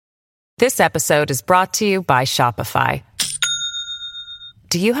This episode is brought to you by Shopify.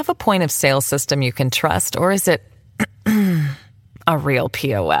 Do you have a point of sale system you can trust, or is it a real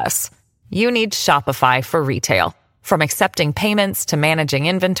POS? You need Shopify for retail. From accepting payments to managing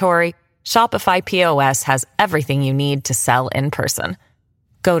inventory, Shopify POS has everything you need to sell in person.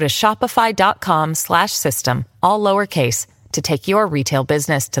 Go to shopify.com/system, all lowercase, to take your retail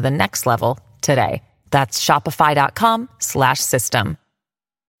business to the next level today. That's shopify.com/system.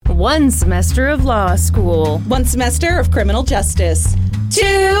 1 semester of law school. 1 semester of criminal justice.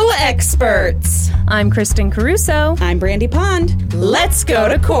 2 experts. I'm Kristen Caruso. I'm Brandy Pond. Let's go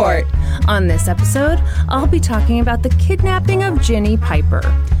to court. On this episode, I'll be talking about the kidnapping of Ginny Piper.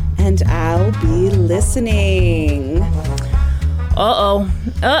 And I'll be listening. Uh-oh. Ooh,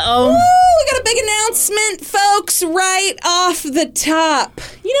 we got a big announcement, folks, right off the top.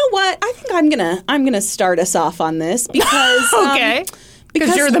 You know what? I think I'm gonna start us off on this because okay.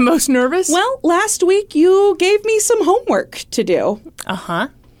 Because you're the most nervous? Well, last week you gave me some homework to do. Uh-huh.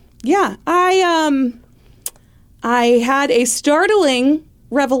 Yeah. I had a startling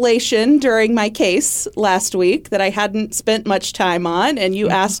revelation during my case last week that I hadn't spent much time on, and you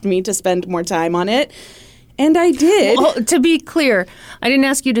asked me to spend more time on it. And I did. Well, to be clear, I didn't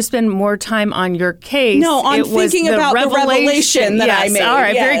ask you to spend more time on your case. No, I'm thinking about the revelation that I made. All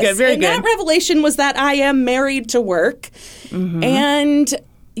right, yes. very good, very good. And that revelation was that I am married to work. Mm-hmm. And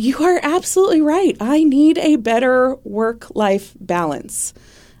you are absolutely right. I need a better work-life balance.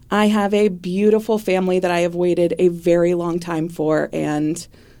 I have a beautiful family that I have waited a very long time for, and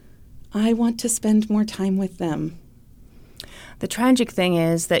I want to spend more time with them. The tragic thing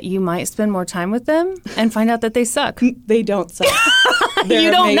is that you might spend more time with them and find out that they suck. They don't suck.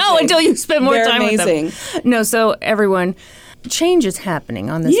 You don't know until you spend more time with them. No, so everyone, change is happening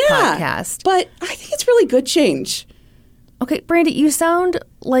on this podcast. But I think it's really good change. Okay, Brandy, you sound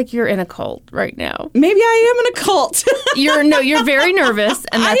like you're in a cult right now. Maybe I am in a cult. You're very nervous,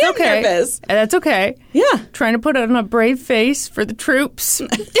 and that's okay. I am nervous. And that's okay. Yeah. Trying to put on a brave face for the troops.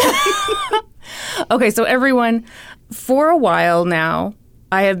 Okay, so everyone, for a while now,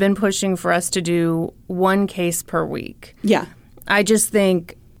 I have been pushing for us to do 1 case per week. Yeah. I just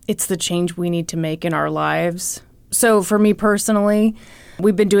think it's the change we need to make in our lives. So for me personally,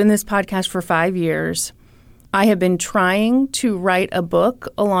 we've been doing this podcast for 5 years. I have been trying to write a book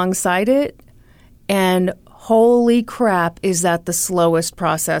alongside it, and holy crap, is that the slowest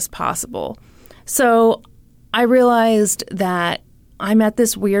process possible. So I realized that I'm at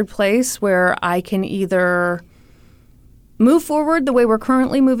this weird place where I can either move forward the way we're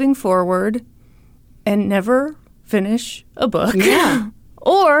currently moving forward and never finish a book. Yeah.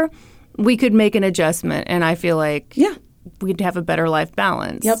 Or we could make an adjustment, and I feel like we'd have a better life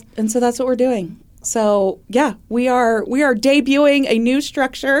balance. Yep. And so that's what we're doing. So, yeah, we are debuting a new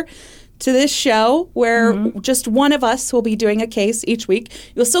structure to this show where just one of us will be doing a case each week.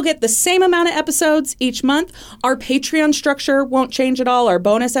 You'll still get the same amount of episodes each month. Our Patreon structure won't change at all. Our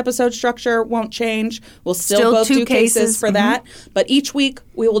bonus episode structure won't change. We'll still both do cases for that. But each week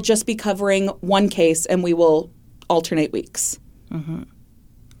we will just be covering 1 case, and we will alternate weeks. Mm-hmm.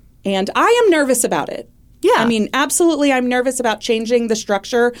 And I am nervous about it. Yeah. I mean, absolutely, I'm nervous about changing the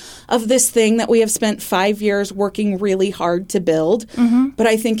structure of this thing that we have spent 5 years working really hard to build. Mm-hmm. But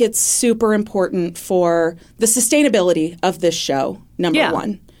I think it's super important for the sustainability of this show, number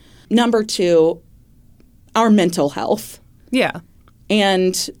 1. Number 2, our mental health. Yeah.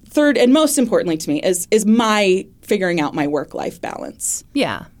 And third, and most importantly to me, is my figuring out my work-life balance.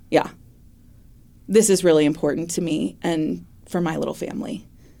 Yeah. Yeah. This is really important to me and for my little family.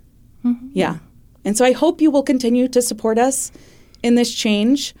 Mm-hmm. Yeah. And so I hope you will continue to support us in this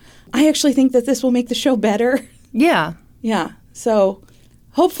change. I actually think that this will make the show better. Yeah. Yeah. So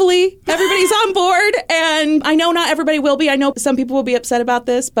hopefully everybody's on board. And I know not everybody will be. I know some people will be upset about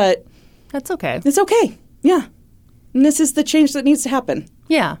this, but that's okay. It's okay. Yeah. And this is the change that needs to happen.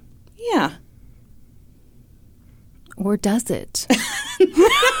 Yeah. Yeah. Or does it?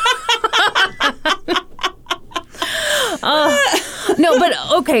 No, but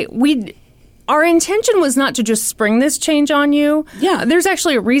okay, our intention was not to just spring this change on you. Yeah. There's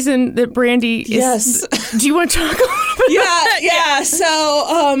actually a reason that Brandy is... Yes. Do you want to talk a little bit about that? Yeah.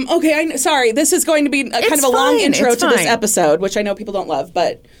 So, okay, sorry. This is going to be kind of a long intro to this episode, which I know people don't love,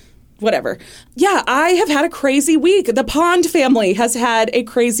 but whatever. Yeah, I have had a crazy week. The Pond family has had a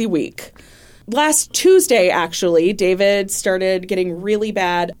crazy week. Last Tuesday, actually, David started getting really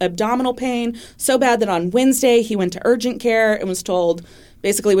bad abdominal pain, so bad that on Wednesday he went to urgent care and was told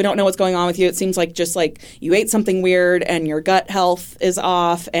Basically, we don't know what's going on with you. It seems like just like you ate something weird and your gut health is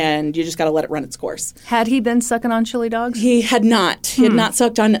off and you just got to let it run its course. Had he been sucking on chili dogs? He had not. He had not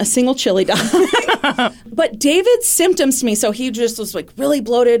sucked on a single chili dog. But David's symptoms to me, so he just was like really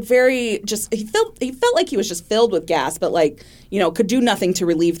bloated, he felt like he was just filled with gas, but like, could do nothing to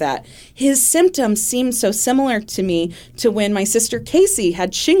relieve that. His symptoms seemed so similar to me to when my sister Casey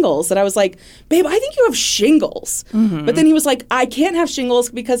had shingles that I was like, babe, I think you have shingles. Mm-hmm. But then he was like, I can't have shingles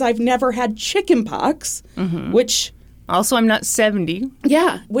because I've never had chicken pox, which... Also, I'm not 70.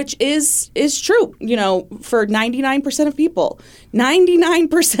 Yeah, which is true, for 99% of people.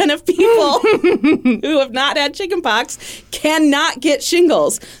 99% of people who have not had chickenpox cannot get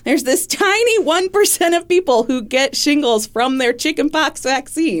shingles. There's this tiny 1% of people who get shingles from their chickenpox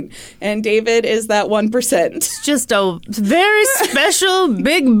vaccine. And David is that 1%. It's just a very special,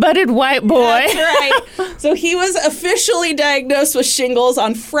 big-butted white boy. That's right. So he was officially diagnosed with shingles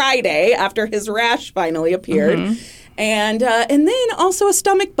on Friday after his rash finally appeared. Mm-hmm. And then also a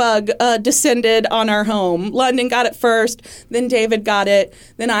stomach bug descended on our home. London got it first, then David got it,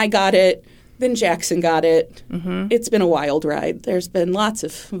 then I got it, then Jackson got it. Mm-hmm. It's been a wild ride. There's been lots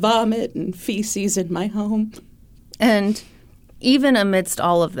of vomit and feces in my home. And even amidst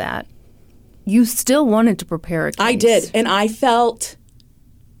all of that, you still wanted to prepare a case. I did, and I felt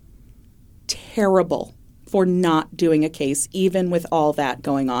terrible for not doing a case, even with all that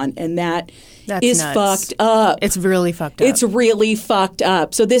going on. And that's is nuts. Fucked up. It's really fucked up. It's really fucked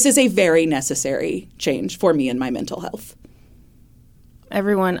up. So this is a very necessary change for me and my mental health.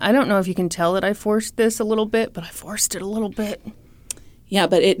 Everyone, I don't know if you can tell that I forced this a little bit, but I forced it a little bit. Yeah,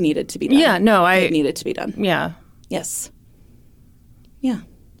 but it needed to be done. Yeah, no, it needed to be done. Yeah. Yes. Yeah.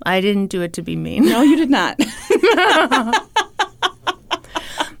 I didn't do it to be mean. No, you did not.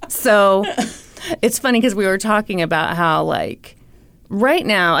 So... It's funny because we were talking about how, like, right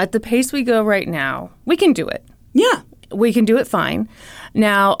now, at the pace we go right now, we can do it. Yeah. We can do it fine.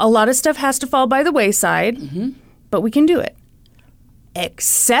 Now, a lot of stuff has to fall by the wayside, but we can do it.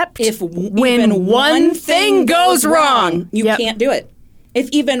 Except when one thing goes wrong. You can't do it. If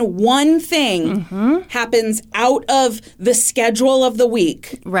even one thing happens out of the schedule of the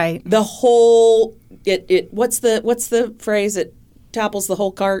week. Right. The whole, what's the phrase? It topples the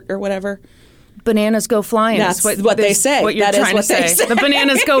whole cart or whatever. Bananas go flying. That's what they say. What you're that trying is what to say. The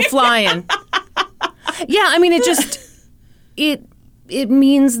bananas go flying. Yeah, I mean, it just it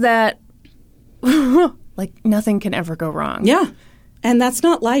means that like nothing can ever go wrong. Yeah, and that's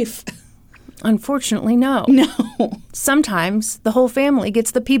not life. Unfortunately, no. No. Sometimes the whole family gets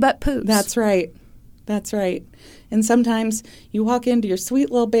the pee-butt poops. That's right. That's right. And sometimes you walk into your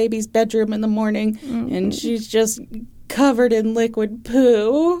sweet little baby's bedroom in the morning and she's just covered in liquid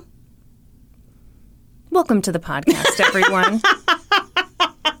poo. Welcome to the podcast, everyone.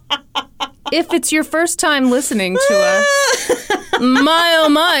 If it's your first time listening to us, my oh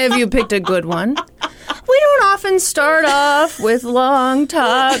my, have you picked a good one. We don't often start off with long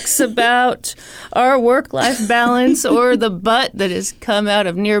talks about our work-life balance or the butt that has come out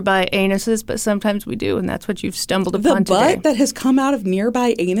of nearby anuses, but sometimes we do, and that's what you've stumbled upon today. The butt that has come out of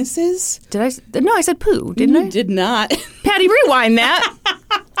nearby anuses? No, I said poo, didn't I? You did not. Patty, rewind that.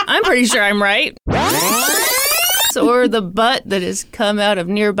 I'm pretty sure I'm right. Or the butt that has come out of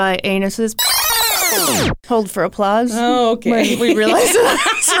nearby anuses. Hold for applause. Oh, okay. When we realize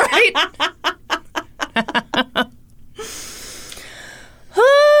that's right.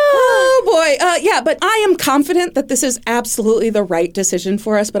 Oh, boy. Yeah, but I am confident that this is absolutely the right decision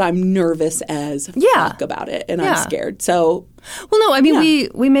for us, but I'm nervous as fuck about it, and I'm scared. So, well, no, I mean,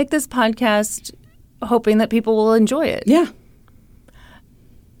 we make this podcast hoping that people will enjoy it. Yeah.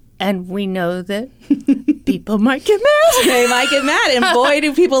 And we know that people might get mad. They might get mad, and boy,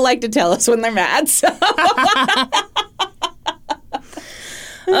 do people like to tell us when they're mad. So.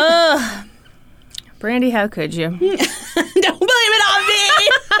 Brandy, how could you? Don't blame it on me.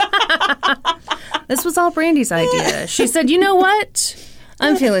 This was all Brandy's idea. She said, you know what?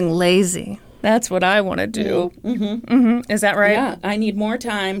 I'm feeling lazy. That's what I want to do. Mm-hmm. Mm-hmm. Is that right? Yeah, I need more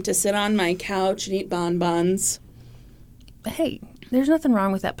time to sit on my couch and eat bonbons. Hey, there's nothing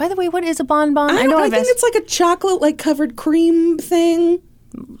wrong with that. By the way, what is a bonbon? I think it's like a chocolate, covered cream thing.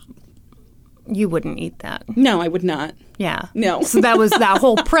 You wouldn't eat that. No, I would not. Yeah. No. So that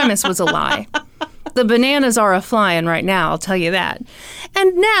whole premise was a lie. The bananas are a-flying right now, I'll tell you that.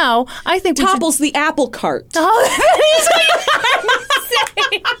 And now, I think topples the apple cart. Oh, that is what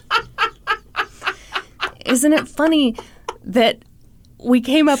you say. Isn't it funny that we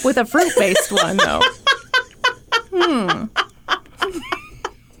came up with a fruit-based one, though?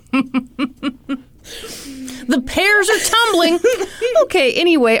 The pears are tumbling. Okay,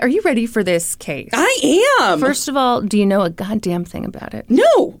 anyway, are you ready for this case? I am. First of all, do you know a goddamn thing about it?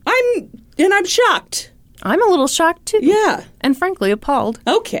 No, I'm shocked. I'm a little shocked, too. Yeah. And frankly, appalled.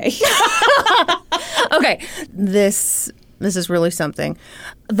 Okay. Okay, this is really something.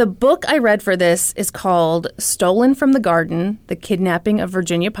 The book I read for this is called Stolen from the Garden, The Kidnapping of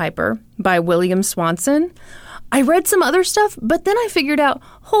Virginia Piper by William Swanson. I read some other stuff, but then I figured out,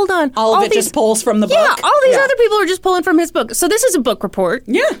 hold on. All of it just pulls from the book? Yeah, all these other people are just pulling from his book. So this is a book report.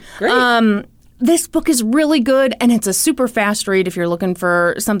 Yeah, great. This book is really good, and it's a super fast read if you're looking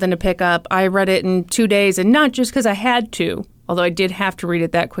for something to pick up. I read it in 2 days, and not just because I had to, although I did have to read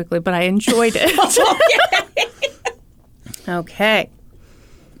it that quickly, but I enjoyed it. Okay.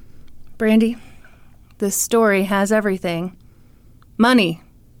 Brandy, this story has everything. Money,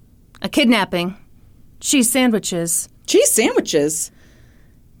 a kidnapping, cheese sandwiches. Cheese sandwiches?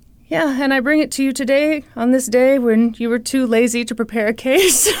 Yeah, and I bring it to you today on this day when you were too lazy to prepare a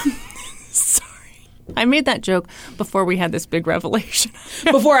case. Sorry. I made that joke before we had this big revelation.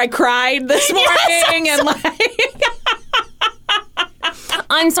 Before I cried this morning and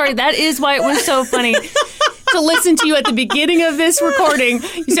I'm sorry, that is why it was so funny to listen to you at the beginning of this recording.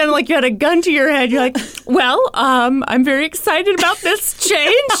 You sounded like you had a gun to your head. You're like, well, I'm very excited about this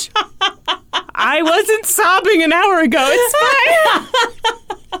change. I wasn't sobbing an hour ago. It's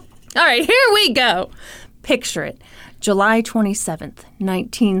fine. All right, here we go. Picture it. July 27th,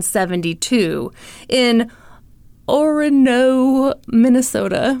 1972, in Orono,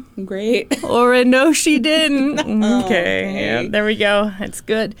 Minnesota. Great. Or no, she didn't. Okay. Yeah, there we go. That's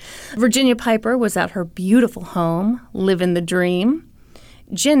good. Virginia Piper was at her beautiful home, living the dream.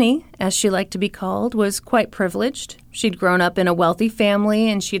 Ginny, as she liked to be called, was quite privileged. She'd grown up in a wealthy family,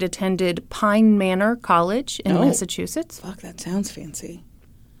 and she'd attended Pine Manor College in Massachusetts. Fuck, that sounds fancy.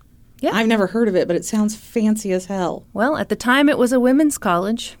 Yeah. I've never heard of it, but it sounds fancy as hell. Well, at the time, it was a women's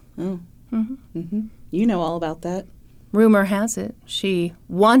college. Oh. Mm-hmm. Mm-hmm. You know all about that. Rumor has it she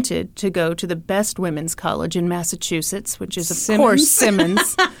wanted to go to the best women's college in Massachusetts, which is, of course,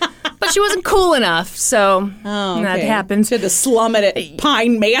 Simmons. But she wasn't cool enough, so that happens. She had to slum it at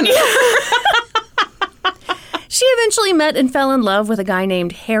Pine Manor. She eventually met and fell in love with a guy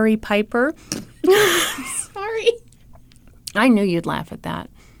named Harry Piper. Sorry. I knew you'd laugh at that.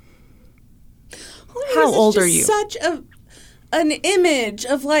 How old are you? Such an image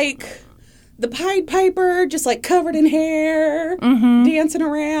of, like, the Pied Piper just, like, covered in hair, dancing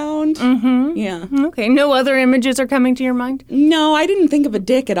around. Mm-hmm. Yeah. Okay. No other images are coming to your mind? No, I didn't think of a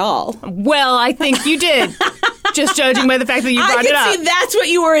dick at all. Well, I think you did. Just judging by the fact that you brought it up. I can see that's what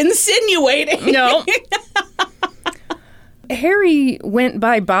you were insinuating. No. Harry went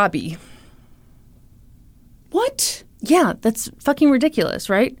by Bobby. What? Yeah, that's fucking ridiculous,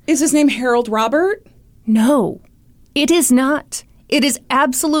 right? Is his name Harold Robert? No, it is not. It is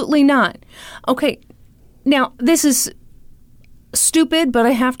absolutely not. Okay, now, this is stupid, but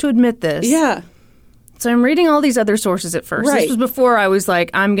I have to admit this. Yeah. So I'm reading all these other sources at first. Right. This was before I was like,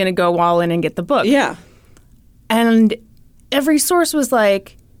 I'm going to go all in and get the book. Yeah. And every source was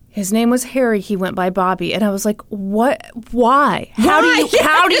like, his name was Harry, he went by Bobby. And I was like, what? Why? How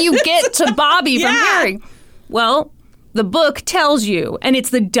do you get to Bobby from Harry? Well, the book tells you, and it's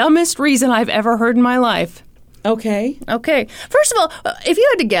the dumbest reason I've ever heard in my life. Okay. First of all, if you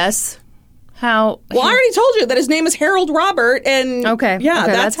had to guess how... Well, I already told you that his name is Harold Robert, and... Okay. Yeah,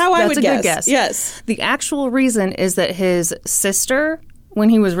 that's how I would guess. That's a good guess. Yes. The actual reason is that his sister, when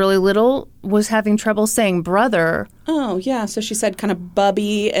he was really little, was having trouble saying brother. Oh, yeah. So she said kind of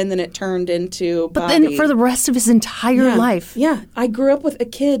Bubby, and then it turned into Bobby. But then for the rest of his entire life... Yeah. I grew up with a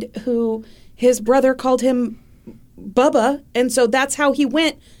kid who his brother called him Bubba, and so that's how he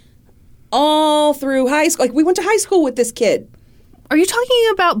went all through high school. Like, we went to high school with this kid. Are you talking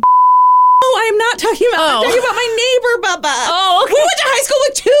about... Oh, I'm not talking about... I'm talking about my neighbor, Bubba. Oh, okay. We went to high school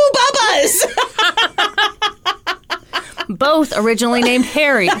with 2 Bubbas. Both originally named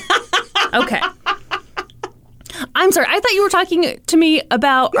Harry. Okay. I'm sorry. I thought you were talking to me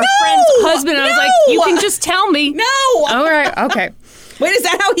about our friend's husband. And I was like, you can just tell me. No. All right. Okay. Wait, is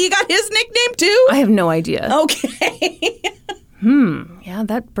that how he got his nickname, too? I have no idea. Okay. Yeah,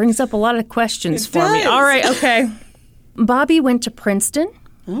 that brings up a lot of questions for me. All right. Okay. Bobby went to Princeton.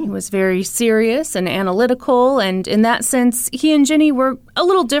 He was very serious and analytical, and in that sense, he and Ginny were a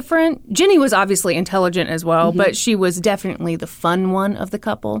little different. Ginny was obviously intelligent as well, but she was definitely the fun one of the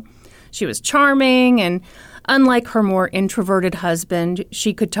couple. She was charming, and unlike her more introverted husband,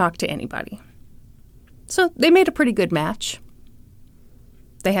 she could talk to anybody. So they made a pretty good match.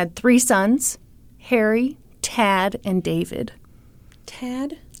 They had 3 sons, Harry, Tad, and David.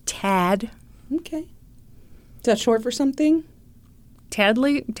 Tad? Tad. Okay. that short for something?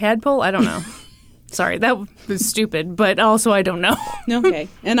 Tadpole? I don't know. Sorry, that was stupid, but also I don't know. Okay.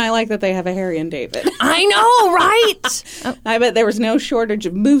 And I like that they have a Harry and David. I know, right? I bet there was no shortage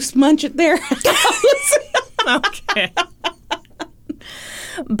of moose munch at their house. Okay.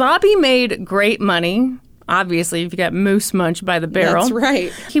 Bobby made great money. Obviously, if you got moose munch by the barrel. That's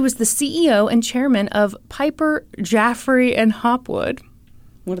right. He was the CEO and chairman of Piper, Jaffray, and Hopwood.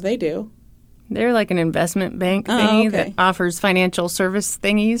 What do they do? They're like an investment bank thingy that offers financial service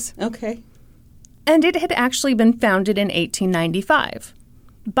thingies. Okay. And it had actually been founded in 1895.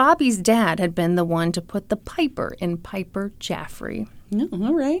 Bobby's dad had been the one to put the Piper in Piper Jaffray. Oh,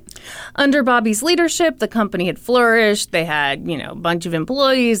 all right. Under Bobby's leadership, the company had flourished. They had, a bunch of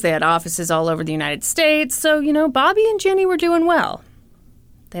employees. They had offices all over the United States. So, Bobby and Ginny were doing well.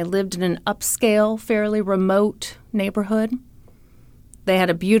 They lived in an upscale, fairly remote neighborhood. They had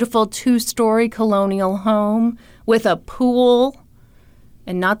a beautiful 2-story colonial home with a pool.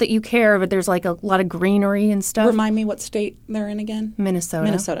 And not that you care, but there's like a lot of greenery and stuff. Remind me what state they're in again?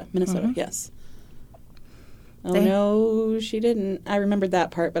 Minnesota, yes. Oh, no, she didn't. I remembered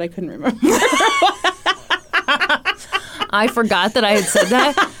that part, but I couldn't remember. I forgot that I had said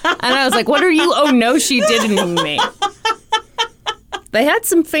that. And I was like, what are you? Oh, no, she didn't me. They had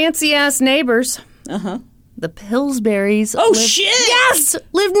some fancy-ass neighbors. Uh-huh. The Pillsburys. Oh, shit! Yes!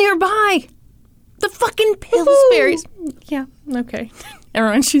 Lived nearby. The fucking Pillsburys. Woo-hoo. Yeah, okay.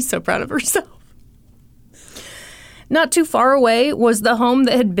 Everyone, she's so proud of herself. Not too far away was the home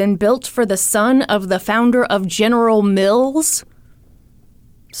that had been built for the son of the founder of General Mills.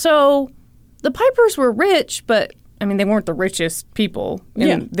 So the Pipers were rich, but, they weren't the richest people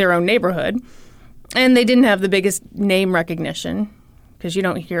in their own neighborhood. And they didn't have the biggest name recognition, because you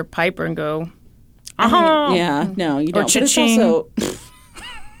don't hear Piper and go, aha! No, you don't. Or cha-ching. But it's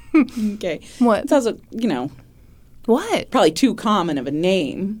also... Okay. What? It's also, What? probably too common of a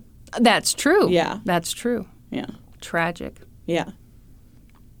name. That's true. Yeah. That's true. Yeah. Tragic. Yeah.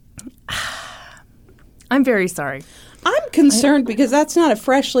 I'm very sorry. I'm concerned because that's not a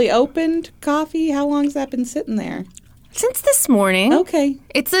freshly opened coffee. How long has that been sitting there? Since this morning. Okay.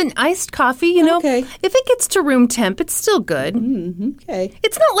 It's an iced coffee, you know. Okay. If it gets to room temp, it's still good. Okay.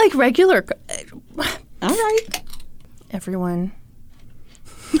 It's not like regular. All right. Everyone.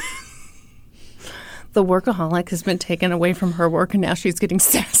 The workaholic has been taken away from her work, and now she's getting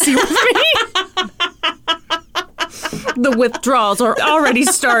sassy with me. The withdrawals are already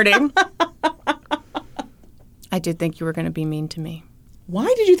starting. I did think you were going to be mean to me. Why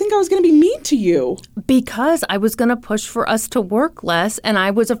did you think I was going to be mean to you? Because I was going to push for us to work less, and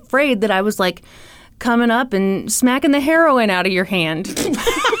I was afraid that I was, coming up and smacking the heroin out of your hand.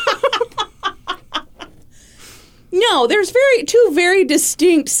 No, there's two very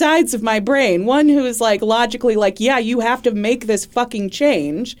distinct sides of my brain. One who is logically yeah, you have to make this fucking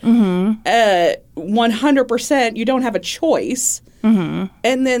change. 100%, you don't have a choice. And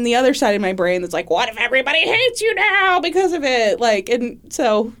then the other side of my brain that's what if everybody hates you now because of it? And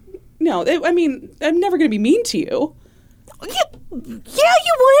so, no, I'm never going to be mean to you. Yeah,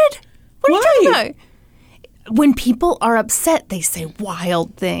 you would. What are you talking about? When people are upset, they say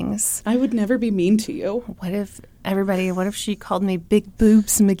wild things. I would never be mean to you. What if she called me Big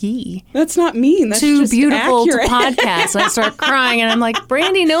Boobs McGee? That's not mean. That's too just beautiful accurate. to podcast. And I start crying, and I'm like,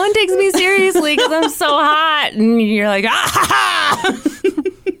 Brandy, no one takes me seriously because I'm so hot. And you're like, ah ha ha.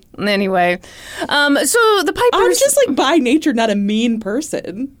 Anyway, so the Pipers. I'm just by nature not a mean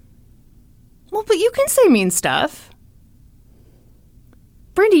person. Well, but you can say mean stuff.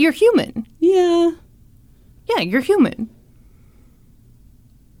 Brandy, you're human. Yeah. Yeah, you're human.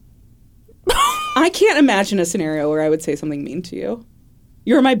 I can't imagine a scenario where I would say something mean to you.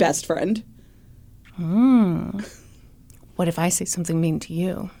 You're my best friend. What if I say something mean to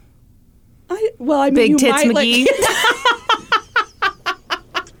you? Big you tits might, McGee.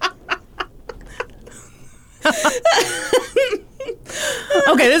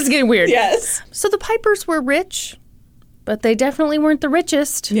 Okay, this is getting weird. Yes. So the Pipers were rich, but they definitely weren't the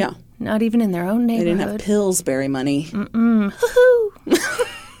richest. Yeah. Not even in their own neighborhood. They didn't have Pillsbury money. Hoo-hoo.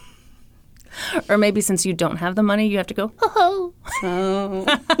 Or maybe since you don't have the money, you have to go, ho-ho. Oh.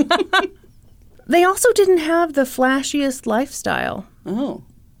 They also didn't have the flashiest lifestyle. Oh.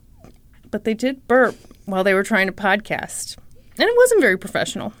 But they did burp while they were trying to podcast. And it wasn't very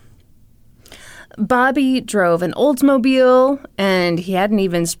professional. Bobby drove an Oldsmobile, and he hadn't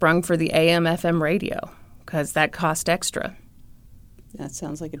even sprung for the AM/FM radio because that cost extra. That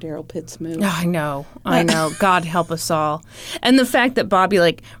sounds like a Daryl Pitts move. Oh, I know. God help us all. And the fact that Bobby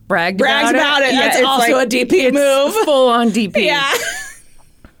brags about it. That's also a DP move. Full on DP. Yeah.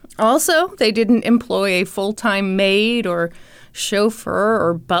 Also, they didn't employ a full-time maid or chauffeur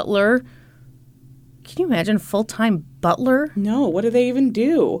or butler. Can you imagine a full-time butler? No, what do they even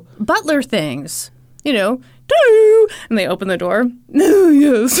do? Butler things. You know, doo, and they open the door. Oh,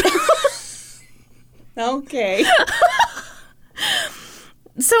 yes. Okay.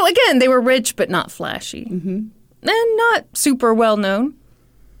 So again, they were rich but not flashy. And not super well known.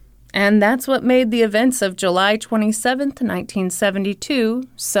 And that's what made the events of July 27th, 1972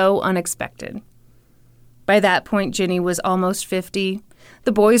 so unexpected. By that point, Ginny was almost 50.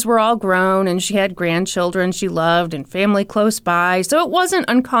 The boys were all grown, and she had grandchildren she loved and family close by, so it wasn't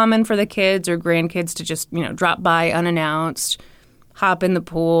uncommon for the kids or grandkids to just, drop by unannounced, hop in the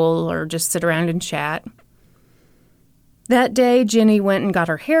pool, or just sit around and chat. That day, Ginny went and got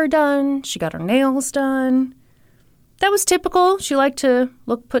her hair done. She got her nails done. That was typical. She liked to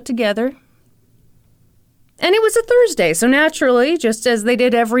look put together. And it was a Thursday, so naturally, just as they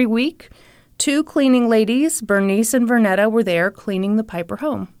did every week, 2 cleaning ladies, Bernice and Vernetta, were there cleaning the Piper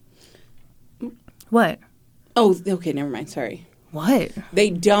home. What? Oh, okay, never mind. Sorry. What?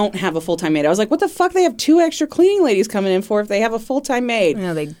 They don't have a full-time maid. I was like, what the fuck? They have 2 extra cleaning ladies coming in for if they have a full-time maid.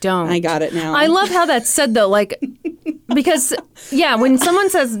 No, they don't. I got it now. I love how that's said, though, because, when someone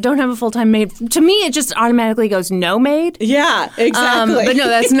says don't have a full-time maid, to me it just automatically goes no maid. Yeah, exactly. But no,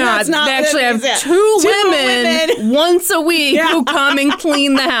 that's not. That's not they actually have yeah. 2 women once a week who come and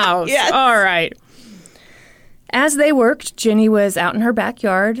clean the house. Yes. All right. As they worked, Ginny was out in her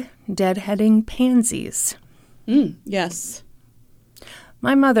backyard deadheading pansies. Yes.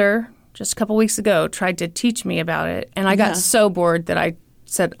 My mother, just a couple weeks ago, tried to teach me about it, and I got so bored that I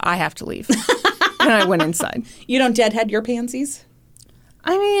said, I have to leave. And I went inside. You don't deadhead your pansies?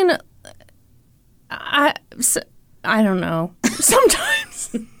 I mean, I don't know.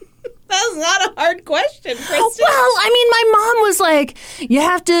 Sometimes. That's not a hard question, Kristen. Well, I mean, my mom was like, you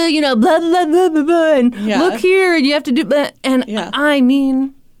have to, blah, blah, blah, blah, blah, and look here, and you have to do blah. And I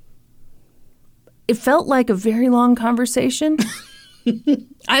mean, it felt like a very long conversation.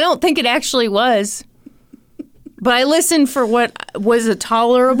 I don't think it actually was. But I listened for what was a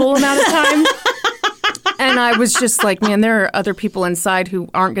tolerable amount of time. And I was just like, man, there are other people inside who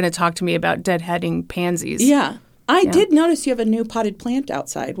aren't going to talk to me about deadheading pansies. Yeah. I did notice you have a new potted plant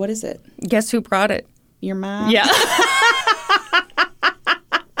outside. What is it? Guess who brought it? Your mom? Yeah.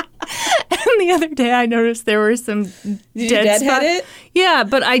 And the other day I noticed there were some deadhead it? Yeah,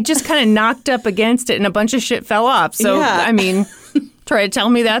 but I just kind of knocked up against it and a bunch of shit fell off. So, I mean, try to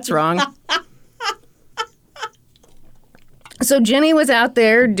tell me that's wrong. So Ginny was out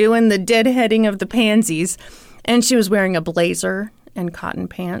there doing the deadheading of the pansies, and she was wearing a blazer and cotton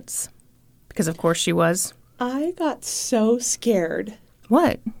pants, because of course she was. I got so scared.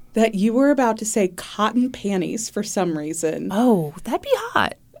 What? That you were about to say cotton panties for some reason. Oh, that'd be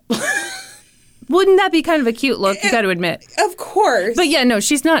hot. Wouldn't that be kind of a cute look? You got to admit. Of course. But yeah, no,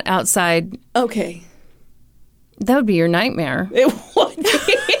 she's not outside. Okay. That would be your nightmare. It would be.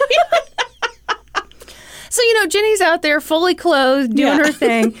 So, Ginny's out there fully clothed, doing her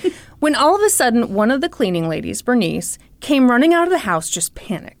thing, when all of a sudden, one of the cleaning ladies, Bernice, came running out of the house, just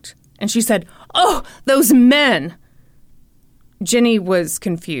panicked. And she said, "Oh, those men!" Ginny was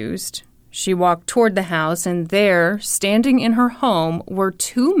confused. She walked toward the house, and there, standing in her home, were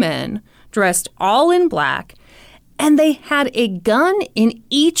 2 men dressed all in black, and they had a gun in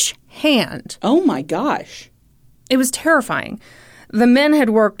each hand. Oh, my gosh. It was terrifying. The men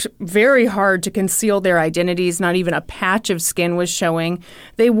had worked very hard to conceal their identities. Not even a patch of skin was showing.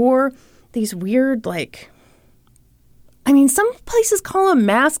 They wore these weird, some places call them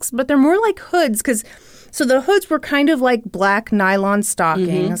masks, but they're more like hoods so the hoods were kind of like black nylon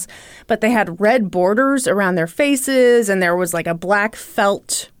stockings, but they had red borders around their faces, and there was like a black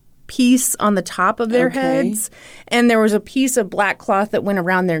felt piece on the top of their heads, and there was a piece of black cloth that went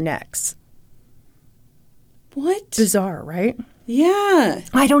around their necks. What? Bizarre, right? Yeah.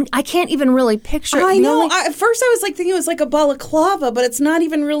 I can't even really picture it. I know. At first I was thinking it was like a balaclava, but it's not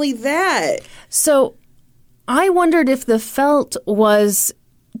even really that. So I wondered if the felt was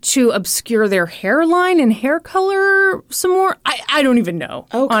to obscure their hairline and hair color some more. I don't even know,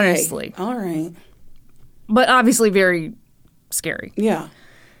 honestly. All right. But obviously very scary. Yeah.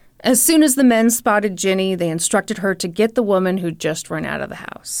 As soon as the men spotted Ginny, they instructed her to get the woman who'd just run out of the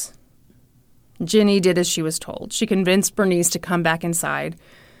house. Ginny did as she was told. She convinced Bernice to come back inside.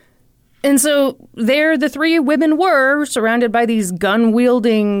 And so there the 3 women were, surrounded by these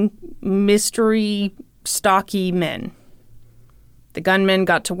gun-wielding, mystery, stocky men. The gunmen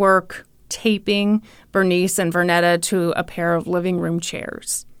got to work taping Bernice and Vernetta to a pair of living room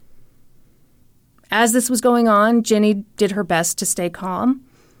chairs. As this was going on, Ginny did her best to stay calm.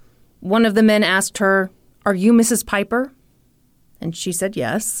 One of the men asked her, "Are you Mrs. Piper?" And she said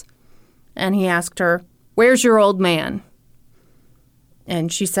yes. And he asked her, "Where's your old man?"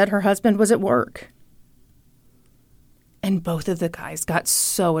 And she said her husband was at work. And both of the guys got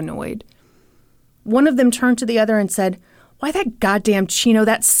so annoyed. One of them turned to the other and said, "Why, that goddamn Chino,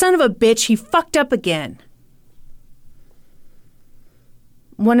 that son of a bitch, he fucked up again."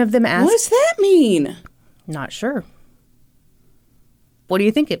 One of them asked... What does that mean? Not sure. What do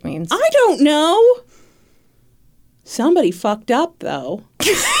you think it means? I don't know. Somebody fucked up, though.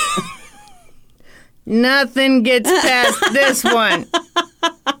 Nothing gets past this one.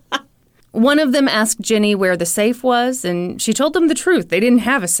 One of them asked Ginny where the safe was, and she told them the truth. They didn't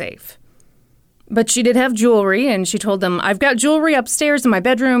have a safe. But she did have jewelry, and she told them, "I've got jewelry upstairs in my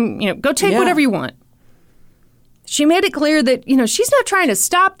bedroom. Go take whatever you want." She made it clear that, she's not trying to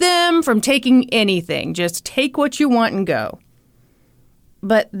stop them from taking anything. Just take what you want and go.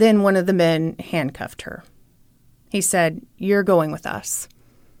 But then one of the men handcuffed her. He said, "You're going with us."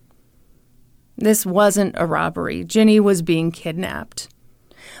 This wasn't a robbery. Ginny was being kidnapped.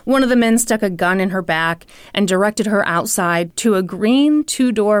 One of the men stuck a gun in her back and directed her outside to a green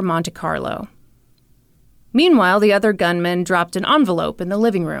 2-door Monte Carlo. Meanwhile, the other gunman dropped an envelope in the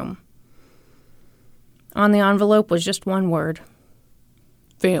living room. On the envelope was just one word: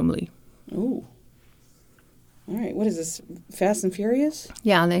 family. Ooh. All right, what is this, Fast and Furious?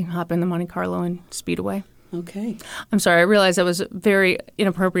 Yeah, they hop in the Monte Carlo and speed away. Okay. I'm sorry, I realized that was very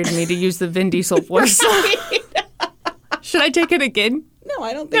inappropriate of me to use the Vin Diesel voice. Should I take it again? No,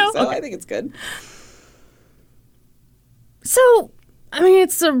 I don't think so. Okay. I think it's good. So,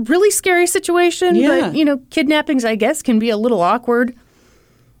 it's a really scary situation, but, kidnappings, I guess, can be a little awkward.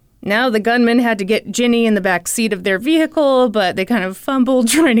 Now the gunman had to get Ginny in the back seat of their vehicle, but they kind of fumbled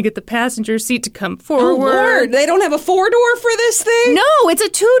trying to get the passenger seat to come forward. Oh, Lord. They don't have a 4-door for this thing? No, it's a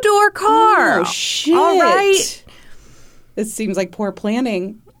 2-door car. Oh, shit. All right. This seems like poor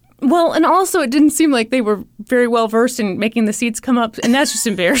planning. Well, and also it didn't seem like they were very well versed in making the seats come up, and that's just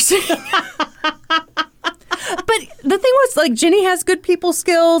embarrassing. But the thing was, Ginny has good people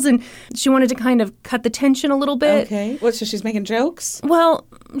skills, and she wanted to kind of cut the tension a little bit. Okay. So she's making jokes? Well,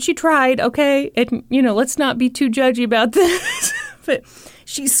 she tried, okay? And, let's not be too judgy about this. But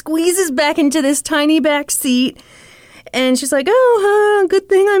she squeezes back into this tiny back seat, and she's like, "Oh, good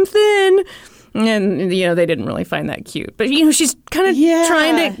thing I'm thin." And, they didn't really find that cute. But, she's kind of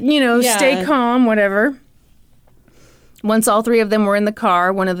trying to, stay calm, whatever. Once all three of them were in the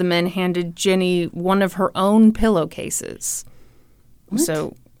car, one of the men handed Ginny one of her own pillowcases. What?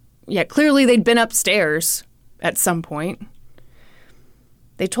 So, clearly they'd been upstairs at some point.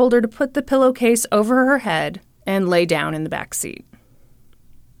 They told her to put the pillowcase over her head and lay down in the back seat.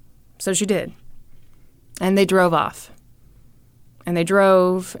 So she did. And they drove off. And they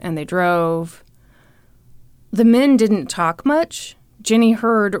drove, and they drove. The men didn't talk much. Ginny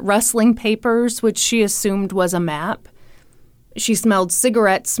heard rustling papers, which she assumed was a map. She smelled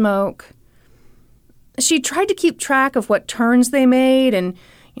cigarette smoke. She tried to keep track of what turns they made and,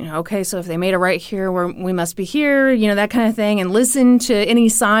 okay, so if they made a right here, we must be here, that kind of thing, and listen to any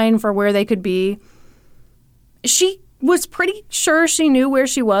sign for where they could be. She was pretty sure she knew where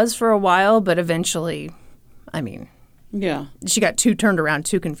she was for a while, but eventually, yeah, she got turned around,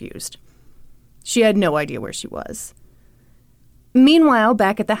 too confused. She had no idea where she was. Meanwhile,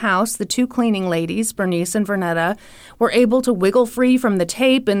 back at the house, the 2 cleaning ladies, Bernice and Vernetta, were able to wiggle free from the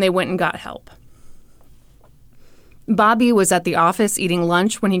tape, and they went and got help. Bobby was at the office eating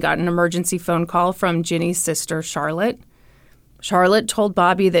lunch when he got an emergency phone call from Ginny's sister, Charlotte. Charlotte told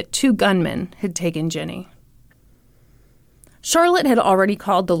Bobby that 2 gunmen had taken Ginny. Charlotte had already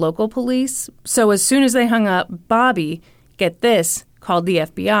called the local police, so as soon as they hung up, Bobby, get this, called the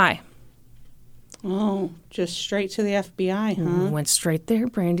FBI. Oh, just straight to the FBI, huh? Went straight there,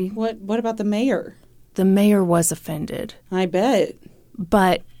 Brandy. What about the mayor? The mayor was offended. I bet.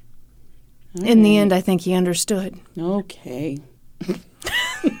 But in the end, I think he understood. Okay.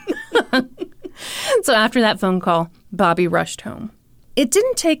 So after that phone call, Bobby rushed home. It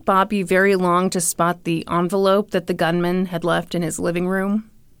didn't take Bobby very long to spot the envelope that the gunman had left in his living room.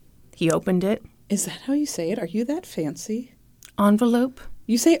 He opened it. Is that how you say it? Are you that fancy? Envelope?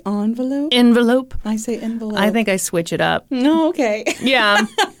 You say envelope? Envelope. I say envelope. I think I switch it up. No, okay. Yeah.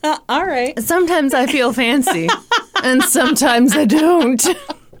 All right. Sometimes I feel fancy, and sometimes I don't.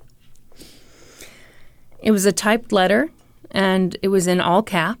 It was a typed letter, and it was in all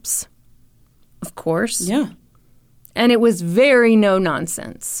caps, of course. Yeah. And it was very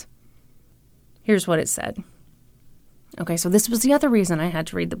no-nonsense. Here's what it said. Okay, so this was the other reason I had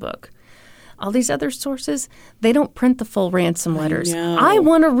to read the book. All these other sources, they don't print the full ransom letters. I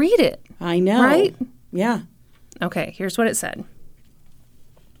want to read it. I know. Right? Yeah. Okay, here's what it said.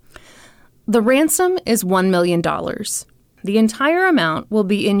 The ransom is $1 million. The entire amount will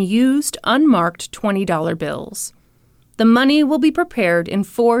be in used, unmarked $20 bills. The money will be prepared in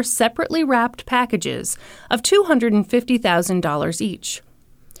 4 separately wrapped packages of $250,000 each.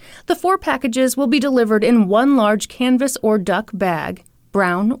 The 4 packages will be delivered in one large canvas or duck bag,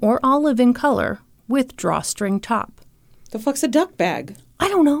 brown or olive in color, with drawstring top. The fuck's a duck bag? I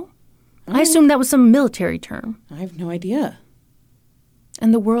don't know. I assumed that was some military term. I have no idea.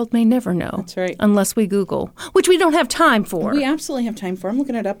 And the world may never know. That's right. Unless we Google, which we don't have time for. We absolutely have time for. I'm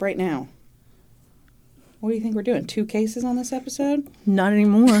looking it up right now. What do you think we're doing? 2 cases on this episode? Not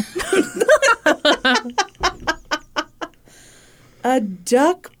anymore. A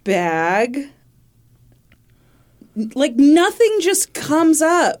duck bag. Like nothing just comes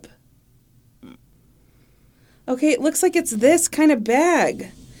up. Okay, it looks like it's this kind of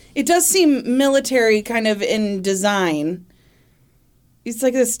bag. It does seem military kind of in design. It's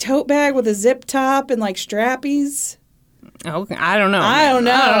like this tote bag with a zip top and like strappies. Okay, I don't know. I don't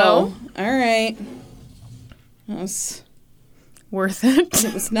know. All right. That was worth it.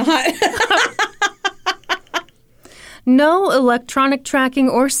 It was not. No electronic tracking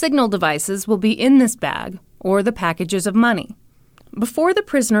or signal devices will be in this bag or the packages of money. Before the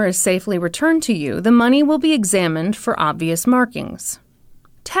prisoner is safely returned to you, the money will be examined for obvious markings.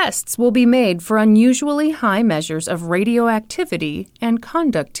 Tests will be made for unusually high measures of radioactivity and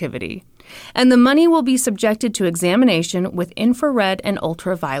conductivity, and the money will be subjected to examination with infrared and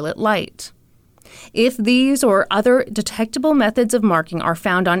ultraviolet light. If these or other detectable methods of marking are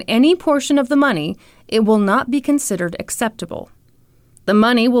found on any portion of the money, it will not be considered acceptable. The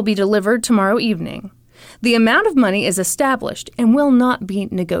money will be delivered tomorrow evening. The amount of money is established and will not be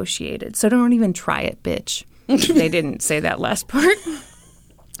negotiated, so don't even try it, bitch. They didn't say that last part.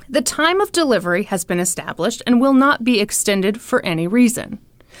 The time of delivery has been established and will not be extended for any reason.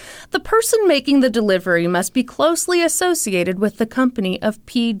 The person making the delivery must be closely associated with the company of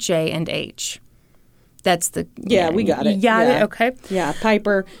P.J.&H. That's the... Yeah, we got it. You got it? Okay. Yeah,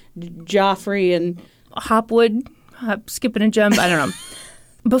 Piper, Joffrey, and... Hopwood, skipping a jump, I don't know.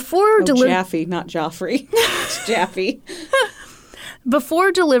 Before Jaffe, not Joffrey. It's Jaffe.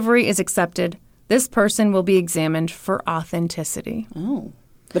 Before delivery is accepted, this person will be examined for authenticity. Oh.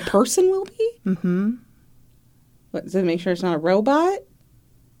 The person will be? Mm-hmm. What, does it make sure it's not a robot?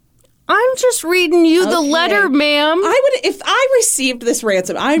 I'm just reading you the letter, ma'am. I would, if I received this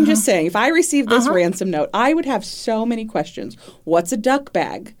ransom, I'm just saying, if I received this ransom note, I would have so many questions. What's a duck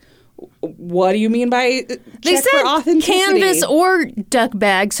bag? What do you mean by they check for authenticity? Canvas or duck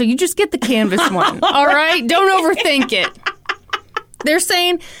bag, so you just get the canvas one. All right? Don't overthink it. They're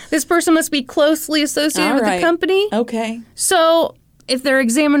saying this person must be closely associated with the company. Okay. So if they're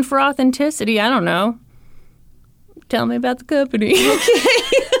examined for authenticity, I don't know. Tell me about the company. Okay.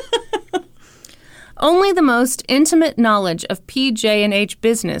 Only the most intimate knowledge of P.J.&H.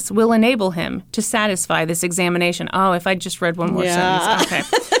 business will enable him to satisfy this examination. Oh, if I just read one more sentence. Okay.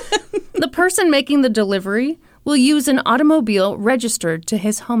 The person making the delivery will use an automobile registered to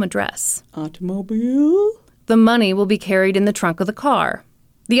his home address. Automobile? The money will be carried in the trunk of the car.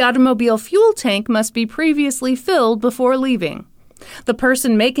 The automobile fuel tank must be previously filled before leaving. The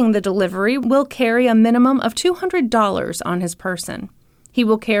person making the delivery will carry a minimum of $200 on his person. He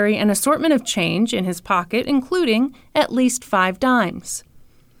will carry an assortment of change in his pocket, including at least 5 dimes.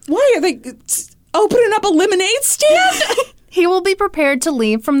 Why are they opening up a lemonade stand? He will be prepared to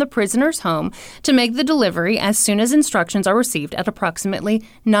leave from the prisoner's home to make the delivery as soon as instructions are received at approximately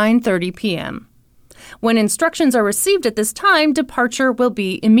 9:30 p.m. When instructions are received at this time, departure will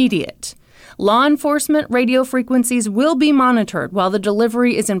be immediate. Law enforcement radio frequencies will be monitored while the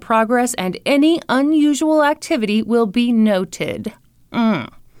delivery is in progress, and any unusual activity will be noted.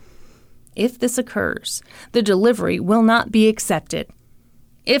 If this occurs, the delivery will not be accepted.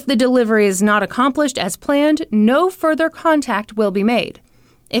 If the delivery is not accomplished as planned, no further contact will be made.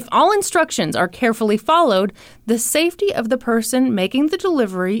 If all instructions are carefully followed, the safety of the person making the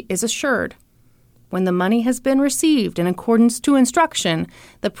delivery is assured. When the money has been received in accordance to instruction,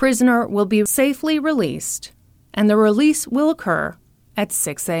 the prisoner will be safely released, and the release will occur at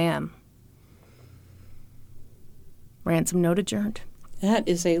 6 a.m. Ransom note adjourned. That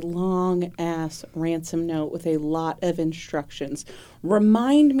is a long-ass ransom note with a lot of instructions.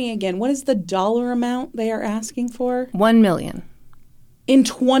 Remind me again, what is the dollar amount they are asking for? $1 million. In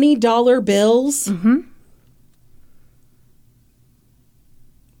 $20 bills? Mm-hmm.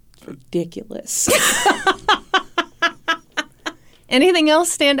 Ridiculous. Anything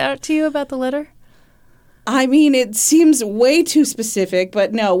else stand out to you about the letter? I mean, it seems way too specific,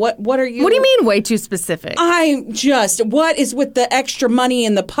 but no, what are you... What do you mean way too specific? What is with the extra money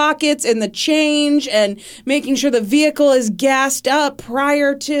in the pockets and the change and making sure the vehicle is gassed up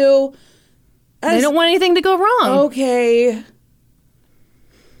prior to... They don't want anything to go wrong. Okay.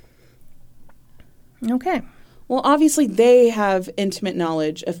 Okay. Well, obviously they have intimate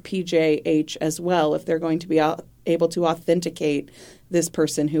knowledge of PJH as well if they're going to be able to authenticate this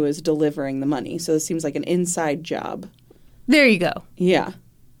person who is delivering the money. So this seems like an inside job. There you go. Yeah.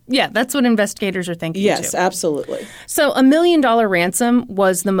 Yeah, that's what investigators are thinking, Yes, too. absolutely. So $1 million ransom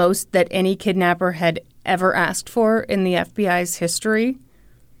was the most that any kidnapper had ever asked for in the FBI's history.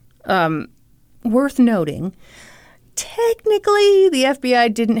 Worth noting, technically, the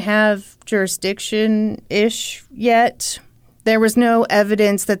FBI didn't have jurisdiction-ish yet. There was no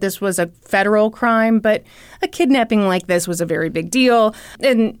evidence that this was a federal crime, but a kidnapping like this was a very big deal.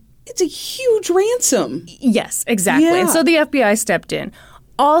 And it's a huge ransom. Yes, exactly. Yeah. And so the FBI stepped in.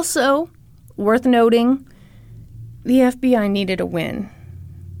 Also, worth noting, the FBI needed a win.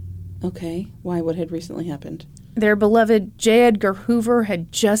 Okay. Why? What had recently happened? Their beloved J. Edgar Hoover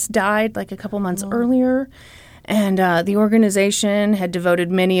had just died like a couple months earlier. And the organization had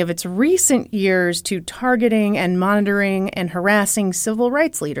devoted many of its recent years to targeting and monitoring and harassing civil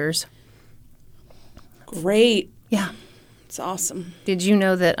rights leaders. Great. Yeah. It's awesome. Did you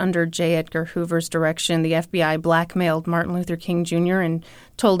know that under J. Edgar Hoover's direction, the FBI blackmailed Martin Luther King Jr. and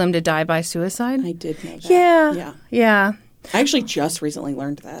told him to die by suicide? I did know that. Yeah. Yeah. I actually just recently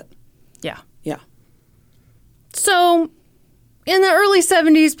learned that. Yeah. Yeah. So in the early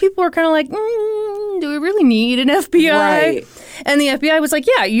 70s, people were kind of like, do we really need an FBI? Right. And the FBI was like,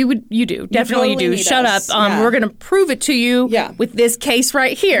 yeah, you do. Definitely totally you do. need Shut us. up. Yeah. We're going to prove it to you with this case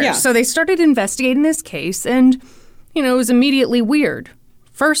right here. Yeah. So they started investigating this case, and, it was immediately weird.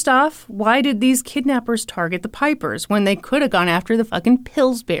 First off, why did these kidnappers target the Pipers when they could have gone after the fucking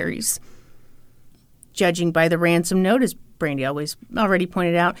Pillsburys? Judging by the ransom note, as Brandy already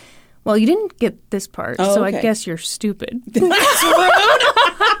pointed out, well, you didn't get this part, so okay. I guess you're stupid. That's rude.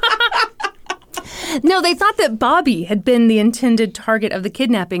 No, they thought that Bobby had been the intended target of the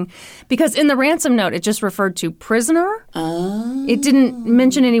kidnapping because in the ransom note, it just referred to prisoner. Oh. It didn't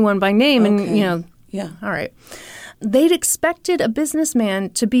mention anyone by name, and, Yeah. All right. They'd expected a businessman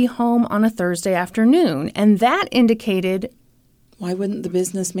to be home on a Thursday afternoon, and that indicated... Why wouldn't the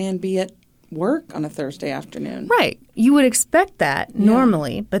businessman be at work on a Thursday afternoon? Right. You would expect that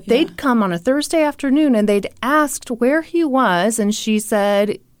normally, but they'd come on a Thursday afternoon and they'd asked where he was, and she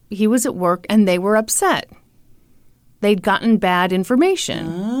said he was at work, and they were upset. They'd gotten bad information.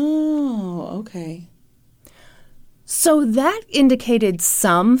 Oh, okay. So that indicated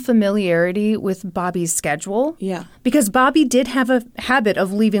some familiarity with Bobby's schedule. Yeah. Because Bobby did have a habit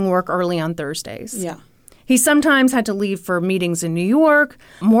of leaving work early on Thursdays. Yeah. He sometimes had to leave for meetings in New York.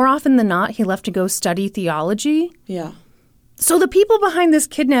 More often than not, he left to go study theology. Yeah. So the people behind this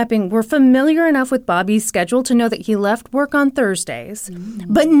kidnapping were familiar enough with Bobby's schedule to know that he left work on Thursdays,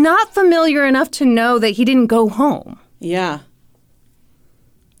 but not familiar enough to know that he didn't go home. Yeah.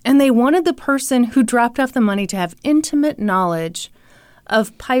 And they wanted the person who dropped off the money to have intimate knowledge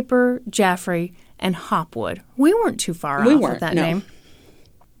of Piper, Jaffrey, and Hopwood. We weren't too far off with that name.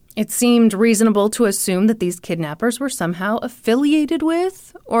 It seemed reasonable to assume that these kidnappers were somehow affiliated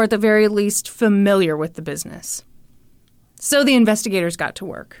with, or at the very least familiar with the business. So the investigators got to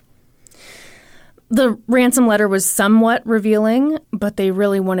work. The ransom letter was somewhat revealing, but they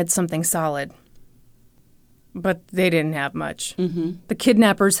really wanted something solid. But they didn't have much. Mm-hmm. The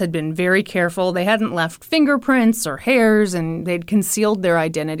kidnappers had been very careful. They hadn't left fingerprints or hairs, and they'd concealed their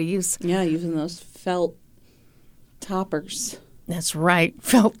identities. Yeah, using those felt toppers. That's right,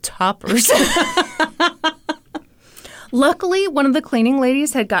 felt toppers. Luckily, one of the cleaning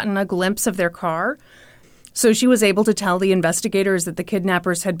ladies had gotten a glimpse of their car, so she was able to tell the investigators that the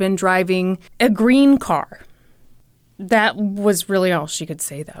kidnappers had been driving a green car. That was really all she could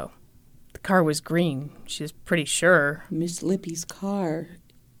say, though. The car was green. She was pretty sure. Miss Lippy's car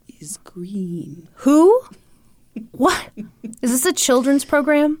is green. Who? What? Is this a children's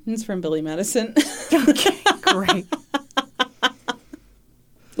program? It's from Billy Madison. Okay, great.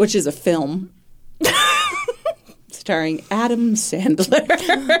 Which is a film. Starring Adam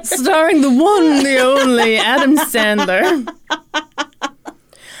Sandler. Starring the one, the only, Adam Sandler.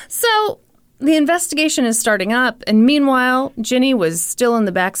 So, the investigation is starting up, and meanwhile, Ginny was still in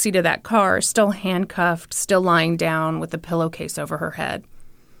the backseat of that car, still handcuffed, still lying down with a pillowcase over her head.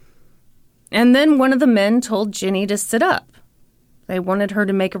 And then one of the men told Ginny to sit up. They wanted her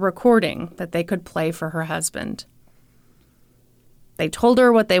to make a recording that they could play for her husband. They told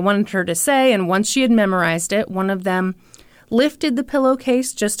her what they wanted her to say, and once she had memorized it, one of them lifted the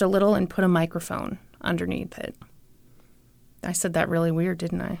pillowcase just a little and put a microphone underneath it. I said that really weird,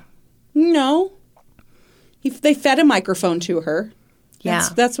 didn't I? No. They fed a microphone to her. Yeah.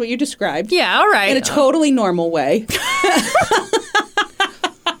 That's what you described. Yeah, all right. In a totally normal way.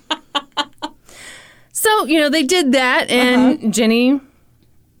 So, they did that, and Ginny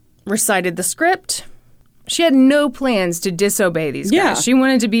recited the script. She had no plans to disobey these guys. Yeah. She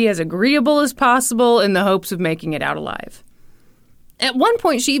wanted to be as agreeable as possible in the hopes of making it out alive. At one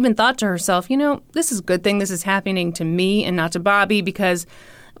point, she even thought to herself, this is a good thing this is happening to me and not to Bobby, because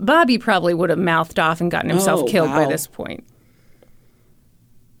Bobby probably would have mouthed off and gotten himself killed by this point.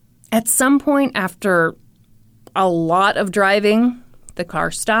 At some point, after a lot of driving, the car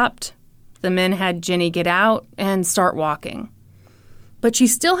stopped. The men had Ginny get out and start walking. But she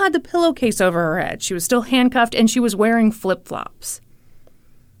still had the pillowcase over her head. She was still handcuffed, and she was wearing flip-flops.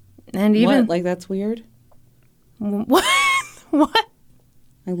 And even... What? Like, that's weird? What? What?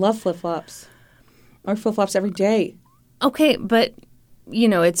 I love flip-flops. I wear flip-flops every day. Okay, but,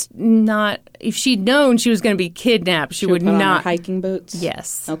 it's not... If she'd known she was going to be kidnapped, she would put not... on her hiking boots?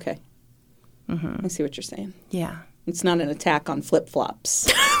 Yes. Okay. I see what you're saying. Yeah. It's not an attack on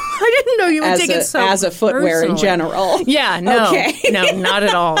flip-flops. I didn't know you would take it so as a footwear in personally. general. Yeah, no. Okay. No, not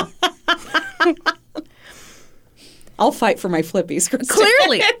at all. I'll fight for my flippies, Kristen.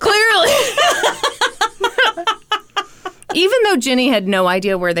 Clearly. Even though Ginny had no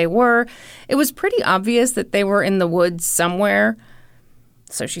idea where they were, it was pretty obvious that they were in the woods somewhere.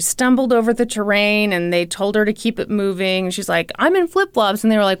 So she stumbled over the terrain, and they told her to keep it moving. She's like, I'm in flip-flops.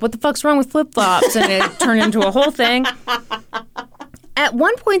 And they were like, what the fuck's wrong with flip-flops? And it turned into a whole thing. At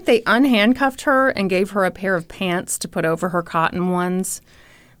one point, they unhandcuffed her and gave her a pair of pants to put over her cotton ones.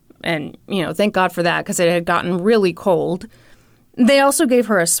 And, thank God for that, because it had gotten really cold. They also gave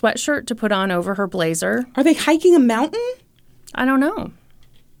her a sweatshirt to put on over her blazer. Are they hiking a mountain? I don't know.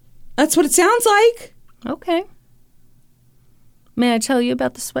 That's what it sounds like. Okay. May I tell you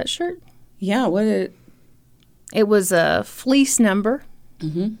about the sweatshirt? Yeah, what did it was a fleece number,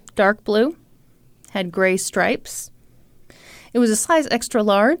 dark blue, had gray stripes. It was a size extra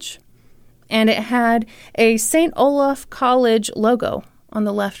large, and it had a St. Olaf College logo on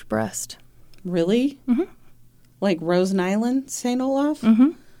the left breast. Really? Mm-hmm. Like Rosen Island, St. Olaf?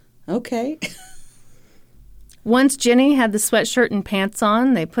 Mm-hmm. Okay. Once Ginny had the sweatshirt and pants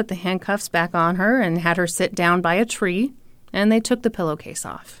on, they put the handcuffs back on her and had her sit down by a tree, and they took the pillowcase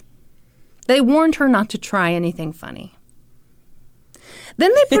off. They warned her not to try anything funny.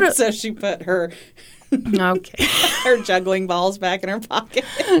 Then they put So she put her okay. her juggling balls back in her pocket.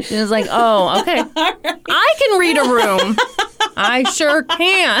 She was like, oh, okay. Right. I can read a room. I sure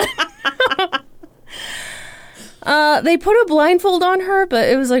can. They put a blindfold on her, but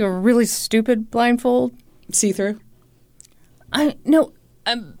it was like a really stupid blindfold. See-through?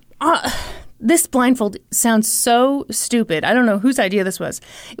 This blindfold sounds so stupid. I don't know whose idea this was.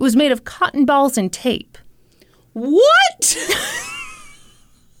 It was made of cotton balls and tape. What?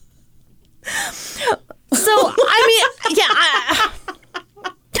 So,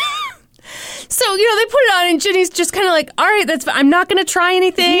 So, they put it on, and Ginny's just kind of like, all right, I'm not going to try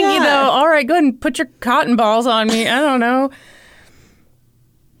anything, Yeah. all right, go ahead and put your cotton balls on me. I don't know.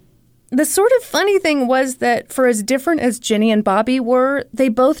 The sort of funny thing was that for as different as Ginny and Bobby were, they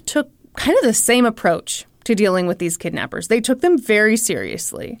both took kind of the same approach to dealing with these kidnappers. They took them very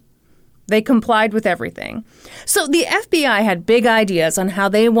seriously. They complied with everything. So the FBI had big ideas on how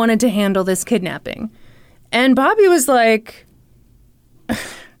they wanted to handle this kidnapping. And Bobby was like,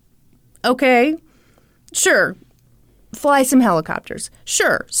 okay, sure, fly some helicopters.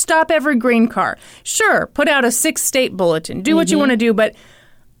 Sure, stop every green car. Sure, put out a 6-state bulletin. Do what you want to do, but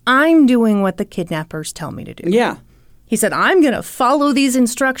I'm doing what the kidnappers tell me to do. Yeah. He said, I'm going to follow these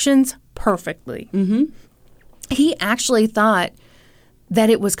instructions perfectly. Mm-hmm. He actually thought that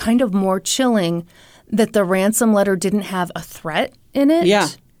it was kind of more chilling that the ransom letter didn't have a threat in it. Yeah.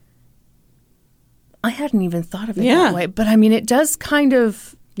 I hadn't even thought of it that way. But, it does kind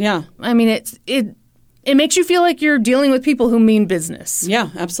of... Yeah. It makes you feel like you're dealing with people who mean business. Yeah,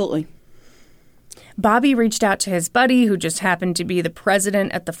 absolutely. Bobby reached out to his buddy, who just happened to be the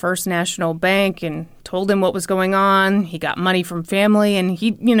president at the First National Bank, and told him what was going on. He got money from family, and he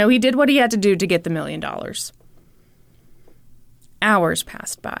did what he had to do to get the $1 million. Hours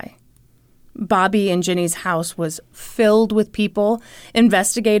passed by. Bobby and Ginny's house was filled with people,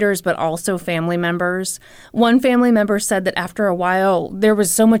 investigators, but also family members. One family member said that after a while, there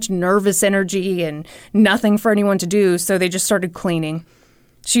was so much nervous energy and nothing for anyone to do, so they just started cleaning.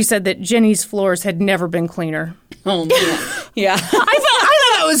 She said that Ginny's floors had never been cleaner. Oh, man. Yeah. I thought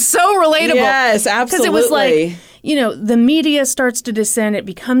that was so relatable. Yes, absolutely. Because it was like, the media starts to descend. It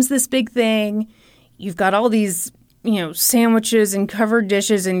becomes this big thing. You've got all these, sandwiches and covered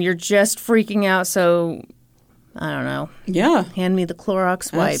dishes, and you're just freaking out. So, I don't know. Yeah. Hand me the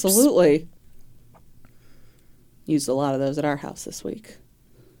Clorox wipes. Absolutely. Used a lot of those at our house this week.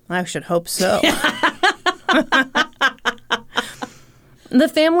 I should hope so. The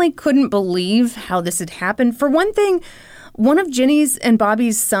family couldn't believe how this had happened. For one thing, one of Ginny's and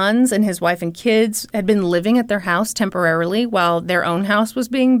Bobby's sons and his wife and kids had been living at their house temporarily while their own house was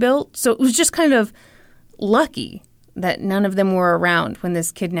being built. So it was just kind of lucky that none of them were around when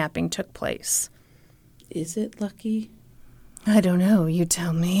this kidnapping took place. Is it lucky? I don't know. You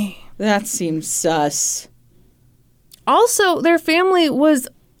tell me. That seems sus. Also, their family was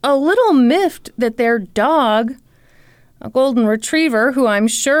a little miffed that their dog, a golden retriever, who I'm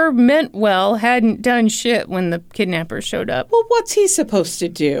sure meant well, hadn't done shit when the kidnappers showed up. Well, what's he supposed to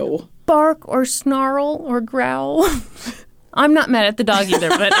do? Bark or snarl or growl. I'm not mad at the dog either,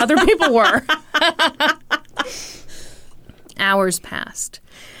 but other people were. Hours passed.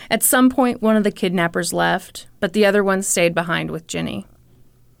 At some point, one of the kidnappers left, but the other one stayed behind with Ginny.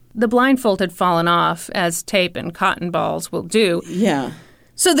 The blindfold had fallen off, as tape and cotton balls will do. Yeah.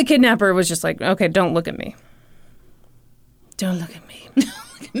 So the kidnapper was just like, okay, don't look at me. Don't look at me. Don't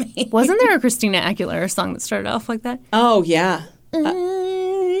look at me. Wasn't there a Christina Aguilera song that started off like that? Oh, yeah.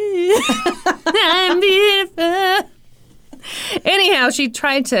 I'm beautiful. Anyhow, she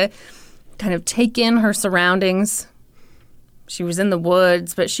tried to kind of take in her surroundings. She was in the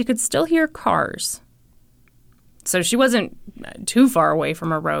woods, but she could still hear cars. So she wasn't too far away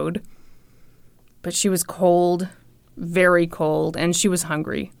from a road. But she was cold, very cold, and she was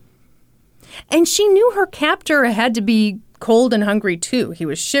hungry. And she knew her captor had to be cold and hungry, too. He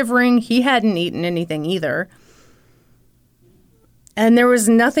was shivering. He hadn't eaten anything either. And there was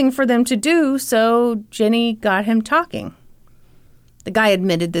nothing for them to do, so Ginny got him talking. The guy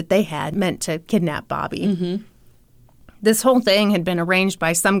admitted that they had meant to kidnap Bobby. Mm-hmm. This whole thing had been arranged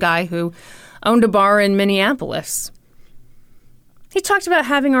by some guy who owned a bar in Minneapolis. He talked about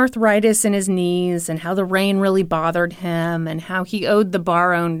having arthritis in his knees and how the rain really bothered him and how he owed the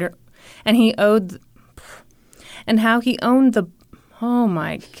bar owner oh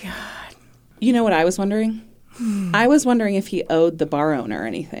my God. You know what I was wondering? I was wondering if he owed the bar owner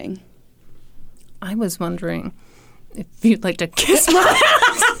anything. I was wondering if you'd like to kiss my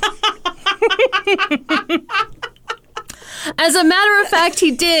ass. As a matter of fact, he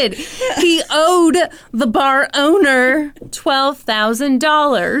did. He owed the bar owner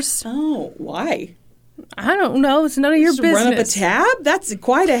 $12,000. Oh, why? I don't know. It's none of your business. Run up a tab? That's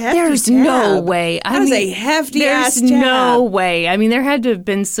quite a hefty There's tab. No way. That is a hefty-ass tab. There's no way. I mean, there had to have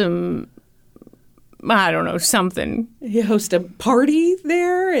been some, I don't know, something. You host a party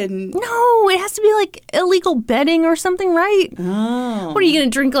there and... No, it has to be like illegal betting or something, right? Oh. What, are you going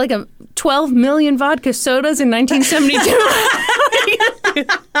to drink like 12 million vodka sodas in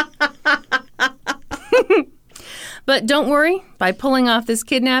 1972? But don't worry. By pulling off this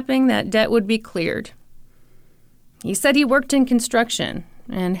kidnapping, that debt would be cleared. He said he worked in construction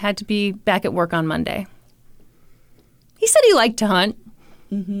and had to be back at work on Monday. He said he liked to hunt.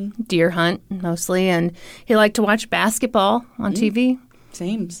 Mm-hmm. Deer hunt, mostly, and he liked to watch basketball on TV.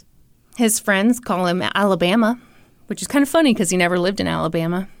 Sames. His friends call him Alabama, which is kind of funny because he never lived in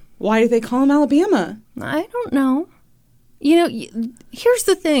Alabama. Why do they call him Alabama? I don't know. You know, here's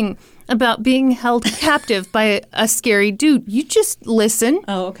the thing about being held captive by a scary dude. You just listen.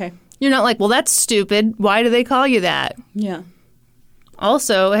 Oh, okay. You're not like, well, that's stupid. Why do they call you that? Yeah.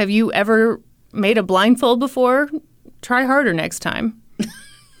 Also, have you ever made a blindfold before? Try harder next time.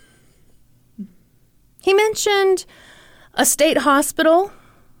 He mentioned a state hospital,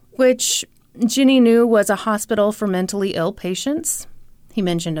 which Ginny knew was a hospital for mentally ill patients. He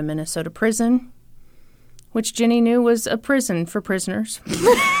mentioned a Minnesota prison, which Ginny knew was a prison for prisoners.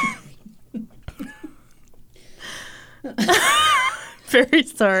 Very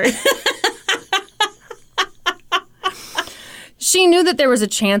sorry. She knew that there was a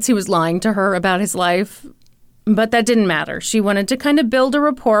chance he was lying to her about his life, but that didn't matter. She wanted to kind of build a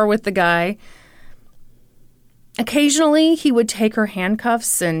rapport with the guy. Occasionally, he would take her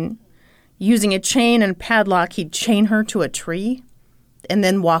handcuffs and, using a chain and padlock, he'd chain her to a tree and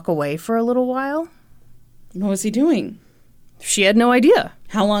then walk away for a little while. What was he doing? She had no idea.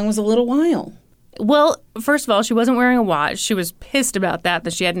 How long was a little while? Well, first of all, she wasn't wearing a watch. She was pissed about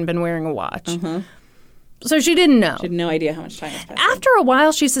that she hadn't been wearing a watch. Uh-huh. So she didn't know. She had no idea how much time was passing. After a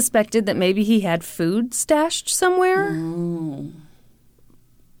while, she suspected that maybe he had food stashed somewhere. Oh.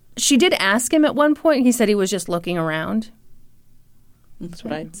 She did ask him at one point. He said he was just looking around. That's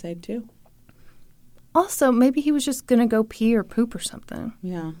what I'd say, too. Also, maybe he was just going to go pee or poop or something.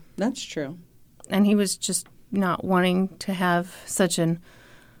 Yeah, that's true. And he was just not wanting to have such an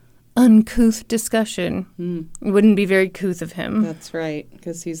uncouth discussion. It wouldn't be very couth of him. That's right,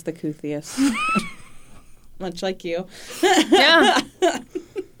 because he's the couthiest. Much like you. Yeah.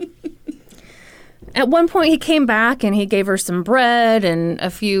 At one point, he came back and he gave her some bread and a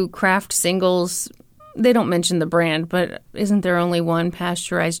few Kraft singles. They don't mention the brand, but isn't there only one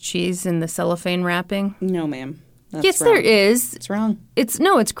pasteurized cheese in the cellophane wrapping? No, ma'am. That's yes, wrong. there is. It's wrong.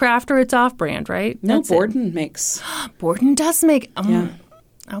 It's Kraft or it's off-brand, right? No, That's Borden makes. Borden does make. Yeah.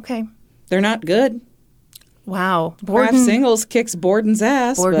 Okay. They're not good. Wow. Kraft Singles kicks Borden's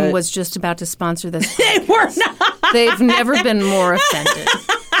ass. Borden was just about to sponsor this. They were not. They've never been more offended.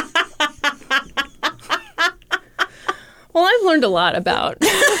 Well, I've learned a lot about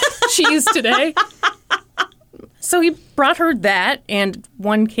cheese today. So he brought her that and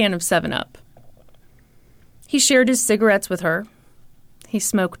 1 can of 7-Up. He shared his cigarettes with her. He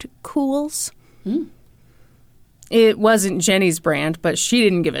smoked Cools. It wasn't Jenny's brand, but she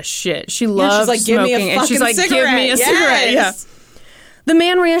didn't give a shit. She loved she's like, give smoking, me a and she's like, fucking give me a cigarette. Yeah. Yes. The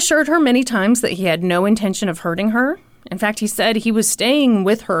man reassured her many times that he had no intention of hurting her. In fact, he said he was staying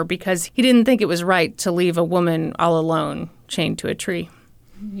with her because he didn't think it was right to leave a woman all alone, chained to a tree.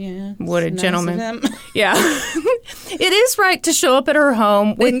 Yeah. What a nice gentleman. of him. Yeah. It is right to show up at her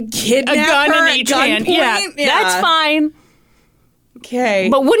home with And kidnap a gun her in at each hand. Yeah, gunpoint? Yeah. that's fine. Okay.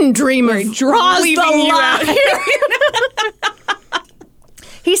 But wouldn't dream of draws leaving the you out line. here.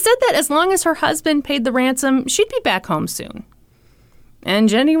 He said that as long as her husband paid the ransom, she'd be back home soon. And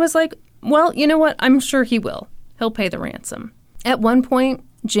Jenny was like, well, you know what? I'm sure he will. He'll pay the ransom. At one point,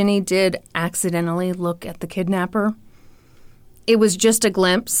 Ginny did accidentally look at the kidnapper. It was just a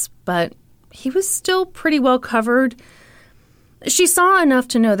glimpse, but he was still pretty well covered. She saw enough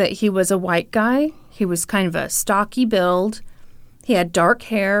to know that he was a white guy. He was kind of a stocky build. He had dark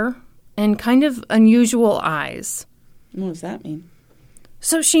hair and kind of unusual eyes. What does that mean?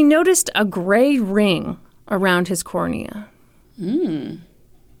 So she noticed a gray ring around his cornea.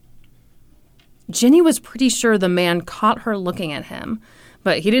 Ginny was pretty sure the man caught her looking at him,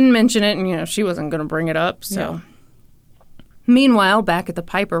 but he didn't mention it, and, she wasn't going to bring it up, so... Yeah. Meanwhile, back at the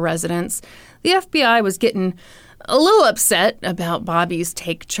Piper residence, the FBI was getting a little upset about Bobby's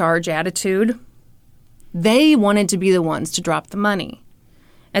take-charge attitude. They wanted to be the ones to drop the money.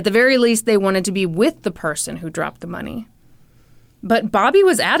 At the very least, they wanted to be with the person who dropped the money. But Bobby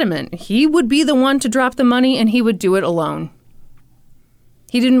was adamant he would be the one to drop the money, and he would do it alone.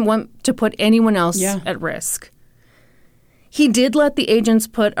 He didn't want to put anyone else at risk. He did let the agents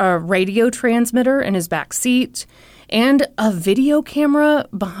put a radio transmitter in his back seat and a video camera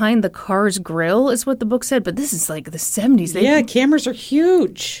behind the car's grill, is what the book said. But this is like the 70s. Cameras are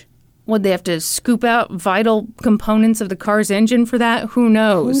huge. Would they have to scoop out vital components of the car's engine for that? Who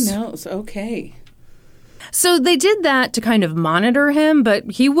knows? Who knows? Okay. So they did that to kind of monitor him,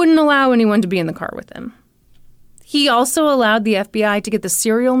 but he wouldn't allow anyone to be in the car with him. He also allowed the FBI to get the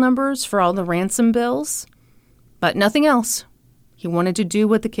serial numbers for all the ransom bills, but nothing else. He wanted to do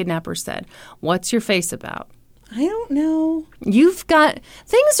what the kidnapper said. What's your face about? I don't know. You've got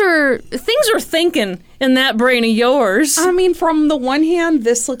things are thinking in that brain of yours. I mean, from the one hand,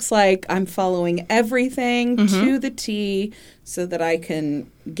 this looks like I'm following everything to the T so that I can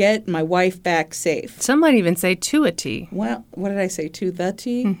get my wife back safe. Some might even say to a T. Well, what did I say? To the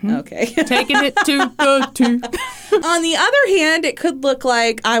T? Okay. Taking it to the T. On the other hand, it could look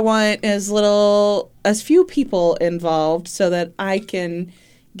like I want as few people involved so that I can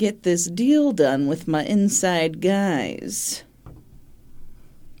get this deal done with my inside guys.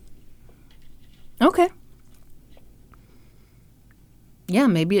 Okay. Yeah,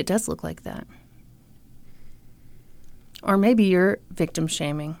 maybe it does look like that. Or maybe you're victim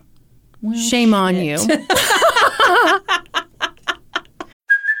shaming. Well, shame on you.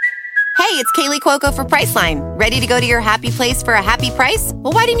 Hey, it's Kaylee Cuoco for Priceline. Ready to go to your happy place for a happy price?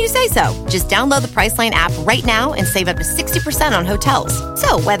 Well, why didn't you say so? Just download the Priceline app right now and save up to 60% on hotels.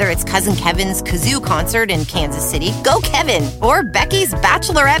 So whether it's Cousin Kevin's Kazoo Concert in Kansas City, go Kevin, or Becky's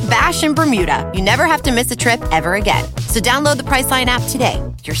Bachelorette Bash in Bermuda, you never have to miss a trip ever again. So download the Priceline app today.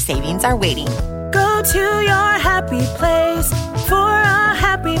 Your savings are waiting. Go to your happy place for a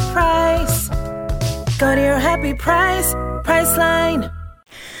happy price. Go to your happy price, Priceline.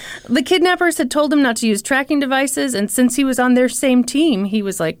 The kidnappers had told him not to use tracking devices, and since he was on their same team, he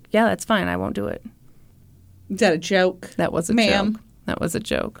was like, yeah, that's fine, I won't do it. Is that a joke? That was a Ma'am. joke. That was a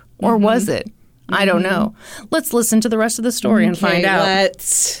joke. Or was it? I don't know. Let's listen to the rest of the story and find out.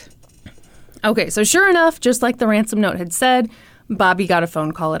 Let's. Okay, so sure enough, just like the ransom note had said, Bobby got a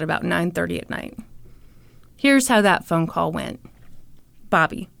phone call at about 9:30 at night. Here's how that phone call went.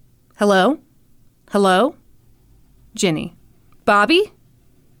 Bobby. Hello? Hello? Ginny. Bobby?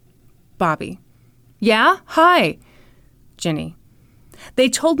 Bobby. Yeah? Hi. Ginny. They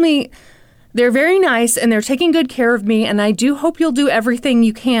told me they're very nice and they're taking good care of me, and I do hope you'll do everything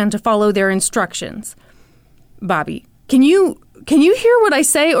you can to follow their instructions. Bobby. Can you hear what I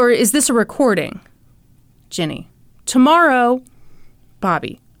say, or is this a recording? Ginny. Tomorrow.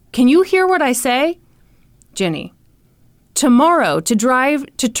 Bobby. Can you hear what I say? Ginny. Tomorrow,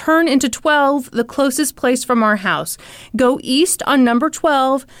 to turn into 12, the closest place from our house. Go east on number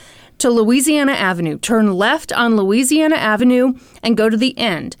 12 to Louisiana Avenue. Turn left on Louisiana Avenue and go to the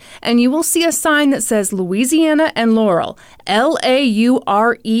end. And you will see a sign that says Louisiana and Laurel. Laurel.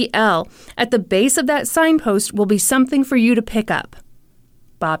 At the base of that signpost will be something for you to pick up.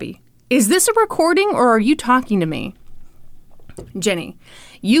 Bobby. Is this a recording or are you talking to me? Ginny.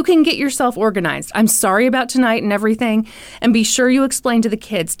 You can get yourself organized. I'm sorry about tonight and everything. And be sure you explain to the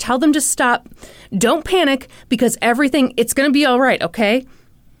kids. Tell them to stop. Don't panic because it's going to be all right, okay?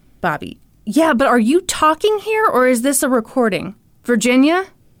 Bobby. Yeah, but are you talking here or is this a recording? Virginia?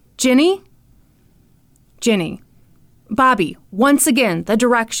 Ginny? Ginny. Bobby, once again, the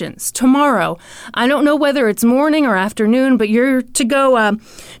directions. Tomorrow. I don't know whether it's morning or afternoon, but you're to go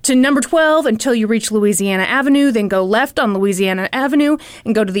to number 12 until you reach Louisiana Avenue, then go left on Louisiana Avenue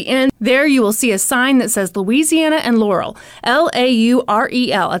and go to the end. There you will see a sign that says Louisiana and Laurel.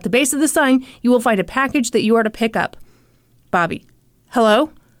 Laurel. At the base of the sign, you will find a package that you are to pick up. Bobby.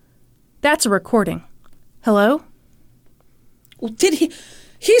 Hello? That's a recording. Hello? Well,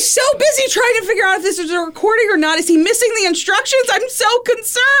 He's so busy trying to figure out if this is a recording or not. Is he missing the instructions? I'm so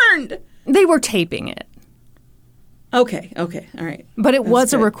concerned. They were taping it. Okay, all right. But it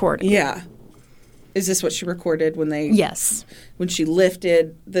was a recording. Yeah. Is this what she recorded when they... Yes. When she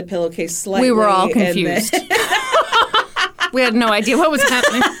lifted the pillowcase slightly? We were all confused. We had no idea what was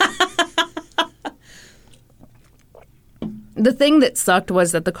happening. The thing that sucked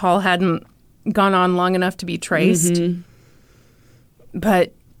was that the call hadn't gone on long enough to be traced. Mm-hmm.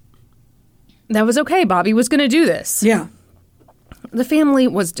 But that was okay. Bobby was going to do this. Yeah. The family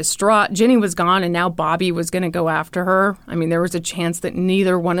was distraught. Ginny was gone, and now Bobby was going to go after her. I mean, there was a chance that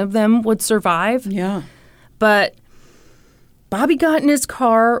neither one of them would survive. Yeah. But Bobby got in his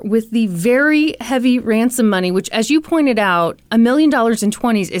car with the very heavy ransom money, which, as you pointed out, $1 million in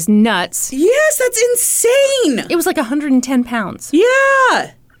 20s is nuts. Yes, that's insane. It was like 110 pounds.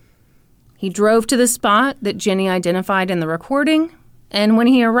 Yeah. He drove to the spot that Ginny identified in the recording. And when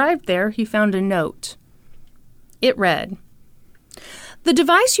he arrived there, he found a note. It read, "The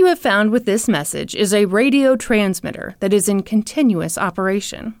device you have found with this message is a radio transmitter that is in continuous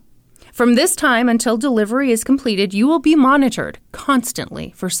operation. From this time until delivery is completed, you will be monitored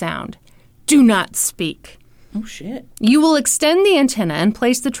constantly for sound. Do not speak. Oh, shit. You will extend the antenna and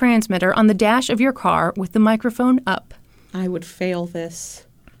place the transmitter on the dash of your car with the microphone up." I would fail this.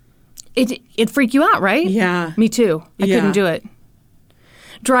 It'd freak you out, right? Yeah. Me too. I couldn't do it.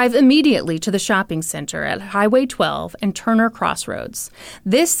 Drive immediately to the shopping center at Highway 12 and Turner Crossroads.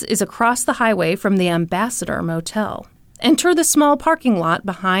 This is across the highway from the Ambassador Motel. Enter the small parking lot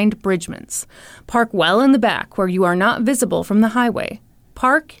behind Bridgman's. Park well in the back where you are not visible from the highway.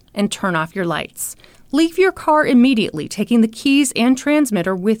 Park and turn off your lights. Leave your car immediately, taking the keys and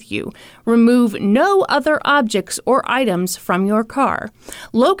transmitter with you. Remove no other objects or items from your car.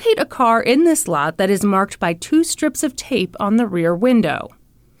 Locate a car in this lot that is marked by 2 strips of tape on the rear window.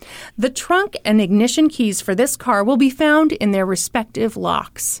 The trunk and ignition keys for this car will be found in their respective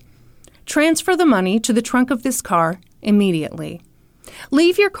locks. Transfer the money to the trunk of this car immediately.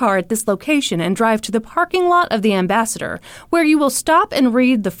 Leave your car at this location and drive to the parking lot of the Ambassador, where you will stop and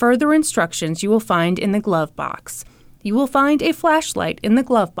read the further instructions you will find in the glove box. You will find a flashlight in the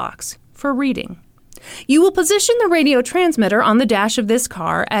glove box for reading. You will position the radio transmitter on the dash of this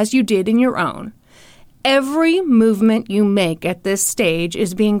car as you did in your own. Every movement you make at this stage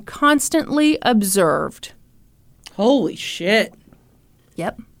is being constantly observed. Holy shit.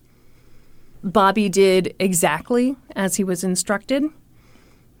 Yep. Bobby did exactly as he was instructed.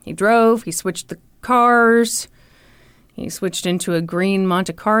 He drove, he switched the cars, he switched into a green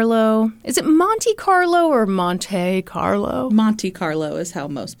Monte Carlo. Is it Monte Carlo or Monte Carlo? Monte Carlo is how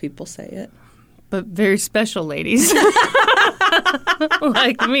most people say it. But very special ladies.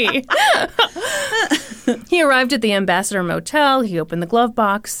 Like me. He arrived at the Ambassador Motel, he opened the glove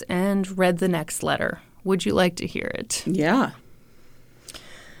box, and read the next letter. Would you like to hear it? Yeah.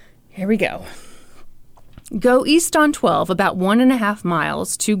 Here we go. Go east on 12 about 1.5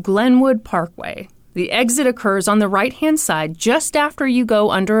 miles to Glenwood Parkway. The exit occurs on the right-hand side just after you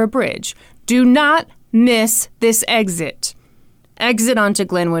go under a bridge. Do not miss this exit. Exit onto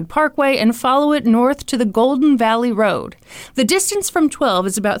Glenwood Parkway and follow it north to the Golden Valley Road. The distance from 12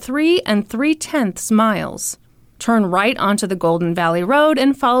 is about 3 3/10 miles. Turn right onto the Golden Valley Road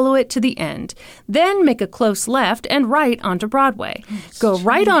and follow it to the end. Then make a close left and right onto Broadway. Go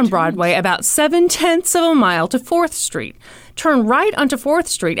right on Broadway about 7/10 mile to 4th Street. Turn right onto 4th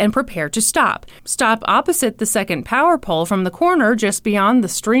Street and prepare to stop. Stop opposite the second power pole from the corner just beyond the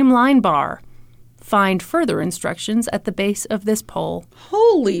Streamline Bar. Find further instructions at the base of this pole.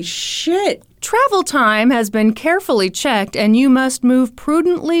 Holy shit. Travel time has been carefully checked, and you must move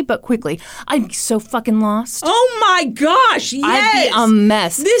prudently but quickly. I'd be so fucking lost. Oh my gosh, yes! I'd be a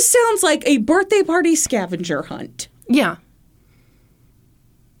mess. This sounds like a birthday party scavenger hunt. Yeah.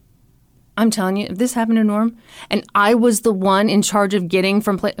 I'm telling you, if this happened to Norm, and I was the one in charge of getting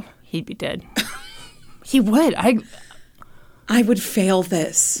from he'd be dead. He would. I would fail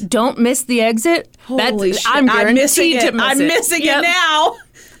this. Don't miss the exit. Holy shit. I'm guaranteed to miss it. I'm missing it now.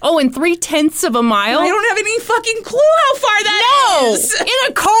 Oh, in 3/10 mile? I don't have any fucking clue how far that is. In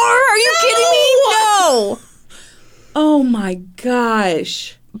a car? Are you kidding me? No. Oh my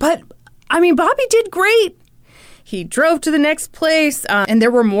gosh. But, I mean, Bobby did great. He drove to the next place, and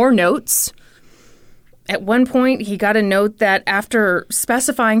there were more notes. At one point, he got a note that after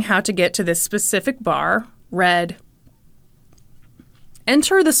specifying how to get to this specific bar, read,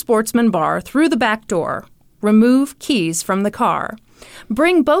 "Enter the Sportsman Bar through the back door. Remove keys from the car.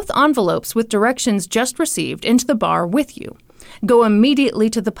 Bring both envelopes with directions just received into the bar with you. Go immediately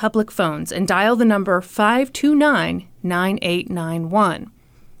to the public phones and dial the number 529-9891.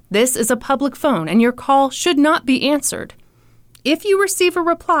 This is a public phone and your call should not be answered. If you receive a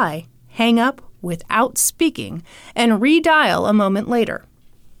reply, hang up without speaking and redial a moment later.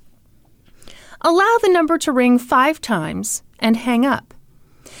 Allow the number to ring 5 times and hang up.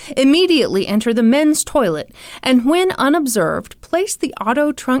 Immediately enter the men's toilet, and when unobserved, place the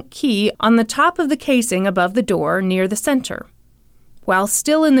auto trunk key on the top of the casing above the door near the center. While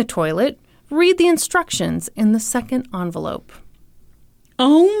still in the toilet, read the instructions in the second envelope."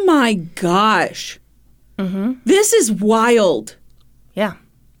 Oh my gosh. Mm-hmm. This is wild. Yeah.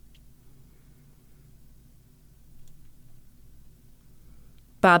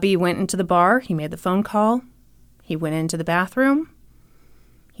 Bobby went into the bar. He made the phone call. He went into the bathroom.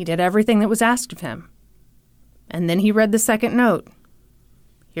 He did everything that was asked of him. And then he read the second note.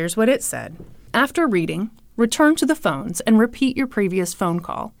 Here's what it said. After reading, return to the phones and repeat your previous phone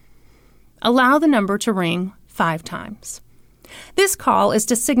call. Allow the number to ring 5 times. This call is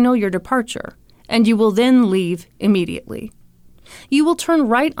to signal your departure, and you will then leave immediately. You will turn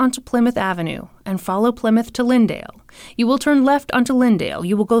right onto Plymouth Avenue and follow Plymouth to Lyndale. You will turn left onto Lyndale.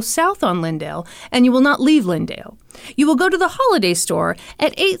 You will go south on Lyndale, and you will not leave Lyndale. You will go to the Holiday Store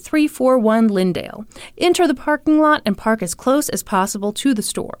at 8341 Lyndale. Enter the parking lot and park as close as possible to the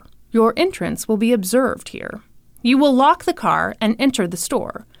store. Your entrance will be observed here. You will lock the car and enter the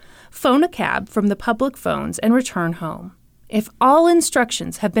store. Phone a cab from the public phones and return home. If all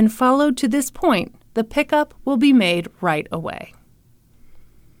instructions have been followed to this point, the pickup will be made right away.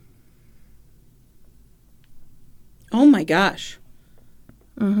 Oh my gosh.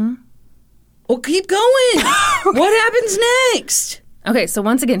 Mm-hmm. Well, keep going. What happens next? Okay, so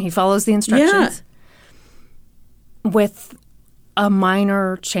once again, he follows the instructions with a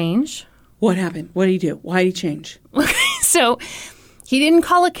minor change. What happened? What did he do? Why did he change? So he didn't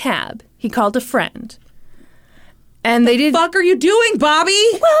call a cab. He called a friend. And they did. What the fuck are you doing, Bobby?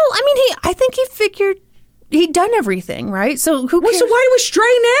 Well, I mean, I think he figured he'd done everything, right? So who cares? So why do we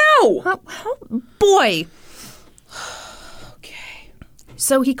stray now? Boy. Okay.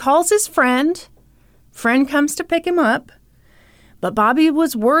 So he calls his friend. Friend comes to pick him up. But Bobby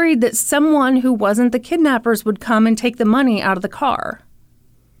was worried that someone who wasn't the kidnappers would come and take the money out of the car.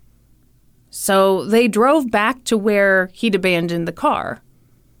 So they drove back to where he'd abandoned the car.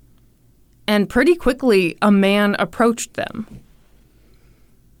 And pretty quickly, a man approached them.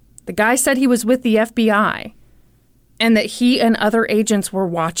 The guy said he was with the FBI and that he and other agents were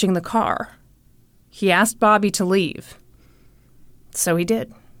watching the car. He asked Bobby to leave. So he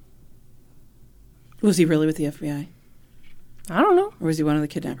did. Was he really with the FBI? I don't know. Or was he one of the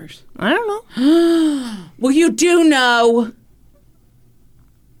kidnappers? I don't know. Well, you do know.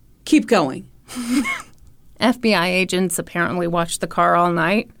 Keep going. FBI agents apparently watched the car all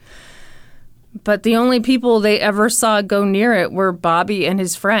night. But the only people they ever saw go near it were Bobby and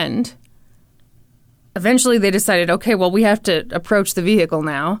his friend. Eventually they decided, okay, well, we have to approach the vehicle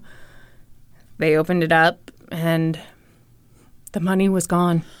now. They opened it up, and the money was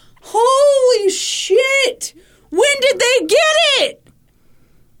gone. Holy shit! When did they get it?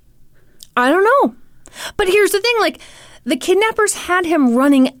 I don't know. But here's the thing, like, the kidnappers had him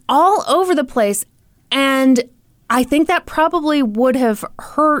running all over the place, and I think that probably would have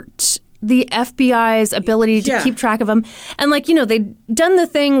hurt the FBI's ability to keep track of him. And, like, you know, they'd done the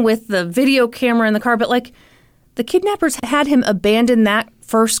thing with the video camera in the car, but, like, the kidnappers had him abandon that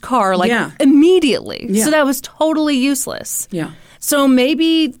first car, like, immediately. Yeah. So that was totally useless. Yeah. So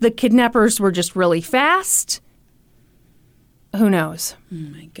maybe the kidnappers were just really fast. Who knows? Oh,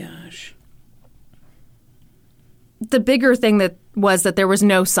 my gosh. The bigger thing that there was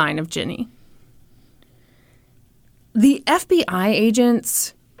no sign of Ginny. The FBI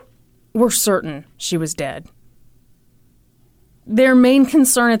agents were certain she was dead. Their main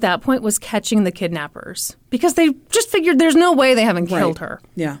concern at that point was catching the kidnappers because they just figured there's no way they haven't killed her.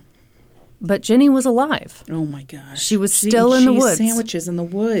 Yeah. But Ginny was alive. Oh, my gosh. She was still in the woods. Sandwiches in the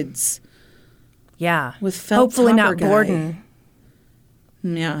woods. Yeah. With felt hopefully not guy. Borden.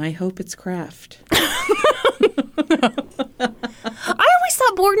 Yeah, I hope it's Kraft. I always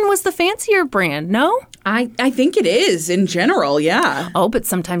thought Borden was the fancier brand, no? I think it is in general, yeah. Oh, but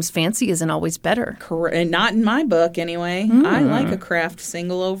sometimes fancy isn't always better. And not in my book, anyway. I like a Kraft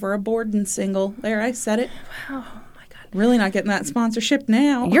single over a Borden single. There, I said it. Wow. Oh, my God. Really not getting that sponsorship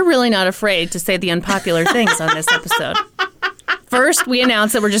now. You're really not afraid to say the unpopular things on this episode. First, we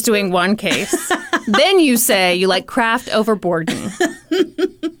announce that we're just doing one case. Then you say you like Kraft over Borden.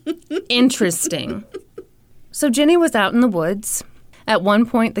 Interesting. So Ginny was out in the woods. At one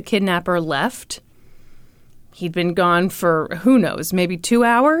point, the kidnapper left. He'd been gone for, who knows, maybe 2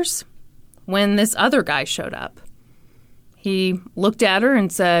 hours when this other guy showed up. He looked at her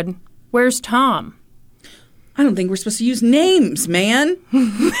and said, "Where's Tom?" I don't think we're supposed to use names, man.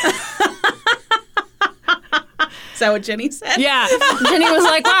 Is that what Ginny said? Yeah. Ginny was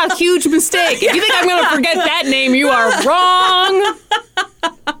like, wow, huge mistake. If you think I'm going to forget that name, you are wrong.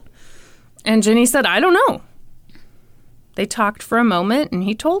 And Ginny said, I don't know. They talked for a moment, and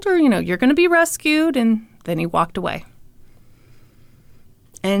he told her, you're going to be rescued, and then he walked away.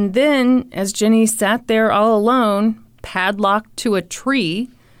 And then, as Ginny sat there all alone, padlocked to a tree,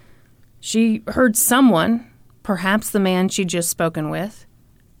 she heard someone, perhaps the man she'd just spoken with,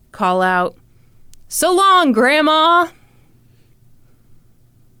 call out, "So long, Grandma!"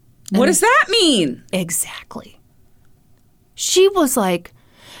 What does that mean? Exactly. She was like,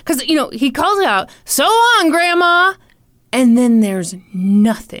 because, he calls out, "So long, Grandma!" And then there's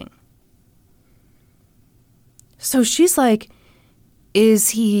nothing. So she's like, is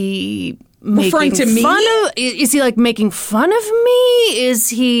he referring to me? Is he like making fun of me? Is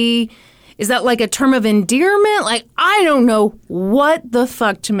that like a term of endearment? Like, I don't know what the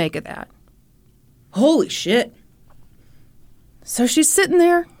fuck to make of that. Holy shit. So she's sitting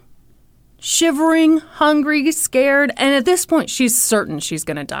there, shivering, hungry, scared, and at this point she's certain she's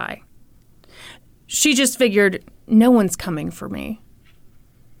going to die. She just figured, no one's coming for me.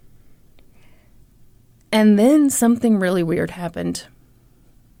 And then something really weird happened.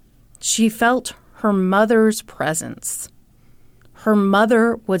 She felt her mother's presence. Her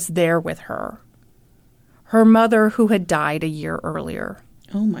mother was there with her. Her mother who had died a year earlier.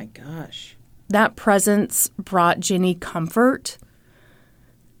 Oh my gosh. That presence brought Ginny comfort.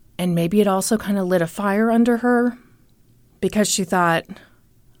 And maybe it also kind of lit a fire under her because she thought,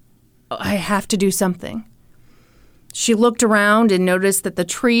 I have to do something. She looked around and noticed that the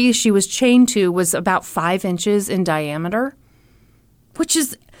tree she was chained to was about 5 inches in diameter, which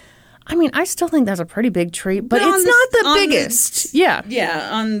is, I still think that's a pretty big tree, but it's not the biggest. Yeah,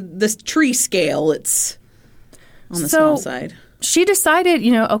 on the tree scale, it's on the small side. She decided,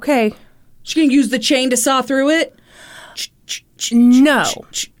 okay. She can use the chain to saw through it? No.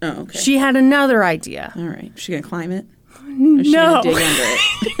 Oh, okay. She had another idea. All right. She going to climb it? No. She going to dig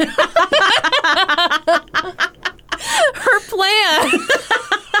under it? Her plan.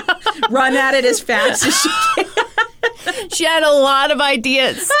 Run at it as fast as she can. She had a lot of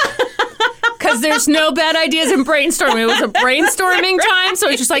ideas. Because there's no bad ideas in brainstorming. It was a brainstorming time, so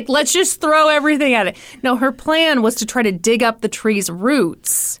it's just like, let's just throw everything at it. No, her plan was to try to dig up the tree's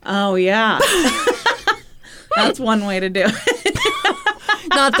roots. Oh, yeah. That's one way to do it.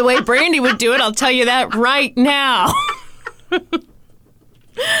 Not the way Brandy would do it, I'll tell you that right now.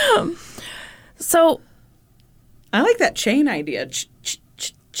 So, I like that chain idea.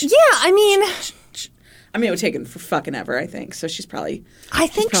 Yeah, it would take him for fucking ever, I think. So she's probably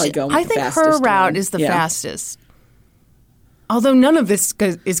going with the fastest her route one. is the fastest. Although none of this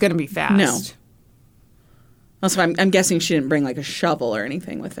is going to be fast. No. Also, I'm guessing she didn't bring like a shovel or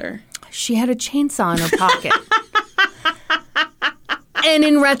anything with her. she had a chainsaw in her pocket. And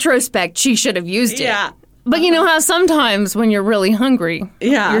in retrospect, she should have used it. Yeah. But you know how sometimes when you're really hungry,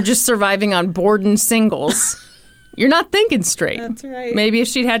 you're just surviving on board and singles. You're not thinking straight. That's right. Maybe if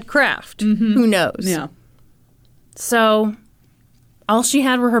she'd had craft, who knows? Yeah. So all she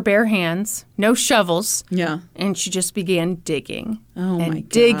had were her bare hands, no shovels. Yeah. And she just began digging. Oh, and my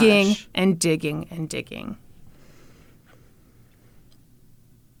digging gosh. and digging and digging.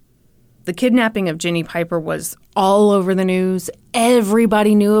 The kidnapping of Ginny Piper was all over the news.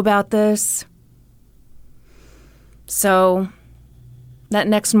 Everybody knew about this. So that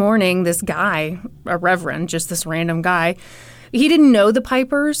next morning, this guy, a reverend, just this random guy, he didn't know the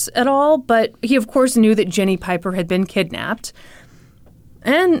Pipers at all, but he, of course, knew that Ginny Piper had been kidnapped.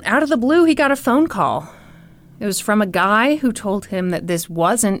 And out of the blue, he got a phone call. It was from a guy who told him that this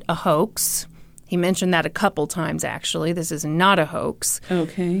wasn't a hoax. He mentioned that a couple times, actually. This is not a hoax.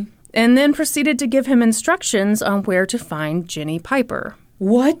 Okay. And then proceeded to give him instructions on where to find Ginny Piper.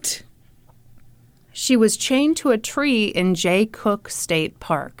 What? She was chained to a tree in Jay Cook State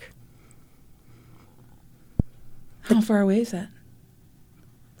Park. How far away is that?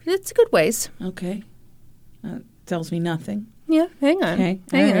 It's a good ways. Okay. That tells me nothing. Yeah, hang on. Okay.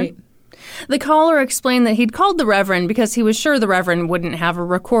 Hang All on. right. The caller explained that he'd called the Reverend because he was sure the Reverend wouldn't have a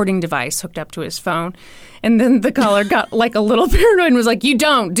recording device hooked up to his phone. And then the caller got like a little paranoid and was like, "You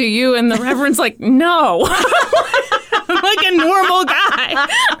don't, do you?" And the Reverend's like, "No." I'm like a normal guy.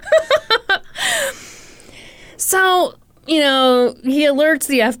 So, he alerts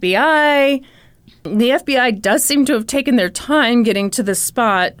the FBI. The FBI does seem to have taken their time getting to the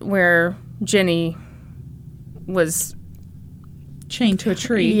spot where Ginny was. Chained to a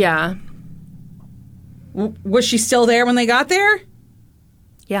tree. Yeah. Was she still there when they got there?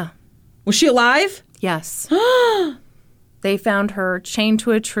 Yeah. Was she alive? Yes. They found her chained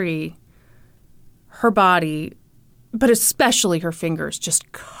to a tree, her body, but especially her fingers,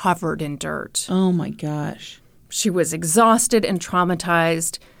 just covered in dirt. Oh, my gosh. She was exhausted and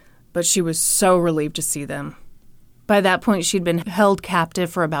traumatized, but she was so relieved to see them. By that point, she'd been held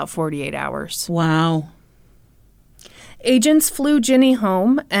captive for about 48 hours. Wow. Agents flew Ginny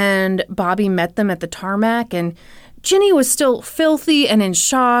home, and Bobby met them at the tarmac, and Ginny was still filthy and in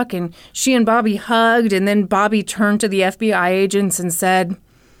shock, and she and Bobby hugged, and then Bobby turned to the FBI agents and said,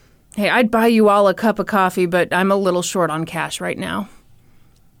 "Hey, I'd buy you all a cup of coffee, but I'm a little short on cash right now."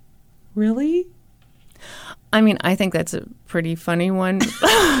 Really? I mean, I think that's a pretty funny one.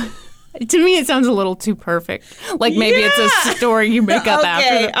 To me, it sounds a little too perfect. Like maybe it's a story you make up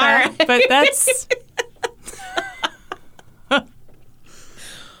after the fact, right. But that's...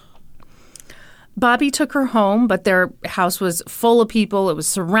 Bobby took her home, but their house was full of people. It was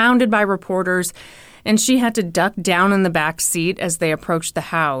surrounded by reporters, and she had to duck down in the back seat as they approached the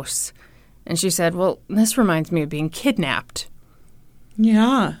house. And she said, "Well, this reminds me of being kidnapped."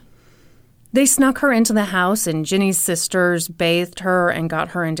 Yeah. They snuck her into the house, and Ginny's sisters bathed her and got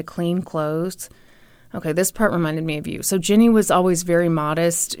her into clean clothes. Okay, this part reminded me of you. So Ginny was always very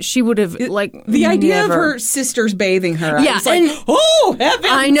modest. She would have, The idea of her sisters bathing her. Yeah, I was like, oh,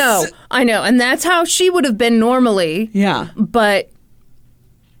 heavens! I know. And that's how she would have been normally. Yeah. But,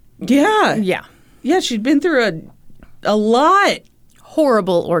 Yeah. yeah. Yeah, she'd been through a lot.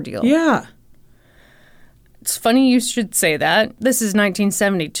 Horrible ordeal. Yeah. It's funny you should say that. This is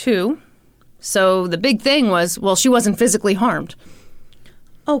 1972. So the big thing was, well, she wasn't physically harmed.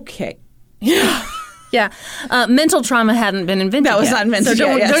 Okay. Yeah. Mental trauma hadn't been invented That was yet. not invented so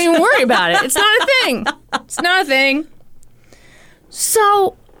yet, yes. don't even worry about it. It's not a thing. It's not a thing.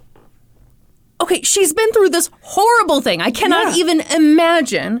 So, okay, she's been through this horrible thing. I cannot even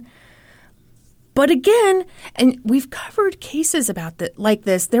imagine. But again, and we've covered cases about that like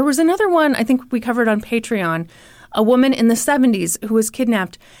this. There was another one I think we covered on Patreon, a woman in the 70s who was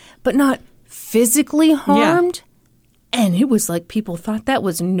kidnapped, but not physically harmed. And it was like people thought that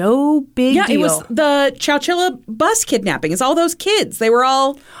was no big deal. Yeah, it was the Chowchilla bus kidnapping. It's all those kids. They were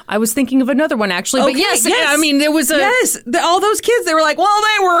all... I was thinking of another one, actually. Okay, But yes, I mean, there was a... Yes, all those kids, they were like, well,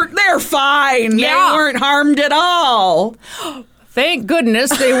 they're fine. Yeah. They weren't harmed at all. Thank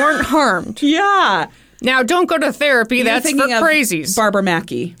goodness they weren't harmed. Yeah. Now, don't go to therapy. You're That's for thinking of crazies. Barbara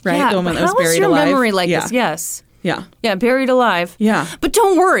Mackey, right? Yeah, The woman that was how buried is your alive. memory like Yeah. this? Yes. Yeah. Yeah, buried alive. Yeah. But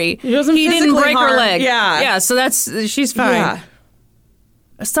don't worry. He wasn't He didn't physically break her harmed. leg. Yeah. Yeah, so she's fine. Yeah.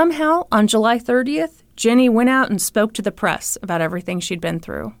 Somehow, on July 30th, Ginny went out and spoke to the press about everything she'd been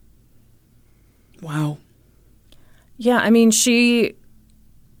through. Wow. Yeah, I mean, she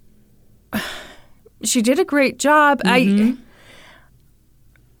did a great job.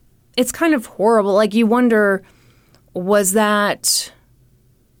 It's kind of horrible. Like, you wonder, was that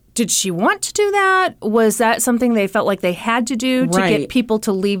did she want to do that? Was that something they felt like they had to do to get people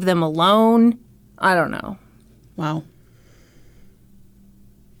to leave them alone? I don't know. Wow.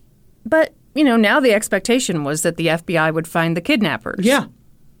 But, now the expectation was that the FBI would find the kidnappers. Yeah.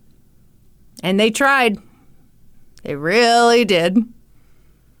 And they tried. They really did.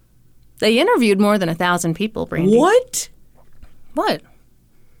 They interviewed more than 1,000 people, Brandy. What? What?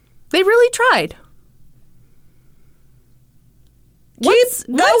 They really tried. What's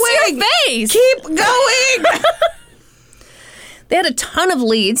your face? Keep going. They had a ton of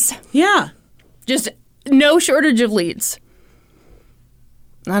leads. Yeah. Just no shortage of leads.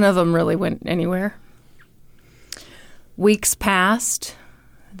 None of them really went anywhere. Weeks passed,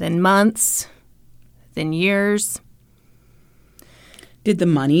 then months, then years. Did the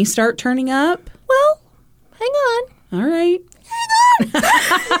money start turning up? Well, hang on. All right.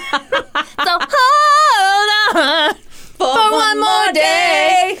 So hold on for one more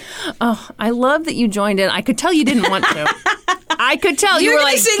day. Oh, I love that you joined in. I could tell you didn't want to. I could tell you were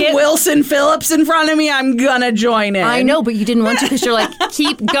like, sing Wilson Phillips in front of me. I'm gonna join in. I know, but you didn't want to because you're like,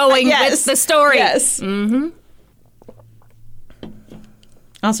 keep going with the story. Yes. Mm-hmm.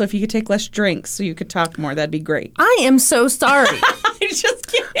 Also, if you could take less drinks so you could talk more, that'd be great. I am so sorry. I'm just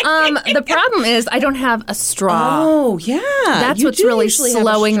kidding. The problem is I don't have a straw. Oh, yeah. That's what's really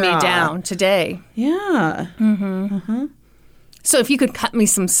slowing me down today. Yeah. Mm-hmm. Mm-hmm. So if you could cut me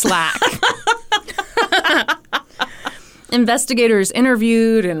some slack. Investigators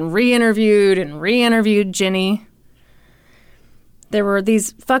interviewed and re-interviewed Ginny. There were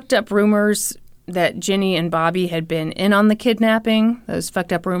these fucked up rumors that Ginny and Bobby had been in on the kidnapping. Those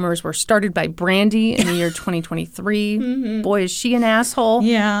fucked up rumors were started by Brandy in the year 2023. Mm-hmm. Boy, is she an asshole.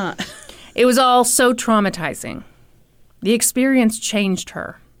 Yeah. It was all so traumatizing. The experience changed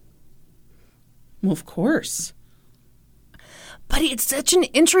her. Well, of course. But it's such an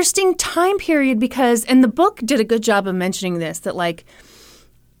interesting time period because, and the book did a good job of mentioning this, that like,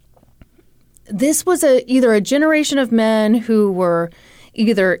 this was either a generation of men who were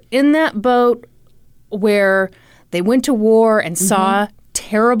either in that boat where they went to war and saw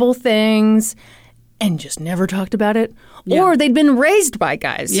terrible things and just never talked about it, or they'd been raised by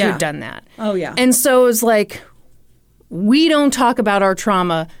guys who'd done that. Oh, yeah. And so it was like, we don't talk about our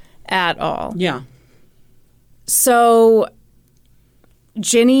trauma at all. Yeah. So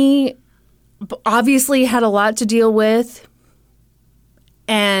Ginny obviously had a lot to deal with,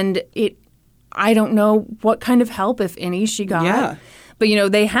 and I don't know what kind of help, if any, she got. Yeah.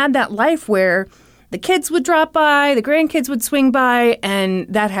 But, they had that life where the kids would drop by, the grandkids would swing by,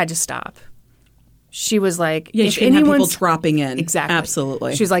 and that had to stop. She was like, if she had people dropping in. Exactly.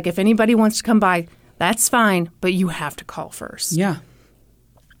 Absolutely. She was like, if anybody wants to come by, that's fine, but you have to call first. Yeah.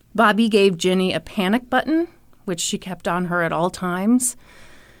 Bobby gave Ginny a panic button, which she kept on her at all times.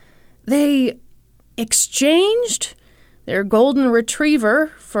 They exchanged their golden retriever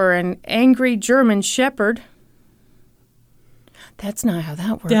for an angry German shepherd. That's not how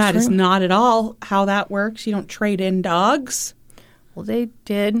that works. That is not at all how that works. You don't trade in dogs. Well, they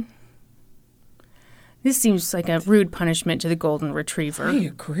did. This seems like a rude punishment to the golden retriever. I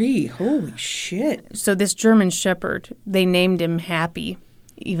agree. Holy shit. So this German shepherd, they named him Happy,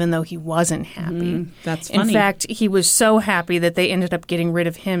 even though he wasn't happy. That's funny. In fact, he was so happy that they ended up getting rid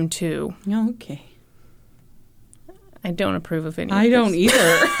of him, too. Okay. I don't approve of any of I this. don't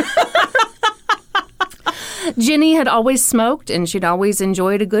either. Ginny had always smoked, and she'd always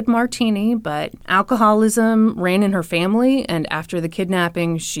enjoyed a good martini, but alcoholism ran in her family, and after the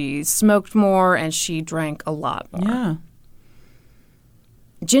kidnapping, she smoked more and she drank a lot more. Yeah.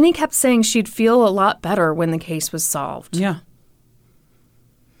 Ginny kept saying she'd feel a lot better when the case was solved. Yeah.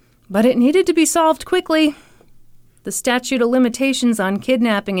 But it needed to be solved quickly. The statute of limitations on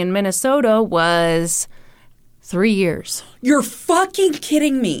kidnapping in Minnesota was 3 years. You're fucking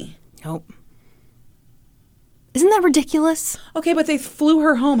kidding me. Nope. Isn't that ridiculous? Okay, but they flew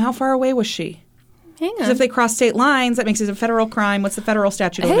her home. How far away was she? Hang on. Because if they cross state lines, that makes it a federal crime. What's the federal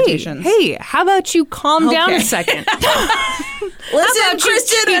statute of limitations? Hey, how about you calm down a second? Listen,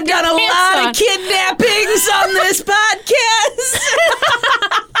 Kristen, I've done a lot of kidnappings on this podcast.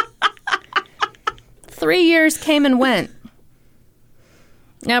 3 years came and went.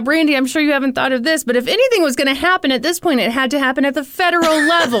 Now, Brandy, I'm sure you haven't thought of this, but if anything was going to happen at this point, it had to happen at the federal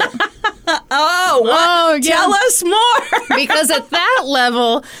level. Oh, yeah. Tell us more. Because at that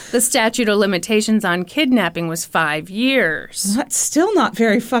level, the statute of limitations on kidnapping was 5 years. That's still not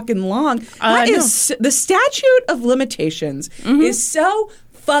very fucking long. The statute of limitations is so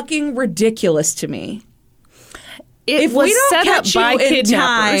fucking ridiculous to me. If we don't set up by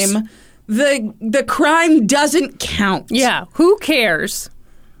kidnappers, time, the crime doesn't count. Yeah, who cares?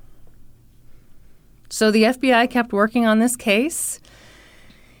 So the FBI kept working on this case,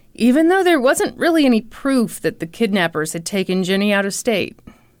 even though there wasn't really any proof that the kidnappers had taken Ginny out of state.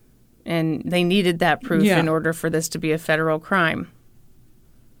 And they needed that proof in order for this to be a federal crime.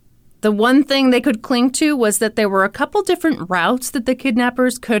 The one thing they could cling to was that there were a couple different routes that the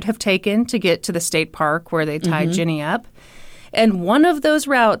kidnappers could have taken to get to the state park where they tied Ginny up. And one of those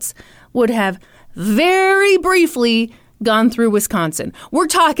routes would have very briefly gone through Wisconsin. We're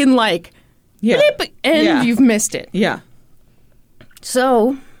talking like, bleep, and you've missed it. Yeah.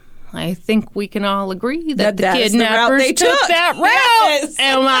 So I think we can all agree that the is the route kidnappers they took that route. Yes.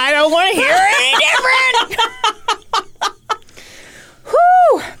 And I don't want to hear any different.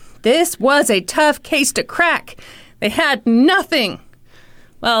 Whew. This was a tough case to crack. They had nothing.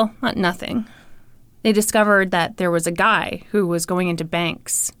 Well, not nothing. They discovered that there was a guy who was going into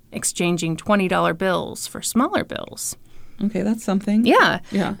banks exchanging $20 bills for smaller bills. Okay, that's something. Yeah.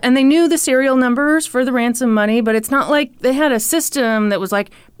 Yeah. And they knew the serial numbers for the ransom money, but it's not like they had a system that was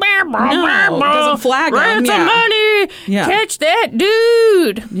like, No, it doesn't flag them. ransom money, Yeah. catch that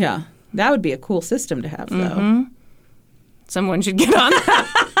dude. Yeah. That would be a cool system to have, though. Someone should get on that.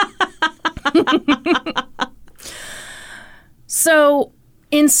 So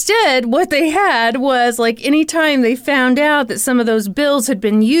instead, what they had was like anytime they found out that some of those bills had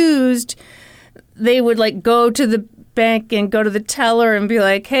been used, they would like go to the bank and go to the teller and be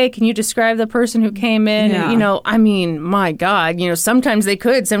like, hey, can you describe the person who came in? Yeah. And, I mean, my God, sometimes they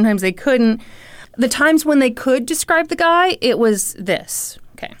could, sometimes they couldn't. The times when they could describe the guy, it was this.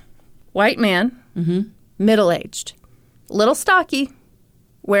 Okay. White man, middle-aged, little stocky,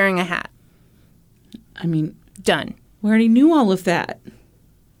 wearing a hat. I mean, Done. we already knew all of that.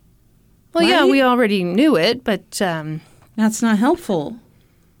 Well, yeah, Right? we already knew it, but That's not helpful.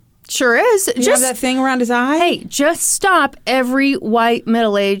 sure is. You have that thing around his eye? Hey, just stop every white,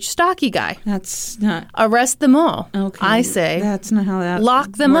 middle-aged, stocky guy. That's not... Arrest them all. Okay. I say. That's not how that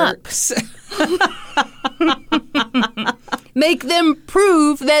Lock them works. Make them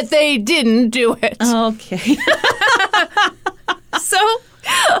prove that they didn't do it. Okay. So,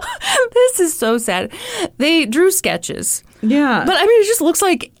 this is so sad. They drew sketches. Yeah. But, I mean, it just looks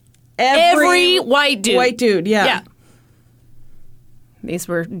like every white dude. White dude, yeah. Yeah. These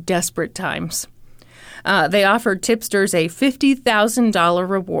were desperate times. They offered tipsters a $50,000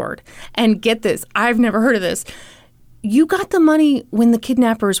 reward. And get this, I've never heard of this. You got the money when the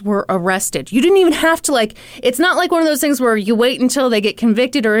kidnappers were arrested. You didn't even have to, it's not like one of those things where you wait until they get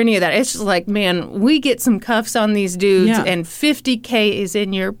convicted or any of that. It's just like, man, we get some cuffs on these dudes and $50K is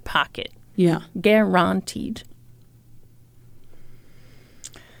in your pocket. Yeah. Guaranteed.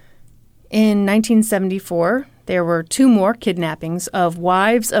 In 1974, there were 2 more kidnappings of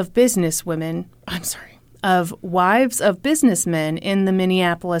wives of businessmen in the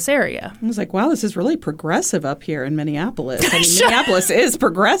Minneapolis area. I was like, wow, this is really progressive up here in Minneapolis. I mean, Minneapolis is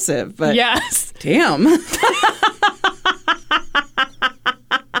progressive, but Yes. damn.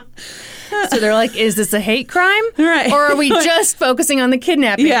 So they're like, is this a hate crime? Right. Or are we just focusing on the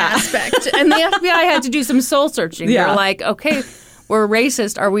kidnapping aspect? And the FBI had to do some soul searching. Yeah. They're like, okay, we're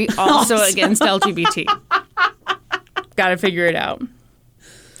racist. Are we also against LGBT? Got to figure it out.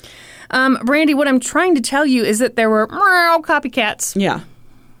 Brandy, what I'm trying to tell you is that there were copycats. Yeah.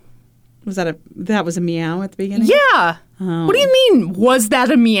 That was a meow at the beginning? Yeah. Oh. What do you mean, was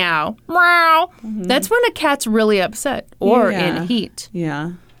that a meow? Meow. Mm-hmm. That's when a cat's really upset or in heat.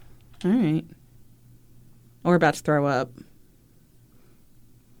 Yeah. All right. Or about to throw up.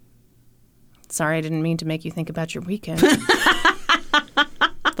 Sorry, I didn't mean to make you think about your weekend.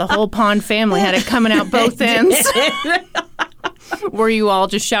 The whole Pond family had it coming out both ends. Were you all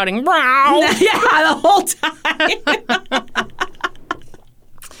just shouting, "Wow"? Yeah, the whole time.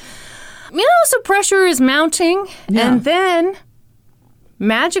 So pressure is mounting. Yeah. And then,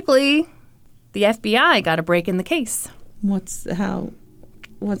 magically, the FBI got a break in the case. What's the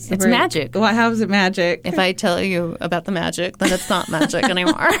It's break? magic. Well, how is it magic? If I tell you about the magic, then it's not magic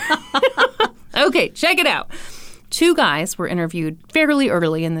anymore. Okay, check it out. 2 guys were interviewed fairly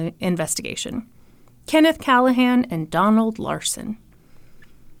early in the investigation. Kenneth Callahan and Donald Larson.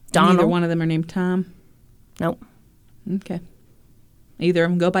 Neither one of them are named Tom? Nope. Okay. Either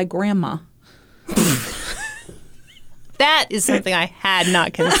of them go by Grandma. That is something I had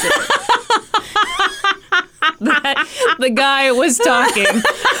not considered. That the guy was talking to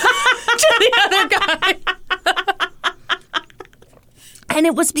the other guy. And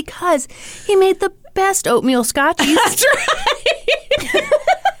it was because he made the best oatmeal scotchies. That's right.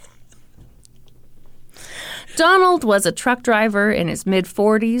 Donald was a truck driver in his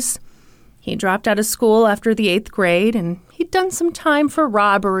mid-40s. He dropped out of school after the 8th grade, and he'd done some time for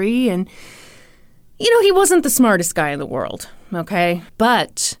robbery, and he wasn't the smartest guy in the world, okay?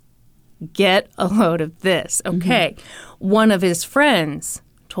 But get a load of this, okay? One of his friends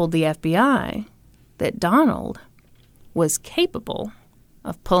told the FBI that Donald was capable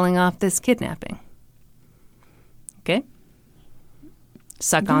of pulling off this kidnapping. Okay?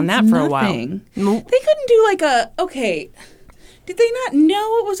 Suck on that for a while. They couldn't do okay. Did they not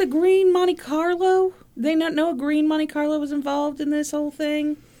know it was a green Monte Carlo? Did they not know a green Monte Carlo was involved in this whole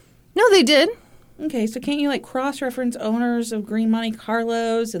thing? No, they did. Okay, so can't you cross-reference owners of green Monte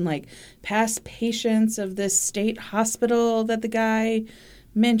Carlos and past patients of this state hospital that the guy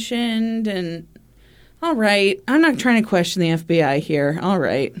mentioned? And all right, I'm not trying to question the FBI here. All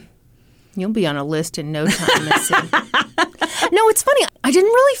right. You'll be on a list in no time, Missy. No, it's funny. I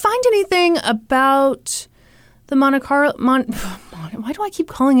didn't really find anything about the Monte Carlo. Why do I keep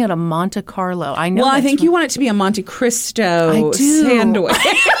calling it a Monte Carlo? I know. Well, I think you want it to be a Monte Cristo sandwich.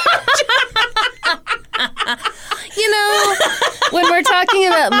 When we're talking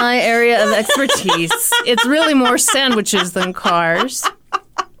about my area of expertise, it's really more sandwiches than cars.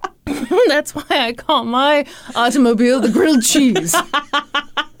 That's why I call my automobile the grilled cheese.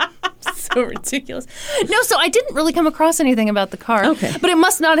 So ridiculous. No, so I didn't really come across anything about the car. Okay. But it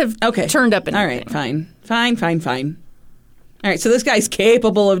must not have turned up anything. All right, fine. All right, so this guy's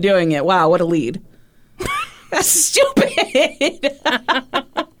capable of doing it. Wow, what a lead. That's stupid.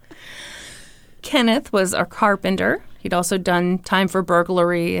 Kenneth was a carpenter. He'd also done time for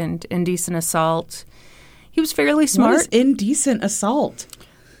burglary and indecent assault. He was fairly smart. What is indecent assault?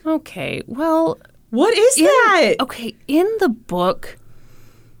 Okay, well... What is that? Okay, in the book,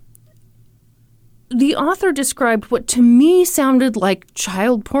 the author described what to me sounded like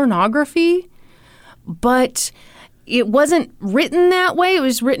child pornography, but it wasn't written that way. It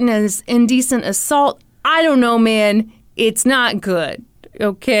was written as indecent assault. I don't know, man. It's not good.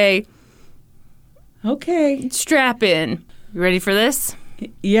 Okay? Okay. Strap in. You ready for this?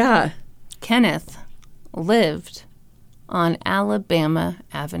 Yeah. Kenneth lived on Alabama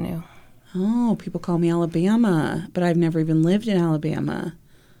Avenue. Oh, people call me Alabama, but I've never even lived in Alabama.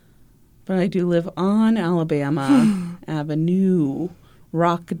 But I do live on Alabama Avenue.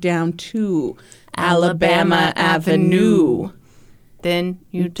 Rock down to Alabama Avenue. Then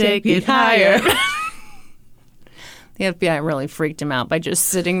you take it higher. The FBI really freaked him out by just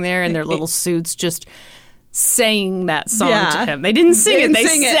sitting there in their little suits just saying that song to him. They didn't sing it. They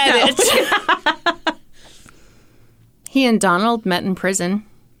said it. He and Donald met in prison.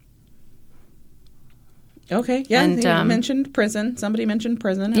 Okay. Yeah, and, he mentioned prison. Somebody mentioned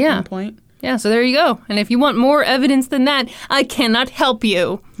prison at one point. Yeah, so there you go. And if you want more evidence than that, I cannot help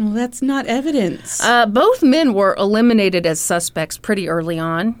you. Well, that's not evidence. Both men were eliminated as suspects pretty early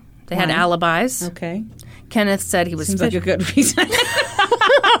on. They had alibis. Okay. Kenneth said he was... Seems like a good reason.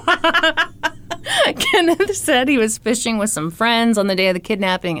 Kenneth said he was fishing with some friends on the day of the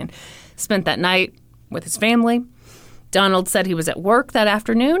kidnapping and spent that night with his family. Donald said he was at work that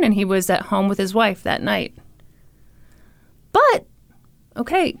afternoon and he was at home with his wife that night. But,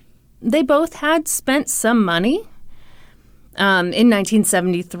 okay, they both had spent some money. In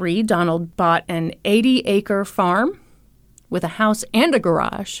 1973, Donald bought an 80-acre farm with a house and a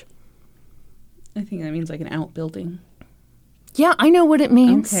garage. I think that means like an outbuilding. Yeah, I know what it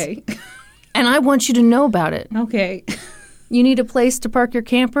means. Okay. And I want you to know about it. Okay. You need a place to park your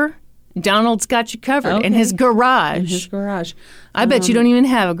camper? Donald's got you covered in his garage. In his garage. I bet you don't even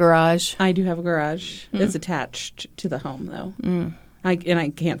have a garage. I do have a garage. It's attached to the home, though. I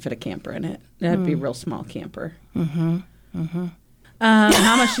can't fit a camper in it. That'd be a real small camper. How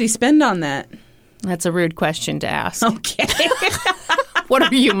much did he spend on that? That's a rude question to ask. Okay. What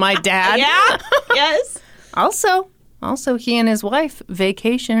are you, my dad? Yeah. Yes. Also, he and his wife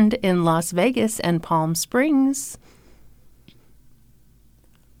vacationed in Las Vegas and Palm Springs.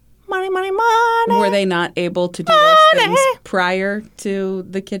 Money, money, money. Were they not able to do those things prior to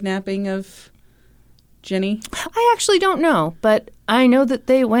the kidnapping of Ginny? I actually don't know, but I know that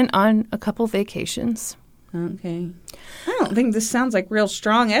they went on a couple vacations. Okay. I don't think this sounds like real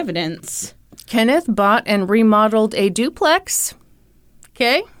strong evidence. Kenneth bought and remodeled a duplex.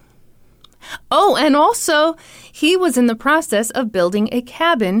 Okay. Oh, and also, he was in the process of building a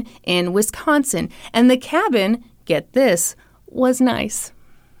cabin in Wisconsin. And the cabin, get this, was nice.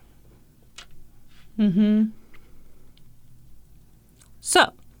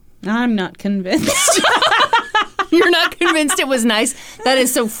 So. I'm not convinced. You're not convinced it was nice? That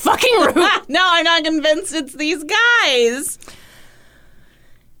is so fucking rude. No, I'm not convinced it's these guys.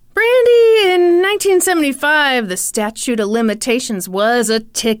 Brandy, in 1975, the statute of limitations was a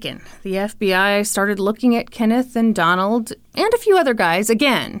ticking. The FBI started looking at Kenneth and Donald and a few other guys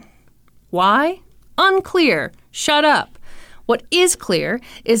again. Why? Unclear. Shut up. What is clear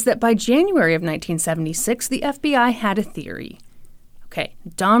is that by January of 1976, the FBI had a theory. Okay,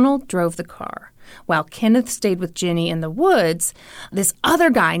 Donald drove the car. While Kenneth stayed with Ginny in the woods, this other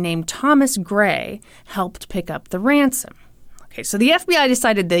guy named Thomas Gray helped pick up the ransom. Okay, so the FBI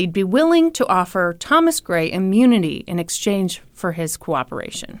decided they'd be willing to offer Thomas Gray immunity in exchange for his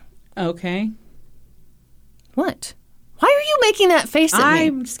cooperation. Okay. What? Why are you making that face at me?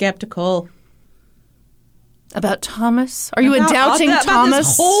 I'm skeptical. About Thomas? Are you doubting Thomas? About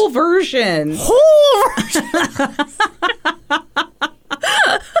this whole version.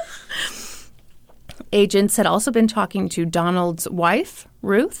 Agents had also been talking to Donald's wife,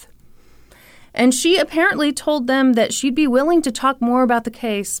 Ruth, and she apparently told them that she'd be willing to talk more about the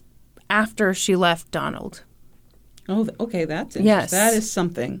case after she left Donald. Oh, okay, that's interesting. Yes. That is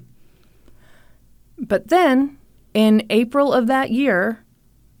something. But then, in April of that year,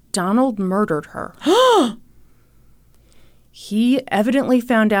 Donald murdered her. He evidently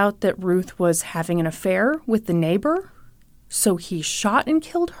found out that Ruth was having an affair with the neighbor, so he shot and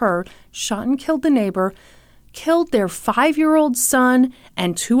killed her, shot and killed the neighbor, killed their 5-year-old son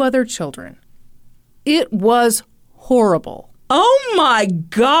and 2 other children. It was horrible. Oh my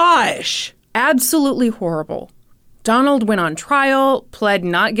gosh! Absolutely horrible. Donald went on trial, pled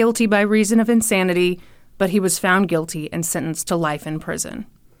not guilty by reason of insanity, but he was found guilty and sentenced to life in prison.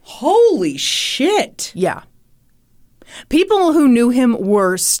 Holy shit! Yeah. People who knew him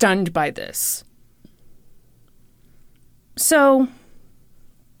were stunned by this. So,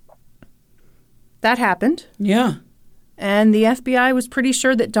 that happened. Yeah. And the FBI was pretty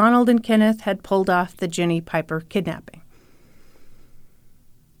sure that Donald and Kenneth had pulled off the Ginny Piper kidnapping.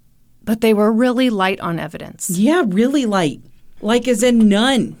 But they were really light on evidence. Yeah, really light. Like as in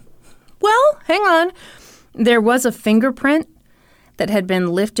none. Well, hang on. There was a fingerprint that had been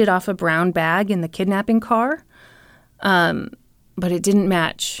lifted off a brown bag in the kidnapping car, but it didn't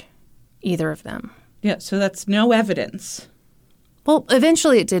match either of them. Yeah, so that's no evidence. Well,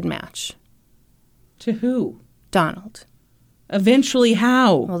 eventually it did match. To who? Donald. Eventually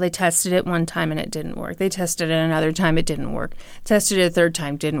how? Well, they tested it one time and it didn't work. They tested it another time, it didn't work. Tested it a third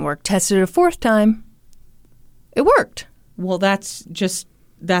time, didn't work. Tested it a fourth time. It worked. Well, that's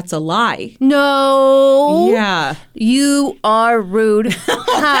a lie. No. Yeah. You are rude.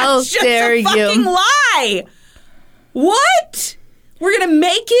 How dare you? Fucking lie. What? We're going to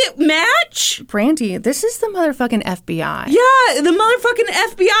make it match? Brandy, this is the motherfucking FBI. Yeah, the motherfucking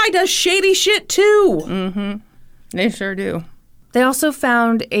FBI does shady shit too. Mm-hmm. They sure do. They also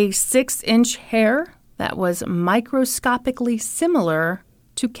found a 6-inch hair that was microscopically similar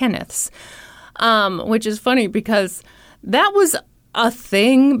to Kenneth's, which is funny because that was a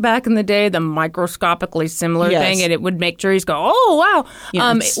thing back in the day, the microscopically similar thing, and it would make juries go, oh, wow.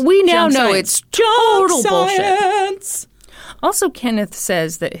 Yeah, we now know science. it's total Science. bullshit. Also, Kenneth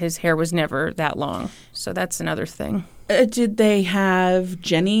says that his hair was never that long, so that's another thing. Did they have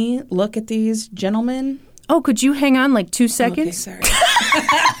Jenny look at these gentlemen? Oh, could you hang on like 2 seconds? Okay, sorry.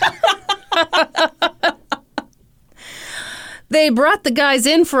 They brought the guys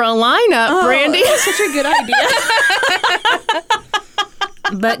in for a lineup, Brandy. That's such a good idea.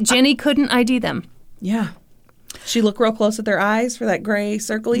 But Jenny couldn't ID them. Yeah. She looked real close at their eyes for that gray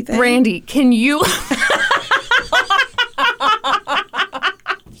circly thing. Brandy, can you...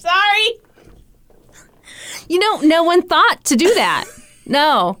 Sorry. You know, no one thought to do that.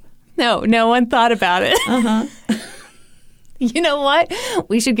 No one thought about it. Uh-huh. You know what?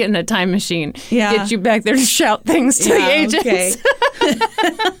 We should get in a time machine. Yeah. Get you back there to shout things to the agents.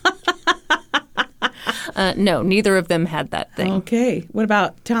 Okay. No, neither of them had that thing. Okay. What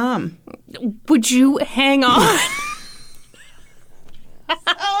about Tom? Would you hang on?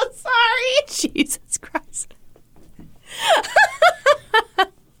 Oh, sorry. Jesus Christ.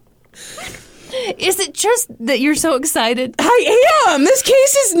 Is it just that you're so excited? I am. This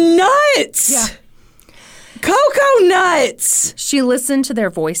case is nuts. Yeah. Cocoa nuts. She listened to their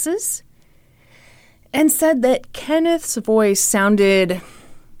voices and said that Kenneth's voice sounded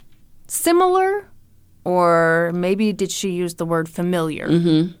similar, or maybe did she use the word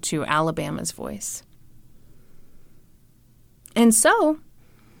familiar to Alabama's voice. And so,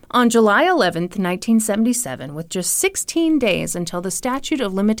 on July 11th, 1977, with just 16 days until the statute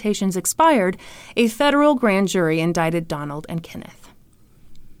of limitations expired, a federal grand jury indicted Donald and Kenneth.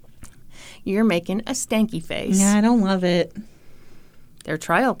 You're making a stanky face. Yeah, I don't love it. Their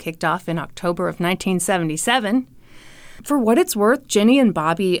trial kicked off in October of 1977. For what it's worth, Ginny and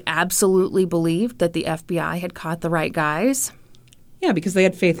Bobby absolutely believed that the FBI had caught the right guys. Yeah, because they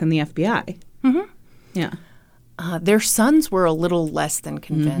had faith in the FBI. Mm-hmm. Yeah. Their sons were a little less than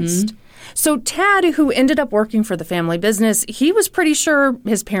convinced. So Tad, who ended up working for the family business, he was pretty sure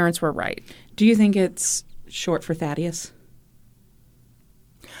his parents were right. Do you think it's short for Thaddeus?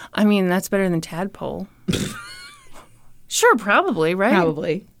 I mean, that's better than tadpole. Sure, probably, right?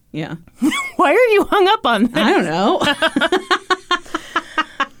 Probably, yeah. Why are you hung up on that? I don't know.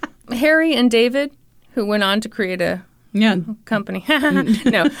 Harry and David, who went on to create a company.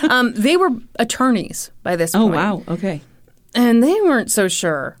 No, they were attorneys by this point. Oh, wow. Okay. And they weren't so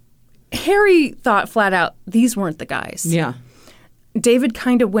sure. Harry thought flat out these weren't the guys. Yeah. David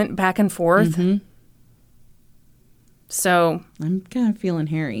kind of went back and forth. So I'm kind of feeling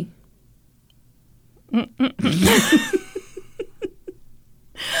Harry.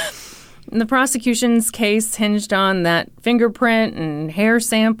 The prosecution's case hinged on that fingerprint and hair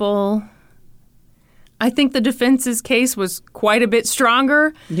sample. I think the defense's case was quite a bit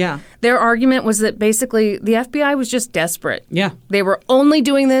stronger. Yeah. Their argument was that basically the FBI was just desperate. Yeah. They were only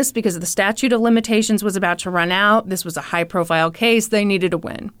doing this because the statute of limitations was about to run out. This was a high-profile case. They needed a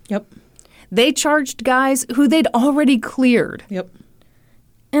win. Yep. They charged guys who they'd already cleared. Yep.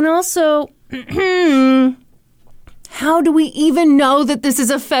 And also, how do we even know that this is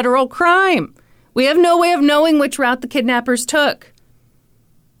a federal crime? We have no way of knowing which route the kidnappers took.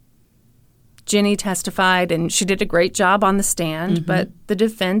 Ginny testified, and she did a great job on the stand, but the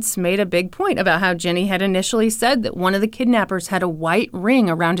defense made a big point about how Ginny had initially said that one of the kidnappers had a white ring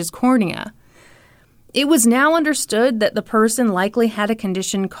around his cornea. It was now understood that the person likely had a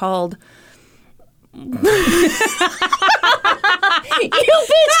condition called... You bitch! You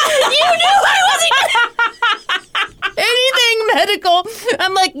knew I wasn't anything medical.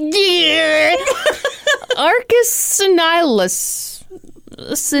 I'm like, yeah. Arcus senilus.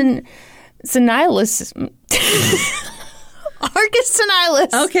 Senilus. Arcus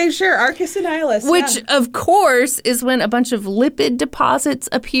senilus. Okay, sure. Arcus senilus. Which, of course, is when a bunch of lipid deposits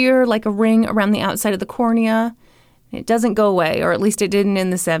appear like a ring around the outside of the cornea. It doesn't go away, or at least it didn't in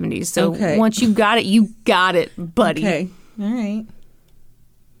the 70s. So once you got it, buddy. Okay. All right.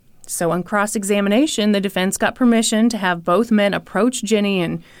 So on cross-examination, the defense got permission to have both men approach Ginny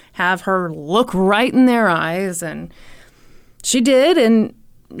and have her look right in their eyes. And she did, and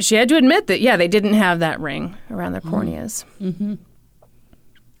she had to admit that, yeah, they didn't have that ring around their corneas.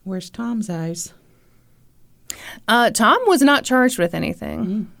 Where's Tom's eyes? Tom was not charged with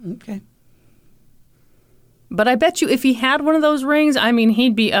anything. Okay. But I bet you if he had one of those rings, I mean,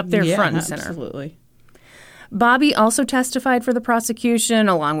 he'd be up there front and center. Absolutely. Bobby also testified for the prosecution,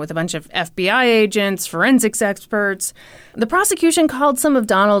 along with a bunch of FBI agents, forensics experts. The prosecution called some of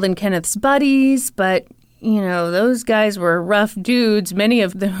Donald and Kenneth's buddies, but, you know, those guys were rough dudes, many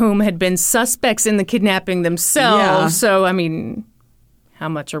of whom had been suspects in the kidnapping themselves. Yeah. So, I mean, how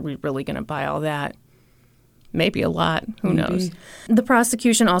much are we really going to buy all that? Maybe a lot. Who knows? The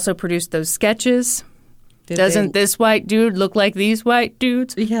prosecution also produced those sketches. Doesn't this white dude look like these white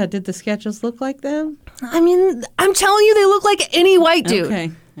dudes? Yeah, did the sketches look like them? I mean, I'm telling you, they look like any white dude.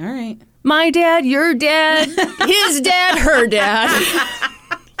 Okay, all right. My dad, your dad, his dad, her dad.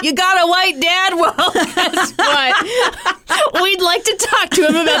 You got a white dad? Well, guess what? We'd like to talk to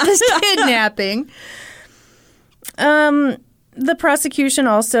him about this kidnapping. The prosecution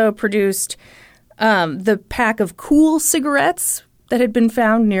also produced the pack of Cool cigarettes that had been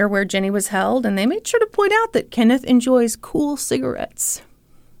found near where Ginny was held, and they made sure to point out that Kenneth enjoys Cool cigarettes.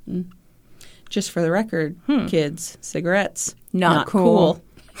 Just for the record, kids, cigarettes, not cool.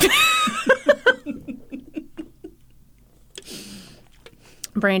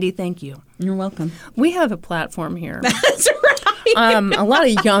 Brandy, thank you. You're welcome. We have a platform here. That's right. A lot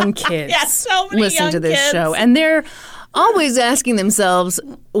of young kids so many listen young to this kids. show, and they're always asking themselves,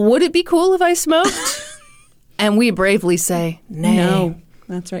 would it be cool if I smoked? And we bravely say, nay. No.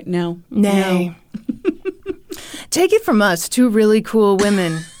 That's right. No. Nay. No. Take it from us, two really cool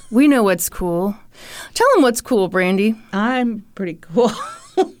women. We know what's cool. Tell them what's cool, Brandy. I'm pretty cool.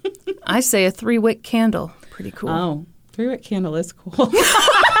 I say a 3-wick candle. Pretty cool. Oh, 3-wick candle is cool.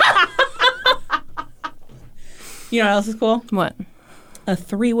 You know what else is cool? What? A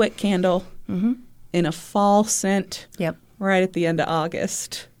 3-wick candle in a fall scent. Yep. Right at the end of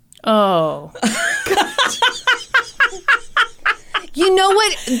August. Oh. You know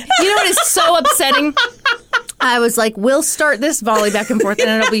what? You know what is so upsetting? I was like, we'll start this volley back and forth and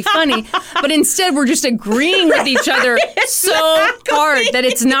it'll be funny. But instead, we're just agreeing with each other so hard that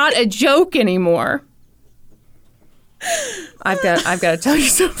it's not a joke anymore. I've got to tell you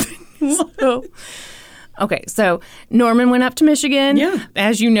something. So Norman went up to Michigan,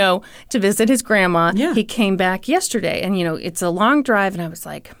 as you know, to visit his grandma. Yeah. He came back yesterday, and, you know, it's a long drive, and I was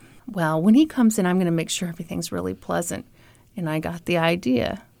like, Well, when he comes in, I'm going to make sure everything's really pleasant. And I got the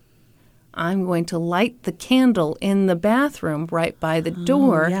idea. I'm going to light the candle in the bathroom right by the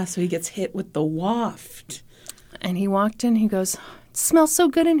door. Yeah, so he gets hit with the waft. And he walked in. He goes, "It smells so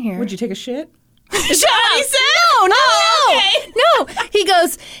good in here." Would you take a shit? Shut up! He said? No. Okay. No. He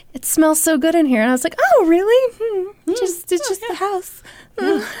goes, "It smells so good in here." And I was like, "Oh, really? It's just the house."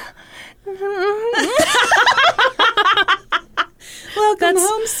 Welcome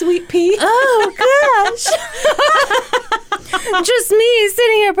home, sweet pea. Oh, gosh. Just me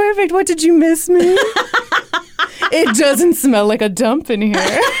sitting here perfect. What, did you miss me? It doesn't smell like a dump in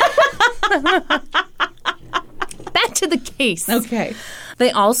here. Back to the case. Okay.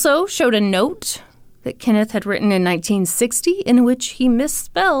 They also showed a note that Kenneth had written in 1960 in which he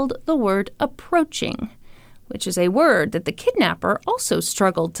misspelled the word approaching, which is a word that the kidnapper also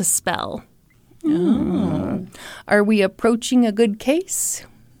struggled to spell. Oh. Are we approaching a good case?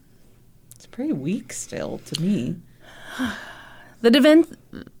 It's pretty weak still to me. The defense.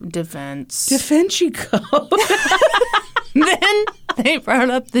 Da Vinci Code. Then they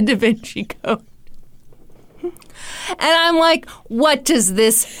brought up the Da Vinci Code. And I'm like, what does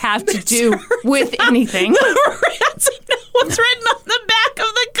this have to do with anything? Rats know what's written on the back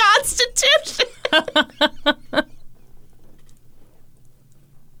of the Constitution.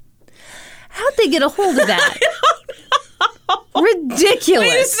 How'd they get a hold of that? I don't know.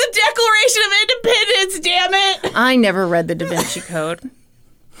 Ridiculous. It's the Declaration of Independence, damn it. I never read the Da Vinci Code.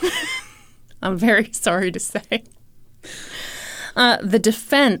 I'm very sorry to say. The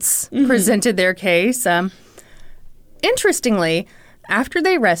defense presented their case. Interestingly, after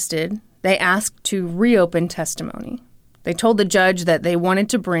they rested, they asked to reopen testimony. They told the judge that they wanted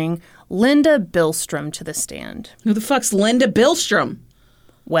to bring Linda Billstrom to the stand. Who the fuck's Linda Billstrom?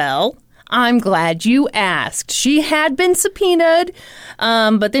 Well, I'm glad you asked. She had been subpoenaed,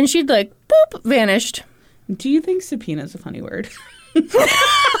 but then she'd like, boop, vanished. Do you think subpoena's a funny word?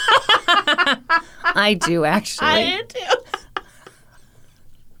 I do, actually. I do too.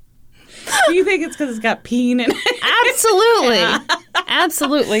 Do you think it's because it's got peen in it? Absolutely. Yeah.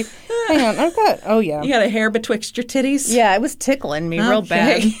 Absolutely. Hang on. I've got, oh, yeah. You got a hair betwixt your titties? Yeah, it was tickling me real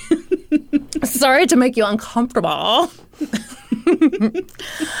bad. Sorry to make you uncomfortable.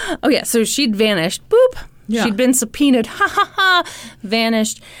 Oh, yeah. So she'd vanished. Boop. Yeah. She'd been subpoenaed. Ha, ha, ha.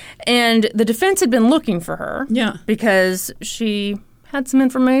 Vanished. And the defense had been looking for her. Yeah. Because she had some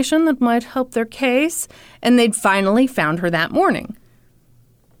information that might help their case. And they'd finally found her that morning.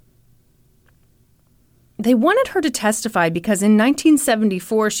 They wanted her to testify because in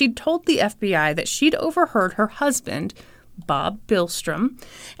 1974, she'd told the FBI that she'd overheard her husband, Bob Billstrom,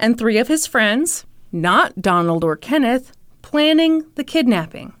 and 3 of his friends, not Donald or Kenneth, planning the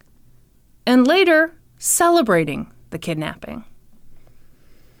kidnapping, and later celebrating the kidnapping.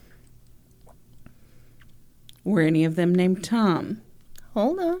 Were any of them named Tom?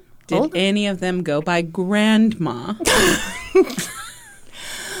 Hold on. Did any of them go by Grandma?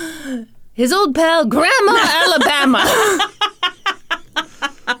 His old pal, Grandma Alabama.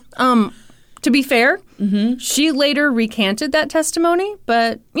 To be fair, she later recanted that testimony,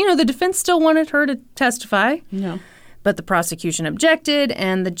 but, the defense still wanted her to testify. No. But the prosecution objected,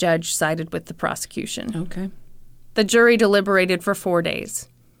 and the judge sided with the prosecution. Okay. The jury deliberated for 4 days.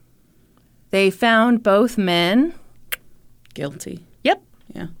 They found both men guilty. Yep.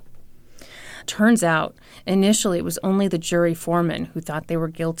 Yeah. Turns out, initially it was only the jury foreman who thought they were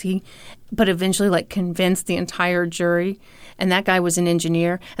guilty, but eventually, convinced the entire jury. And that guy was an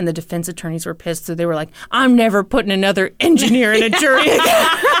engineer, and the defense attorneys were pissed, so they were like, I'm never putting another engineer in a jury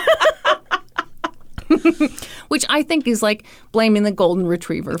again. Which I think is like blaming the golden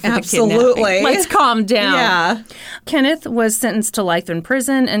retriever for the kidnapping. Let's calm down. Yeah. Kenneth was sentenced to life in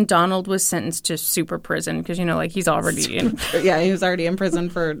prison, and Donald was sentenced to super prison because, he's already in. Yeah, he was already in prison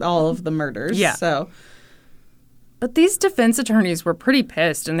for all of the murders. Yeah. So. But these defense attorneys were pretty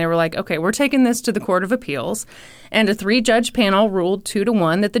pissed, and they were like, okay, we're taking this to the Court of Appeals. And a 3-judge panel ruled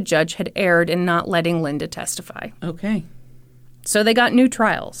 2-1 that the judge had erred in not letting Linda testify. Okay. So they got new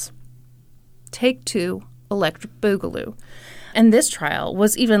trials. Take 2, Electric Boogaloo. And this trial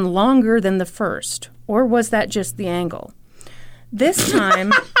was even longer than the first. Or was that just the angle? This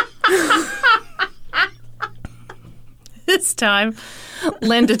time...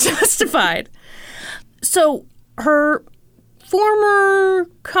 Linda testified. So her former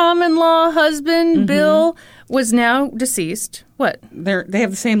common-law husband, Bill, was now deceased. What? They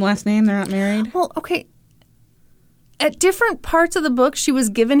have the same last name? They're not married? Well, okay. At different parts of the book, she was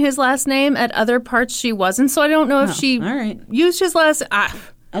given his last name. At other parts, she wasn't. So I don't know if she used his last...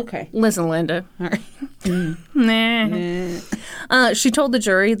 Okay. Listen, Linda. All right. She told the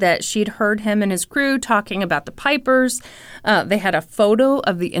jury that she'd heard him and his crew talking about the Pipers. They had a photo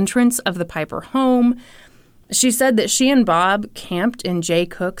of the entrance of the Piper home. She said that she and Bob camped in Jay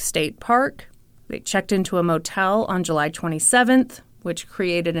Cook State Park. They checked into a motel on July 27th, which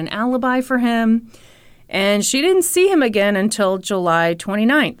created an alibi for him. And she didn't see him again until July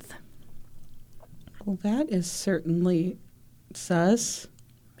 29th. Well, that is certainly sus.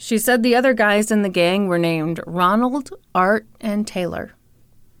 She said the other guys in the gang were named Ronald, Art, and Taylor.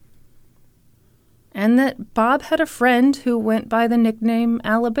 And that Bob had a friend who went by the nickname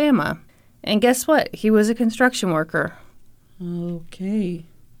Alabama. And guess what? He was a construction worker. Okay.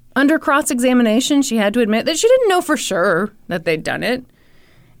 Under cross-examination, she had to admit that she didn't know for sure that they'd done it.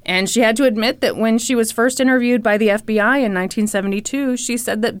 And she had to admit that when she was first interviewed by the FBI in 1972, she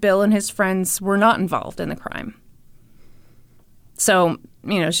said that Bill and his friends were not involved in the crime. So,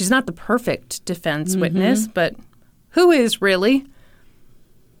 she's not the perfect defense witness, but who is really?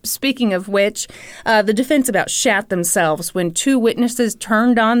 Speaking of which, the defense about shat themselves when two witnesses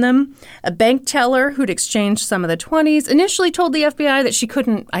turned on them. A bank teller who'd exchanged some of the 20s initially told the FBI that she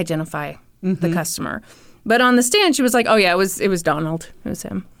couldn't identify the customer. But on the stand, she was like, oh, yeah, it was Donald. It was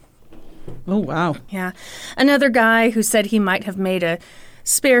him. Oh, wow. Yeah. Another guy who said he might have made a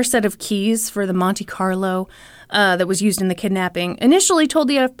spare set of keys for the Monte Carlo that was used in the kidnapping initially told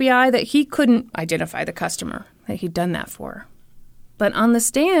the FBI that he couldn't identify the customer that he'd done that for. But on the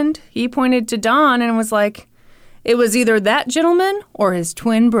stand, he pointed to Don and was like, it was either that gentleman or his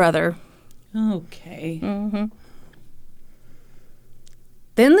twin brother. Okay.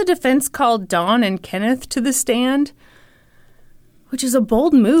 Then the defense called Don and Kenneth to the stand, which is a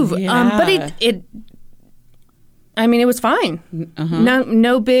bold move. Yeah. But it was fine.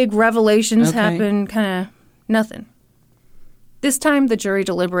 No big revelations happened, kind of nothing. This time the jury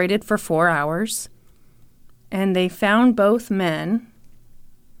deliberated for 4 hours, and they found both men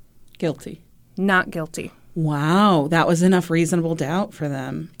Guilty. not guilty. Wow. That was enough reasonable doubt for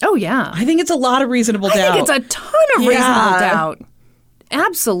them. Oh, yeah. I think it's a lot of reasonable doubt. I think it's a ton of reasonable doubt.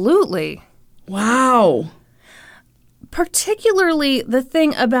 Absolutely. Wow. Particularly the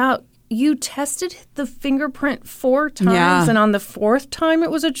thing about you tested the fingerprint 4 times and on the 4th time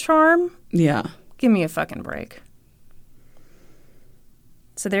it was a charm? Yeah. Give me a fucking break.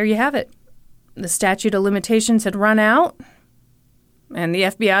 So there you have it. The statute of limitations had run out, and the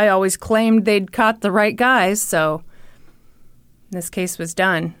FBI always claimed they'd caught the right guys, so this case was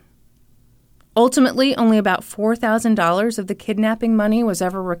done. Ultimately, only about $4,000 of the kidnapping money was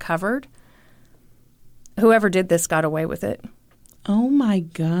ever recovered. Whoever did this got away with it. Oh, my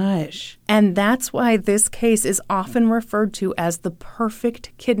gosh. And that's why this case is often referred to as the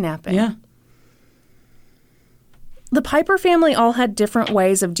perfect kidnapping. Yeah. The Piper family all had different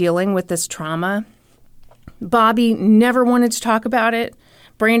ways of dealing with this trauma. Bobby never wanted to talk about it.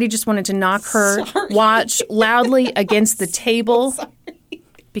 Brandy just wanted to knock her watch loudly against the table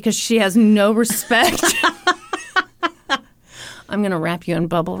because she has no respect. I'm going to wrap you in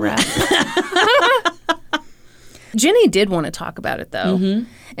bubble wrap. Ginny did want to talk about it, though.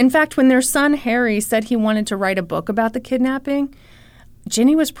 In fact, when their son Harry said he wanted to write a book about the kidnapping,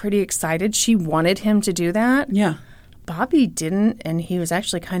 Ginny was pretty excited. She wanted him to do that. Yeah. Bobby didn't, and he was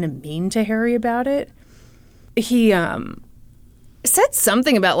actually kind of mean to Harry about it. He said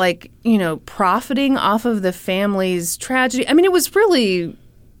something about, profiting off of the family's tragedy. I mean, it was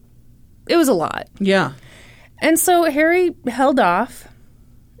a lot. Yeah. And so Harry held off,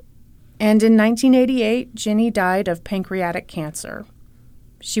 and in 1988, Ginny died of pancreatic cancer.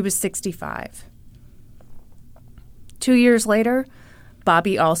 She was 65. 2 years later,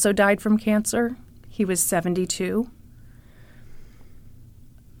 Bobby also died from cancer. He was 72.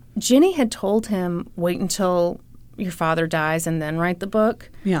 Ginny had told him, wait until your father dies and then write the book.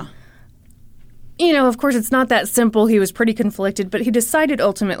 Yeah. Of course, it's not that simple. He was pretty conflicted, but he decided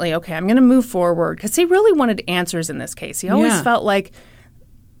ultimately, okay, I'm going to move forward because he really wanted answers in this case. He always felt like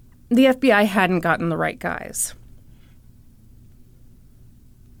the FBI hadn't gotten the right guys.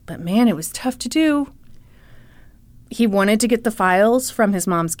 But man, it was tough to do. He wanted to get the files from his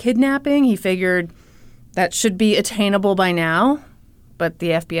mom's kidnapping. He figured that should be attainable by now, but the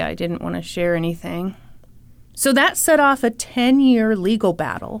FBI didn't want to share anything. So that set off a 10-year legal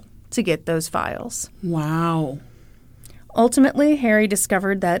battle to get those files. Wow. Ultimately, Harry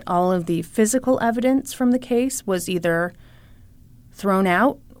discovered that all of the physical evidence from the case was either thrown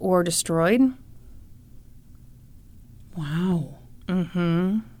out or destroyed. Wow.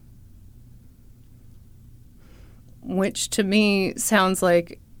 Which to me sounds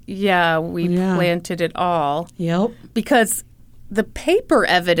like, we planted it all. Yep. Because the paper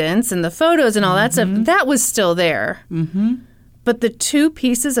evidence and the photos and all that stuff, that was still there. Mm-hmm. But the 2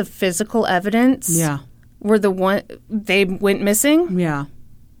 pieces of physical evidence were the one they went missing? Yeah.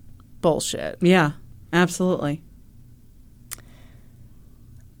 Bullshit. Yeah, absolutely.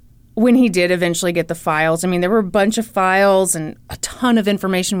 When he did eventually get the files, I mean, there were a bunch of files and a ton of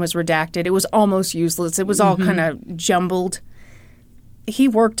information was redacted. It was almost useless. It was all kind of jumbled. He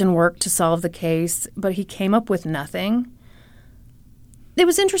worked and worked to solve the case, but he came up with nothing. It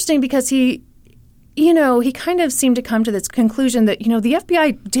was interesting because he kind of seemed to come to this conclusion that, the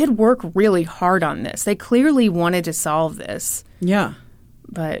FBI did work really hard on this. They clearly wanted to solve this. Yeah.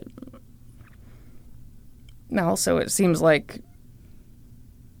 But also it seems like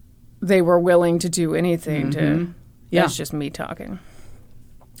they were willing to do anything to... Yeah. That's just me talking.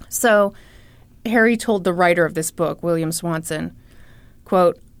 So Harry told the writer of this book, William Swanson,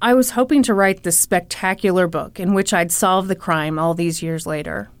 quote, "I was hoping to write this spectacular book in which I'd solve the crime all these years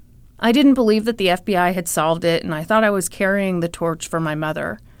later. I didn't believe that the FBI had solved it, and I thought I was carrying the torch for my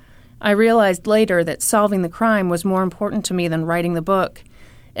mother. I realized later that solving the crime was more important to me than writing the book.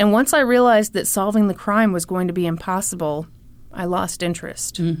 And once I realized that solving the crime was going to be impossible, I lost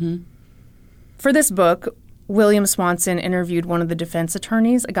interest." Mm-hmm. For this book, William Swanson interviewed one of the defense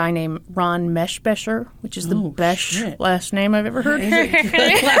attorneys, a guy named Ron Meshbesher, which is the best last name I've ever heard.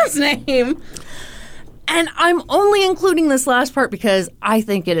 Good last name. And I'm only including this last part because I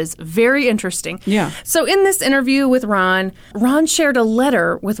think it is very interesting. Yeah. So in this interview with Ron shared a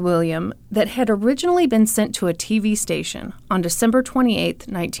letter with William that had originally been sent to a TV station on December 28th,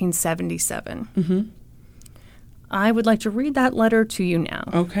 1977. Mm-hmm. I would like to read that letter to you now.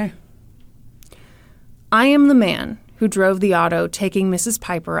 Okay. "I am the man who drove the auto taking Mrs.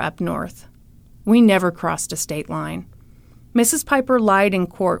 Piper up north. We never crossed a state line. Mrs. Piper lied in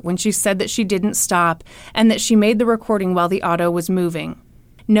court when she said that she didn't stop and that she made the recording while the auto was moving.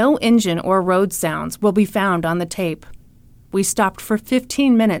 No engine or road sounds will be found on the tape. We stopped for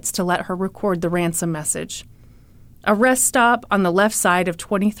 15 minutes to let her record the ransom message. A rest stop on the left side of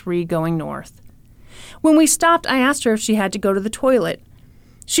 23 going north. When we stopped, I asked her if she had to go to the toilet.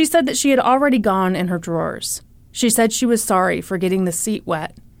 She said that she had already gone in her drawers. She said she was sorry for getting the seat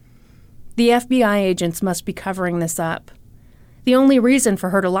wet. The FBI agents must be covering this up. The only reason for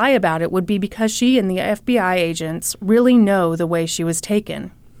her to lie about it would be because she and the FBI agents really know the way she was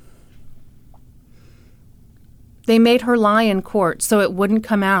taken. They made her lie in court so it wouldn't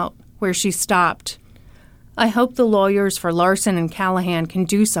come out where she stopped. I hope the lawyers for Larson and Callahan can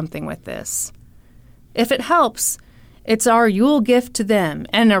do something with this. If it helps, it's our Yule gift to them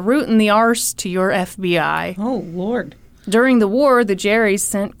and a root in the arse to your FBI. Oh, Lord. During the war, the Jerrys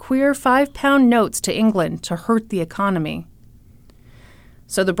sent queer 5-pound notes to England to hurt the economy.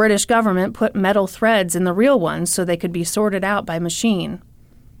 So the British government put metal threads in the real ones so they could be sorted out by machine.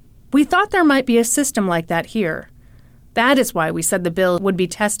 We thought there might be a system like that here. That is why we said the bill would be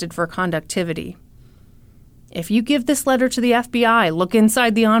tested for conductivity. If you give this letter to the FBI, look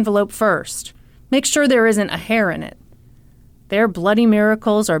inside the envelope first. Make sure there isn't a hair in it. Their bloody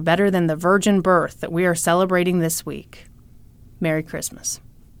miracles are better than the virgin birth that we are celebrating this week. Merry Christmas.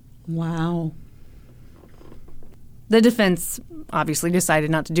 Wow. The defense obviously decided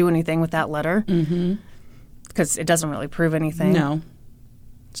not to do anything with that letter because it doesn't really prove anything. No.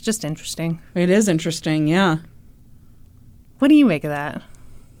 It's just interesting. It is interesting, yeah. What do you make of that?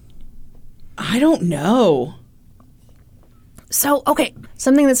 I don't know. So, okay,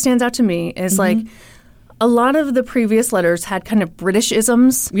 something that stands out to me is like a lot of the previous letters had kind of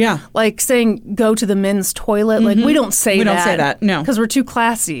British-isms. Yeah. Like saying, go to the men's toilet. Like, we don't say that. We don't say that, no. Because we're too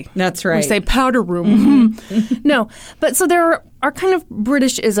classy. That's right. We say powder room. No. But so there are kind of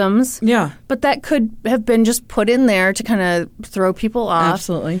British-isms. Yeah. But that could have been just put in there to kind of throw people off.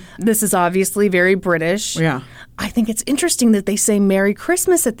 Absolutely. This is obviously very British. Yeah. I think it's interesting that they say Merry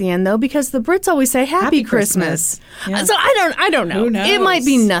Christmas at the end, though, because the Brits always say Happy Christmas. Yeah. So I don't know. Who knows? It might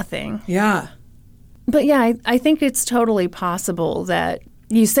be nothing. Yeah. But yeah, I think it's totally possible that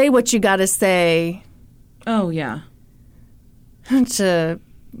you say what you got to say. Oh, yeah. To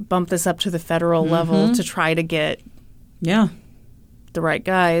bump this up to the federal level to try to get the right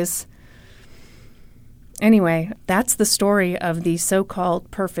guys. Anyway, that's the story of the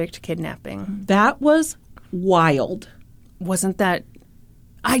so-called perfect kidnapping. That was wild. Wasn't that...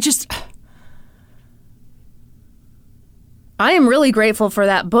 I am really grateful for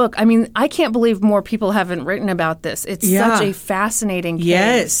that book. I mean, I can't believe more people haven't written about this. It's such a fascinating case.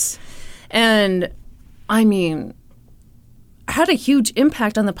 Yes. And, I mean, had a huge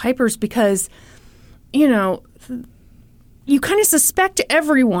impact on the Pipers because, you know, you kind of suspect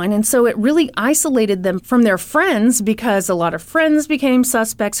everyone, and so it really isolated them from their friends because a lot of friends became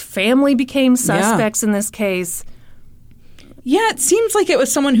suspects, family became suspects in this case. Yeah, it seems like it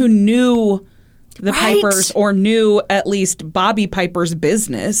was someone who knew the Pipers or knew at least Bobby Piper's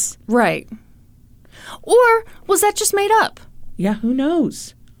business. Right. Or was that just made up? Yeah, who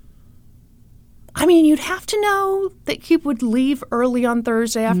knows? I mean, you'd have to know that he would leave early on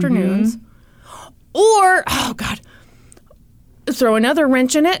Thursday afternoons. Or, oh God, throw another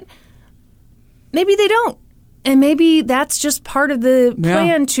wrench in it. Maybe they don't. And maybe that's just part of the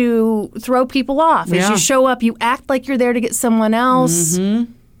plan to throw people off. As you show up, you act like you're there to get someone else.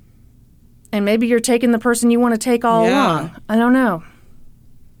 And maybe you're taking the person you want to take all along. I don't know.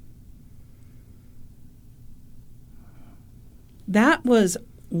 That was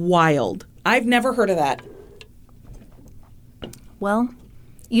wild. I've never heard of that. Well,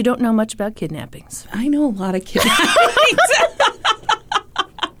 you don't know much about kidnappings. I know a lot of kidnappings.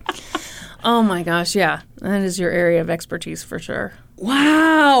 Oh my gosh, yeah. That is your area of expertise for sure.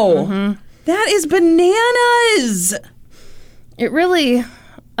 Wow. That is bananas. It really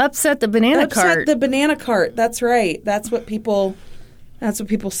upset the banana cart. Upset the banana cart. That's right. That's what people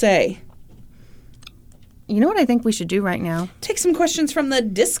say. You know what I think we should do right now? Take some questions from the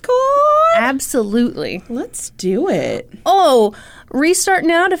Discord. Absolutely. Let's do it. Oh, restart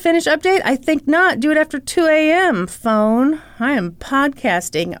now to finish update? I think not. Do it after 2 a.m. Phone. I am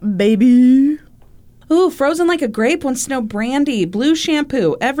podcasting, baby. Ooh, frozen like a grape wants to know brandy. Blue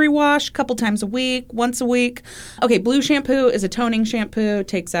shampoo. Every wash, couple times a week, once a week. Okay, blue shampoo is a toning shampoo.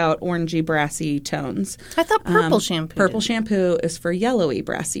 Takes out orangey, brassy tones. I thought purple shampoo. Purple shampoo is for yellowy,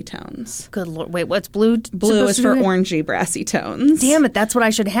 brassy tones. Good Lord. Wait, what's blue? Blue is for orangey, brassy tones. Damn it, that's what I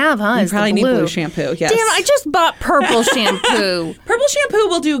should have, huh? You probably need blue shampoo, yes. Damn it, I just bought purple shampoo. Purple shampoo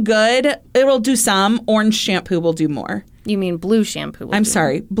will do good. It'll do some. Orange shampoo will do more. You mean blue shampoo will I'm do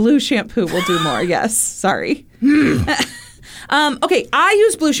sorry. more. Blue shampoo will do more. Yes. Sorry. Okay. I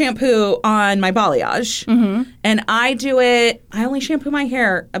use blue shampoo on my balayage. And I do it. I only shampoo my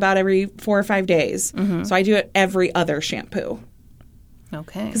hair about every 4 or 5 days. So I do it every other shampoo.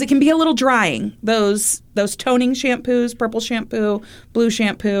 Okay. Because it can be a little drying. Those toning shampoos, purple shampoo, blue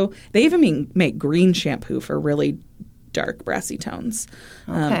shampoo. They even make green shampoo for really dark, brassy tones.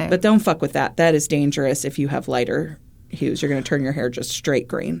 Okay. But don't fuck with that. That is dangerous if you have lighter hues. You're going to turn your hair just straight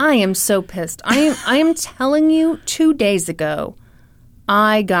green. I am so pissed. I am telling you, 2 days ago,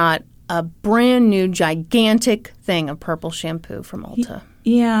 I got a brand new gigantic thing of purple shampoo from Ulta.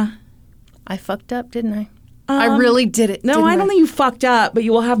 Yeah. I fucked up, didn't I? I really did it. No, I don't think you fucked up, but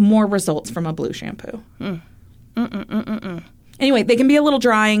you will have more results from a blue shampoo. Anyway, they can be a little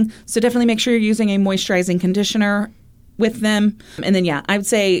drying, so definitely make sure you're using a moisturizing conditioner with them. And then, I would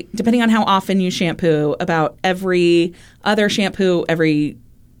say, depending on how often you shampoo, about every other shampoo, every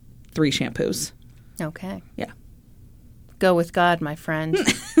 3 shampoos. Okay. Yeah. Go with God, my friend.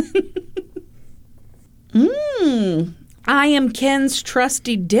 I am Ken's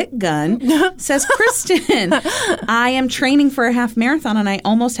trusty dick gun, says Kristen. I am training for a half marathon, and I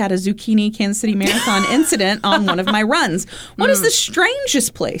almost had a zucchini Kansas City Marathon incident on one of my runs. What is the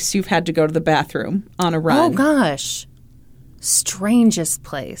strangest place you've had to go to the bathroom on a run? Oh, gosh. Strangest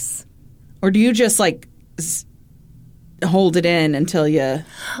place. Or do you just, hold it in until you...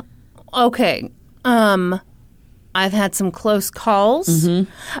 Okay. I've had some close calls.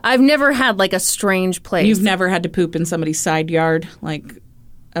 I've never had, a strange place. You've never had to poop in somebody's side yard,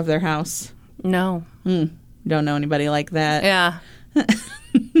 of their house? No. Don't know anybody like that? Yeah.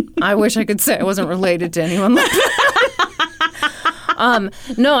 I wish I could say I wasn't related to anyone like that.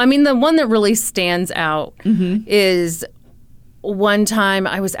 No, I mean, the one that really stands out is... One time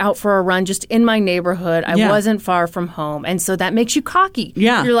I was out for a run just in my neighborhood. I wasn't far from home. And so that makes you cocky.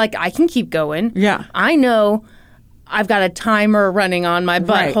 Yeah. You're like, I can keep going. Yeah. I know I've got a timer running on my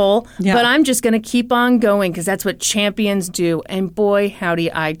butthole, but I'm just going to keep on going because that's what champions do. And boy,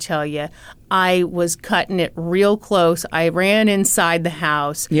 howdy, I tell you, I was cutting it real close. I ran inside the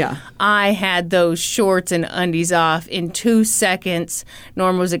house. Yeah. I had those shorts and undies off in 2 seconds.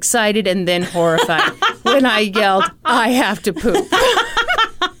 Norm was excited and then horrified when I yelled, I have to poop.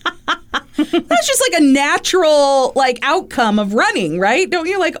 That's just a natural outcome of running, right? Don't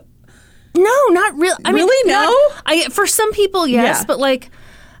you No, not really. I mean, really? No? For some people, yes, but I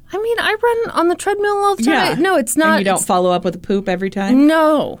run on the treadmill all the time. Yeah. No, it's not. And you don't follow up with a poop every time?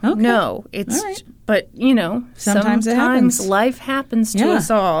 No. Okay. No. It's, all right. But, sometimes it happens. Life happens to us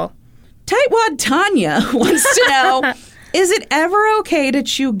all. Tightwad Tanya wants to know, Is it ever okay to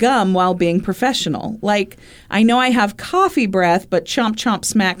chew gum while being professional? Like, I know I have coffee breath, but chomp, chomp,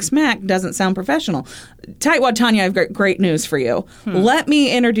 smack, smack doesn't sound professional. Tightwad Tanya, I've got great news for you. Let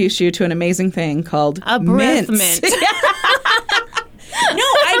me introduce you to an amazing thing called A breath mints. mint. No,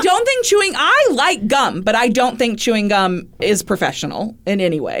 I don't think I like gum, but I don't think chewing gum is professional in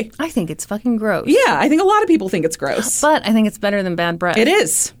any way. I think it's fucking gross. Yeah, I think a lot of people think it's gross. But I think it's better than bad breath. It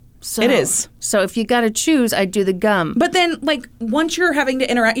is. So, It is. So if you got to choose, I'd do the gum. But then, like, once you're having to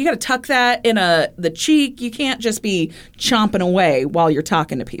interact, you got to tuck that in the cheek. You can't just be chomping away while you're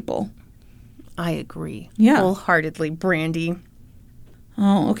talking to people. I agree. Yeah. Wholeheartedly, Brandy.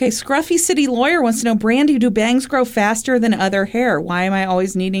 Oh, okay. Scruffy City Lawyer wants to know, Brandy, do bangs grow faster than other hair? Why am I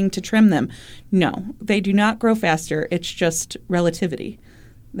always needing to trim them? No, they do not grow faster. It's just relativity.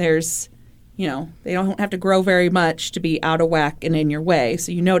 There's, they don't have to grow very much to be out of whack and in your way,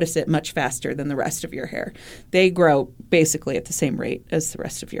 so you notice it much faster than the rest of your hair. They grow basically at the same rate as the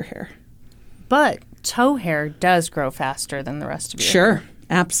rest of your hair. But toe hair does grow faster than the rest of your hair. Sure,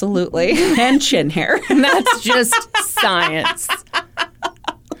 absolutely. And chin hair. That's just science.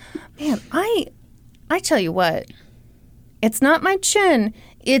 Man, I tell you what, it's not my chin.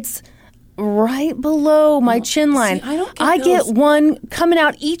 It's right below my chin line. See, I don't get I get those. one coming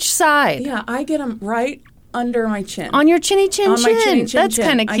out each side. Yeah, I get them right under my chin. On your chinny chin On my chin. chinny chin That's chin.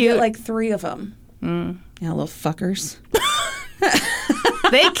 kind of I cute. get like 3 of them. Yeah, little fuckers.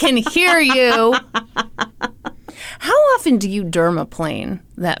 They can hear you. How often do you dermaplane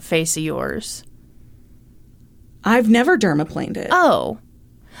that face of yours? I've never dermaplaned it. Oh.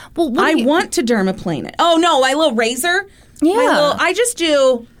 Well, I want to dermaplane it. Oh, no, my little razor? Yeah. I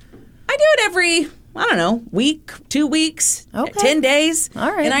do it every, I don't know, week, 2 weeks, Okay. 10 days.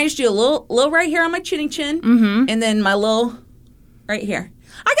 All right. And I just do a little right here on my chinny chin, and then my little right here.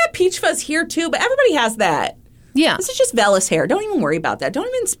 I got peach fuzz here, too, but everybody has that. Yeah. This is just vellus hair. Don't even worry about that. Don't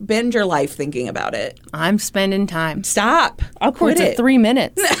even spend your life thinking about it. I'm spending time. Stop. Upwards Quit of it. 3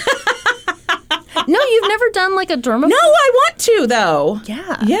 minutes. No, you've never done like a derma? No, I want to, though.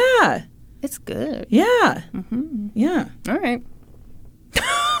 Yeah. Yeah. It's good. Yeah. Yeah. All right.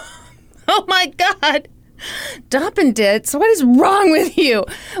 Oh my God. Doppenditz, what is wrong with you?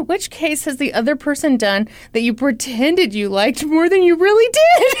 Which case has the other person done that you pretended you liked more than you really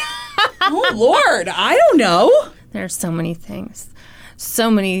did? Oh, Lord. I don't know. There are so many things.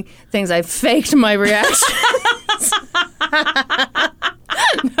 So many things I've faked my reactions.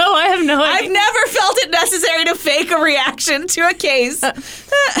 No, I have no idea. I've never felt it necessary to fake a reaction to a case.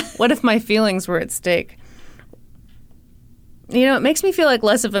 What if my feelings were at stake? You know, it makes me feel like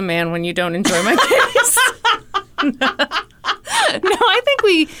less of a man when you don't enjoy my case. No, I think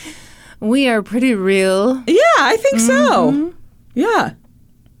we are pretty real. Yeah, I think so. Yeah.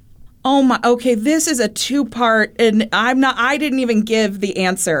 Oh my, okay, this is a 2-part, and I didn't even give the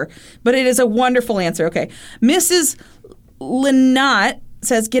answer, but it is a wonderful answer. Okay. Mrs. Lynott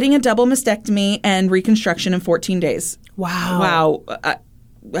says getting a double mastectomy and reconstruction in 14 days. Wow. Wow.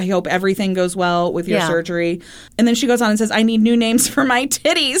 I hope everything goes well with your Yeah. surgery. And then she goes on and says, I need new names for my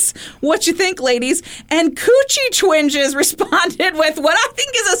titties. What you think, ladies? And Coochie Twinges responded with what I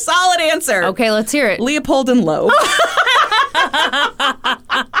think is a solid answer. Okay, let's hear it. Leopold and Loeb.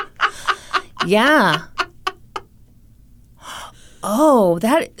 Yeah. Oh,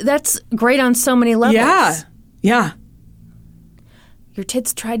 that's great on so many levels. Yeah. Yeah. Your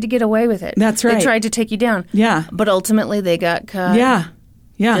tits tried to get away with it. That's right. They tried to take you down. Yeah. But ultimately they got cut. Yeah.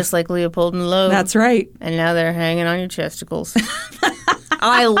 Yeah. Just like Leopold and Loeb. That's right. And now they're hanging on your chesticles.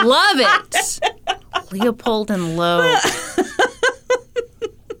 I love it. Leopold and Loeb.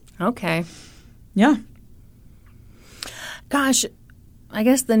 Okay. Yeah. Gosh, I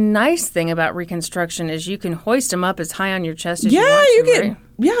guess the nice thing about reconstruction is you can hoist them up as high on your chest as you Yeah, want you to, get, right?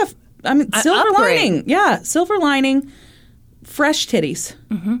 yeah. I mean, silver upgrade. lining. Yeah. Silver lining. Fresh titties.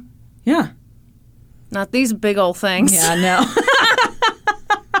 Mm-hmm. Yeah. Not these big old things. Yeah, no.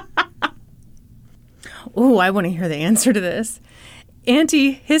 Ooh, I want to hear the answer to this.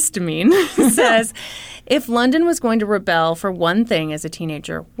 Antihistamine says, if London was going to rebel for one thing as a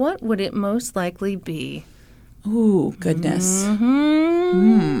teenager, what would it most likely be? Ooh, goodness.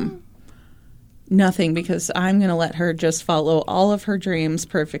 Nothing, because I'm going to let her just follow all of her dreams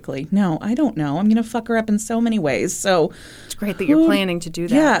perfectly. No, I don't know. I'm going to fuck her up in so many ways. So It's great that you're planning to do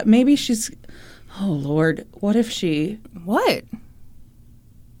that. yeah, maybe she's. Oh Lord, what if she What?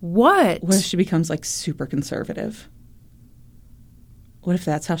 What? becomes like super conservative? What if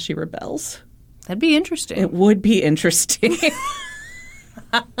that's how she rebels? That'd be interesting. It would be interesting.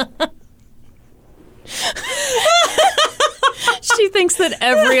 She thinks thinks that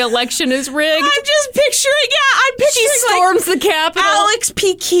every election is rigged. I'm just picturing, I'm picturing She storms the Capitol. Alex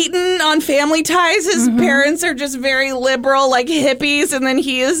P. Keaton on Family Ties. His parents are just very liberal, like hippies, and then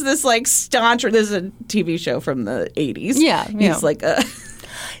he is this like staunch. This is a TV show from the 80s. Yeah, he's like a.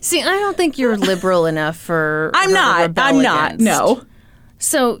 See, I don't think you're liberal enough for. I'm not. No.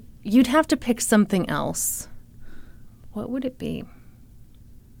 So you'd have to pick something else. What would it be?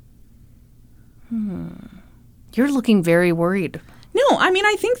 You're looking very worried. No, I mean,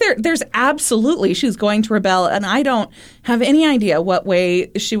 I think there's absolutely she's going to rebel, and I don't have any idea what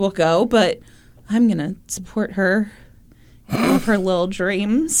way she will go, but I'm going to support her in all of her little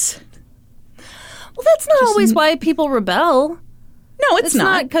dreams. Well, that's not always why people rebel. No, it's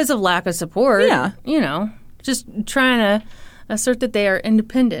not. Because of lack of support. Yeah. Just trying to assert that they are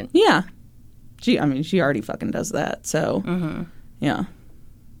independent. Yeah. She already fucking does that, so, yeah.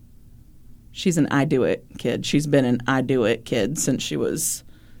 She's an I do it kid. She's been an I do it kid since she was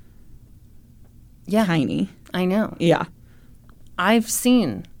tiny. I know. Yeah. I've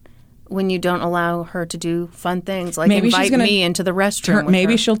seen when you don't allow her to do fun things, like invite me into the restroom.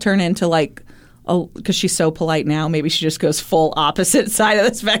 Maybe she'll turn into like, because she's so polite now, maybe she just goes full opposite side of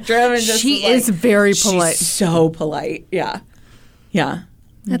the spectrum. And she is very polite. She's so polite. Yeah. Yeah.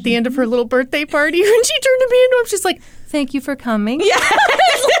 At the end of her little birthday party, when she turned to me into him, she's like, "Thank you for coming." Yeah.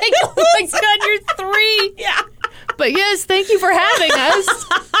 Like, oh my God, you're 3. Yeah. But yes, thank you for having us.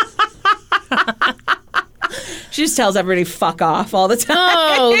 She just tells everybody fuck off all the time.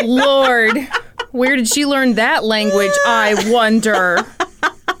 Oh, Lord. Where did she learn that language, I wonder?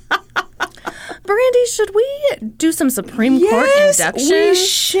 Brandy, should we do some Supreme Court induction? We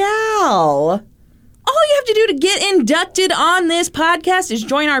shall. All you have to do to get inducted on this podcast is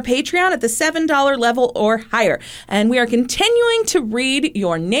join our Patreon at the $7 level or higher. And we are continuing to read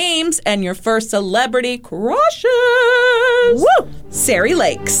your names and your first celebrity crushes. Woo! Sari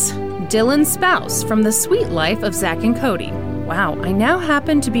Lakes. Dylan's spouse from The Sweet Life of Zach and Cody. Wow, I now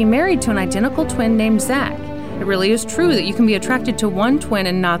happen to be married to an identical twin named Zach. It really is true that you can be attracted to one twin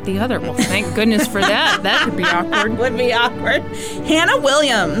and not the other. Well, thank goodness for that. That could be awkward. Would be awkward. Hannah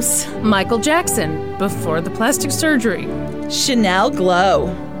Williams. Michael Jackson, before the plastic surgery. Chanel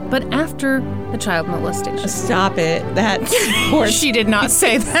Glow. But after the child molestation. Stop it. That's She did not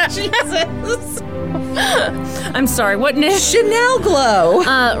say that. Jesus. I'm sorry, what Nick? Chanel Glow.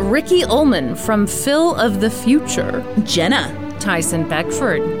 Ricky Ullman from Phil of the Future. Jenna. Tyson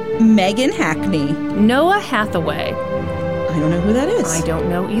Beckford. Megan Hackney. Noah Hathaway. I don't know who that is. I don't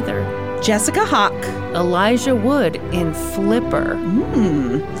know either. Jessica Hawk. Elijah Wood in Flipper.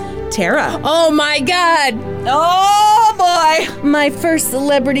 Tara. Oh my God! Oh boy! My first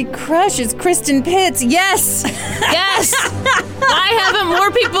celebrity crush is Kristen Pitts. Yes! Yes! Why haven't more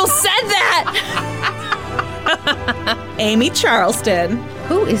people said that? Amy Charleston.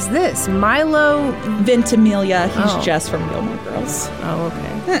 Who is this? Milo Ventimiglia. He's just from Gilmore Girls. Oh,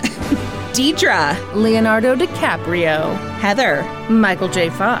 okay. Deidre. Leonardo DiCaprio. Heather. Michael J.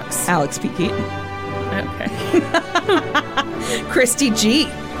 Fox. Alex P. Keaton. Okay. Christy G.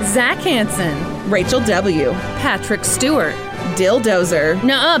 Zach Hansen. Rachel W. Patrick Stewart. Dildozer.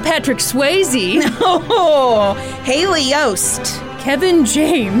 Nuh-uh, Patrick Swayze. Oh, Haley Yost. Kevin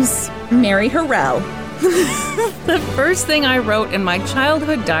James. Mary Harrell. The first thing I wrote in my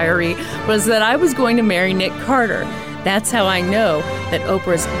childhood diary was that I was going to marry Nick Carter. That's how I know that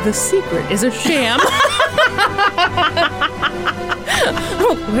Oprah's The Secret is a sham.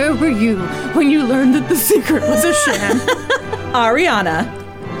 Where were you when you learned that The Secret was a sham? Ariana.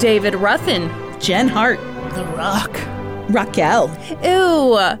 David Ruffin. Jen Hart. The Rock. Raquel.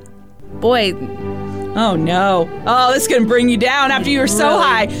 Ew. Boy. Oh, no. Oh, this is going to bring you down after you were so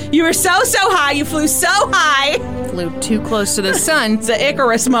high. You were so high. You flew so high. Flew too close to the sun. It's an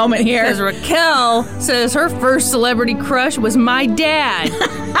Icarus moment here. Because Raquel says her first celebrity crush was my dad.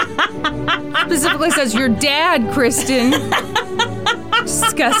 Specifically says, your dad, Kristen.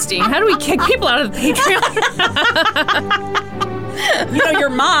 Disgusting. How do we kick people out of the Patreon? You know,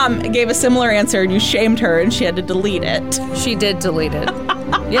 your mom gave a similar answer and you shamed her and she had to delete it. She did delete it.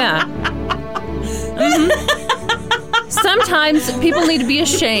 Yeah. Sometimes people need to be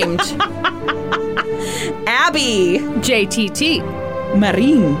ashamed. Abby. JTT.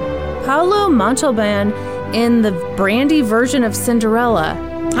 Marine. Paulo Montalban in the Brandy version of Cinderella.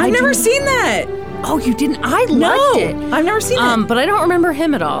 I've never seen that. Oh, you didn't? I loved it. I've never seen it. But I don't remember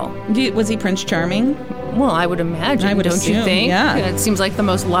him at all. Was he Prince Charming? Well, I would imagine. I would don't assume, you think? yeah. It seems like the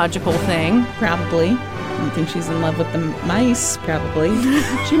most logical thing. Probably. I don't think she's in love with the mice, probably.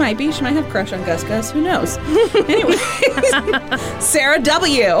 She might be. She might have a crush on Gus Gus. Who knows? Anyway. Sarah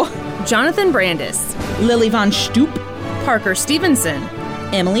W. Jonathan Brandis. Lily Von Stoop. Parker Stevenson,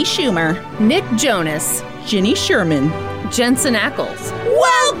 Emily Schumer, Nick Jonas, Ginny Sherman, Jensen Ackles.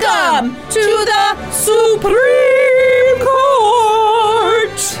 Welcome to the Supreme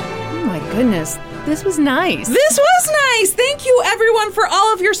Court! Oh my goodness, this was nice. This was nice. Thank you, everyone, for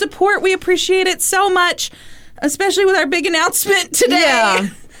all of your support. We appreciate it so much, especially with our big announcement today. Yeah.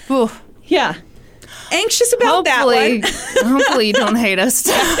 Oof. Yeah. Anxious about that one. Hopefully you don't hate us.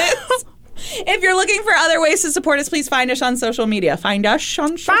 If you're looking for other ways to support us, please find us on social media. Find us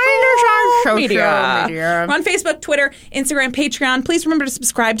on social media. We're on Facebook, Twitter, Instagram, Patreon. Please remember to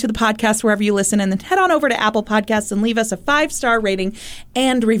subscribe to the podcast wherever you listen, and then head on over to Apple Podcasts and leave us a 5-star rating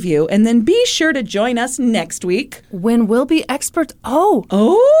and review. And then be sure to join us next week when we'll be experts. On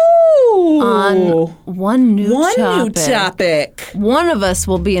one new topic. One of us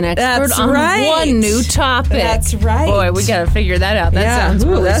will be an expert on one new topic. That's right. Boy, we got to figure that out. That sounds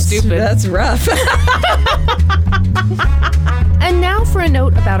really stupid. That's rough. And now for a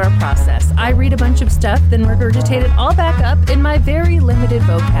note about our process. I read a bunch of stuff, then regurgitate it all back up in my very limited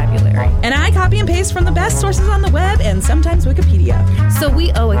vocabulary. And I copy and paste from the best sources on the web and sometimes Wikipedia. So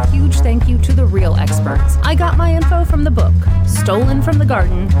we owe a huge thank you to the real experts. I got my info from the book, Stolen from the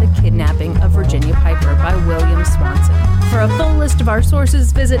Garden, The Kidnapping of Virginia Piper by William Swanson. For a full list of our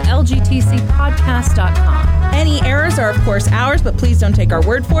sources, visit lgtcpodcast.com. Any errors are, of course, ours, but please don't take our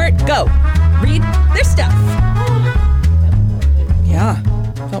word for it. Go. Read their stuff. Yeah.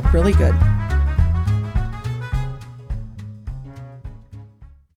 Felt really good.